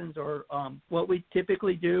questions. Or what we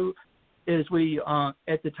typically do is we,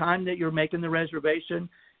 at the time that you're making the reservation,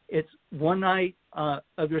 it's one night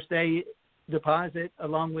of your stay deposit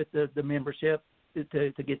along with the membership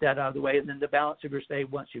to get that out of the way, and then the balance of your stay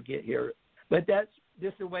once you get here. But that's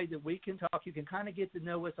just a way that we can talk. You can kind of get to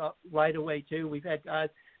know us right away, too. We've had guys,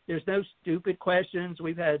 there's no stupid questions.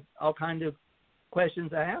 We've had all kinds of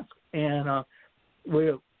questions asked, and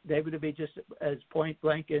David will be just as point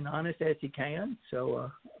blank and honest as he can.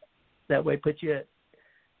 So that way puts you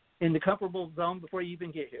in the comfortable zone before you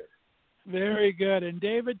even get here. Very good. And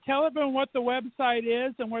David, tell everyone what the website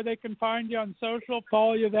is and where they can find you on social,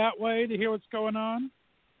 follow you that way to hear what's going on.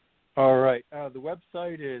 All right. The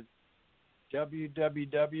website is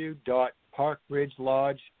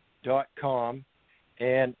www.parkridgelodge.com,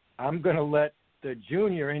 and I'm going to let the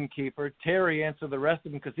junior innkeeper, Terry, answer the rest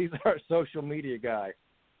of them because he's our social media guy.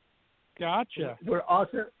 Gotcha. We're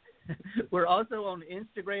also on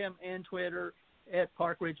Instagram and Twitter at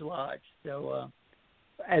Park Ridge Lodge. So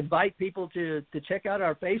I invite people to check out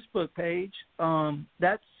our Facebook page.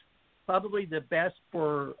 That's probably the best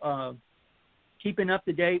for keeping up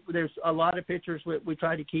to date. There's a lot of pictures we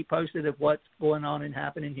try to keep posted of what's going on and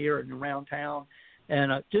happening here and around town.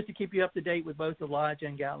 And just to keep you up to date with both the Lodge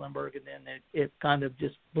and Gatlinburg, and then it kind of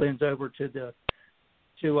just blends over to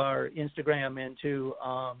our Instagram and to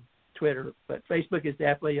Twitter. But Facebook is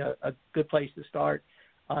definitely a good place to start.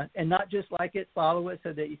 And not just like it, follow it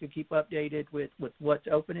so that you can keep updated with what's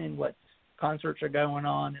opening, what concerts are going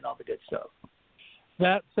on, and all the good stuff.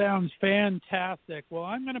 That sounds fantastic. Well,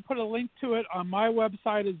 I'm going to put a link to it on my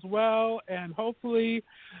website as well, and hopefully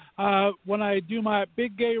when I do my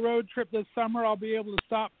big gay road trip this summer, I'll be able to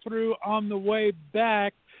stop through on the way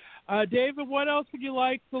back. David, what else would you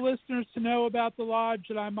like the listeners to know about the Lodge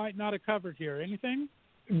that I might not have covered here? Anything?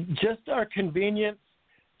 Just our convenience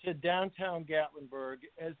to downtown Gatlinburg.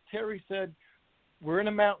 As Terry said, we're in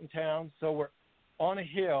a mountain town, so we're on a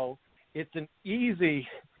hill. It's an easy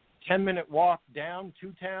 10-minute walk down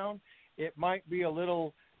to town. It might be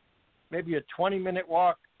maybe a 20-minute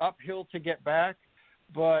walk uphill to get back,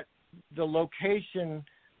 but the location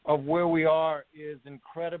of where we are is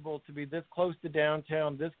incredible to be this close to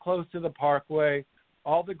downtown, this close to the Parkway.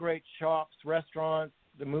 All the great shops, restaurants,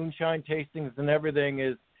 the moonshine tastings and everything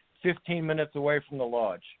is 15 minutes away from the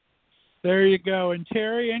Lodge. There you go. And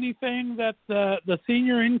Terry, anything that the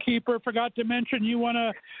senior innkeeper forgot to mention you want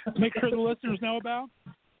to make sure the listeners know about?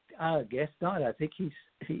 I guess not. I think you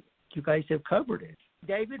guys have covered it.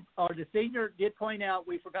 David, or the senior, did point out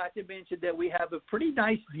we forgot to mention that we have a pretty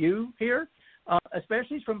nice view here,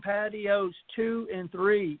 especially from patios 2 and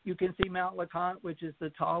 3. You can see Mount LeConte, which is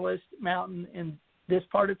the tallest mountain in this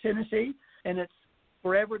part of Tennessee, and it's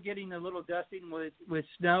forever getting a little dusting with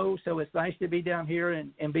snow, so it's nice to be down here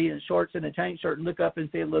and be in shorts and a tank shirt and look up and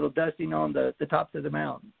see a little dusting on the tops of the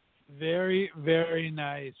mountain. Very, very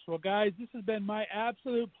nice. Well, guys, this has been my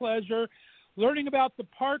absolute pleasure learning about the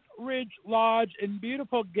Park Ridge Lodge in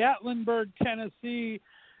beautiful Gatlinburg, Tennessee.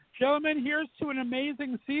 Gentlemen, here's to an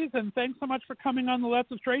amazing season. Thanks so much for coming on the Let's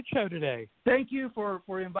Have Straight show today. Thank you for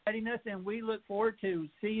inviting us, and we look forward to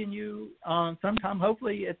seeing you sometime,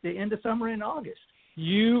 hopefully, at the end of summer in August.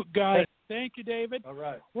 You got it. Thank you, David. All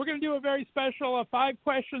right. We're going to do a very special 5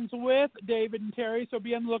 questions with David and Terry, so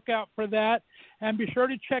be on the lookout for that. And be sure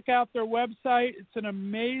to check out their website. It's an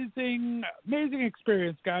amazing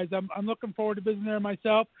experience, guys. I'm looking forward to visiting there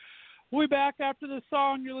myself. We'll be back after the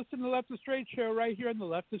song. You're listening to the Left of Straight show right here on the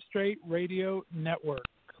Left of Straight Radio Network.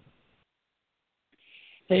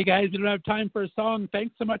 Hey, guys, we don't have time for a song.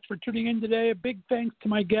 Thanks so much for tuning in today. A big thanks to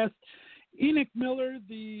my guest, Enoch Miller,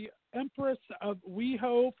 the Empress of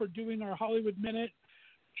WeHo, for doing our Hollywood Minute,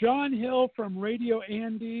 John Hill from Radio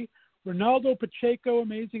Andy, Reynaldo Pacheco,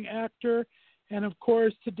 amazing actor, and, of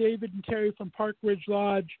course, to David and Terry from Park Ridge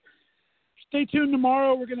Lodge. Stay tuned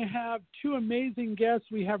tomorrow. We're going to have 2 amazing guests.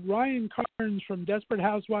 We have Ryan Carnes from Desperate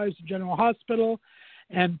Housewives of General Hospital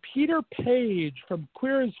and Peter Page from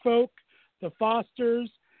Queer as Folk, The Fosters,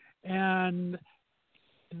 and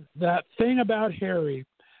That Thing About Harry.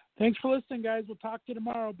 Thanks for listening, guys. We'll talk to you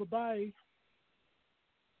tomorrow. Bye-bye.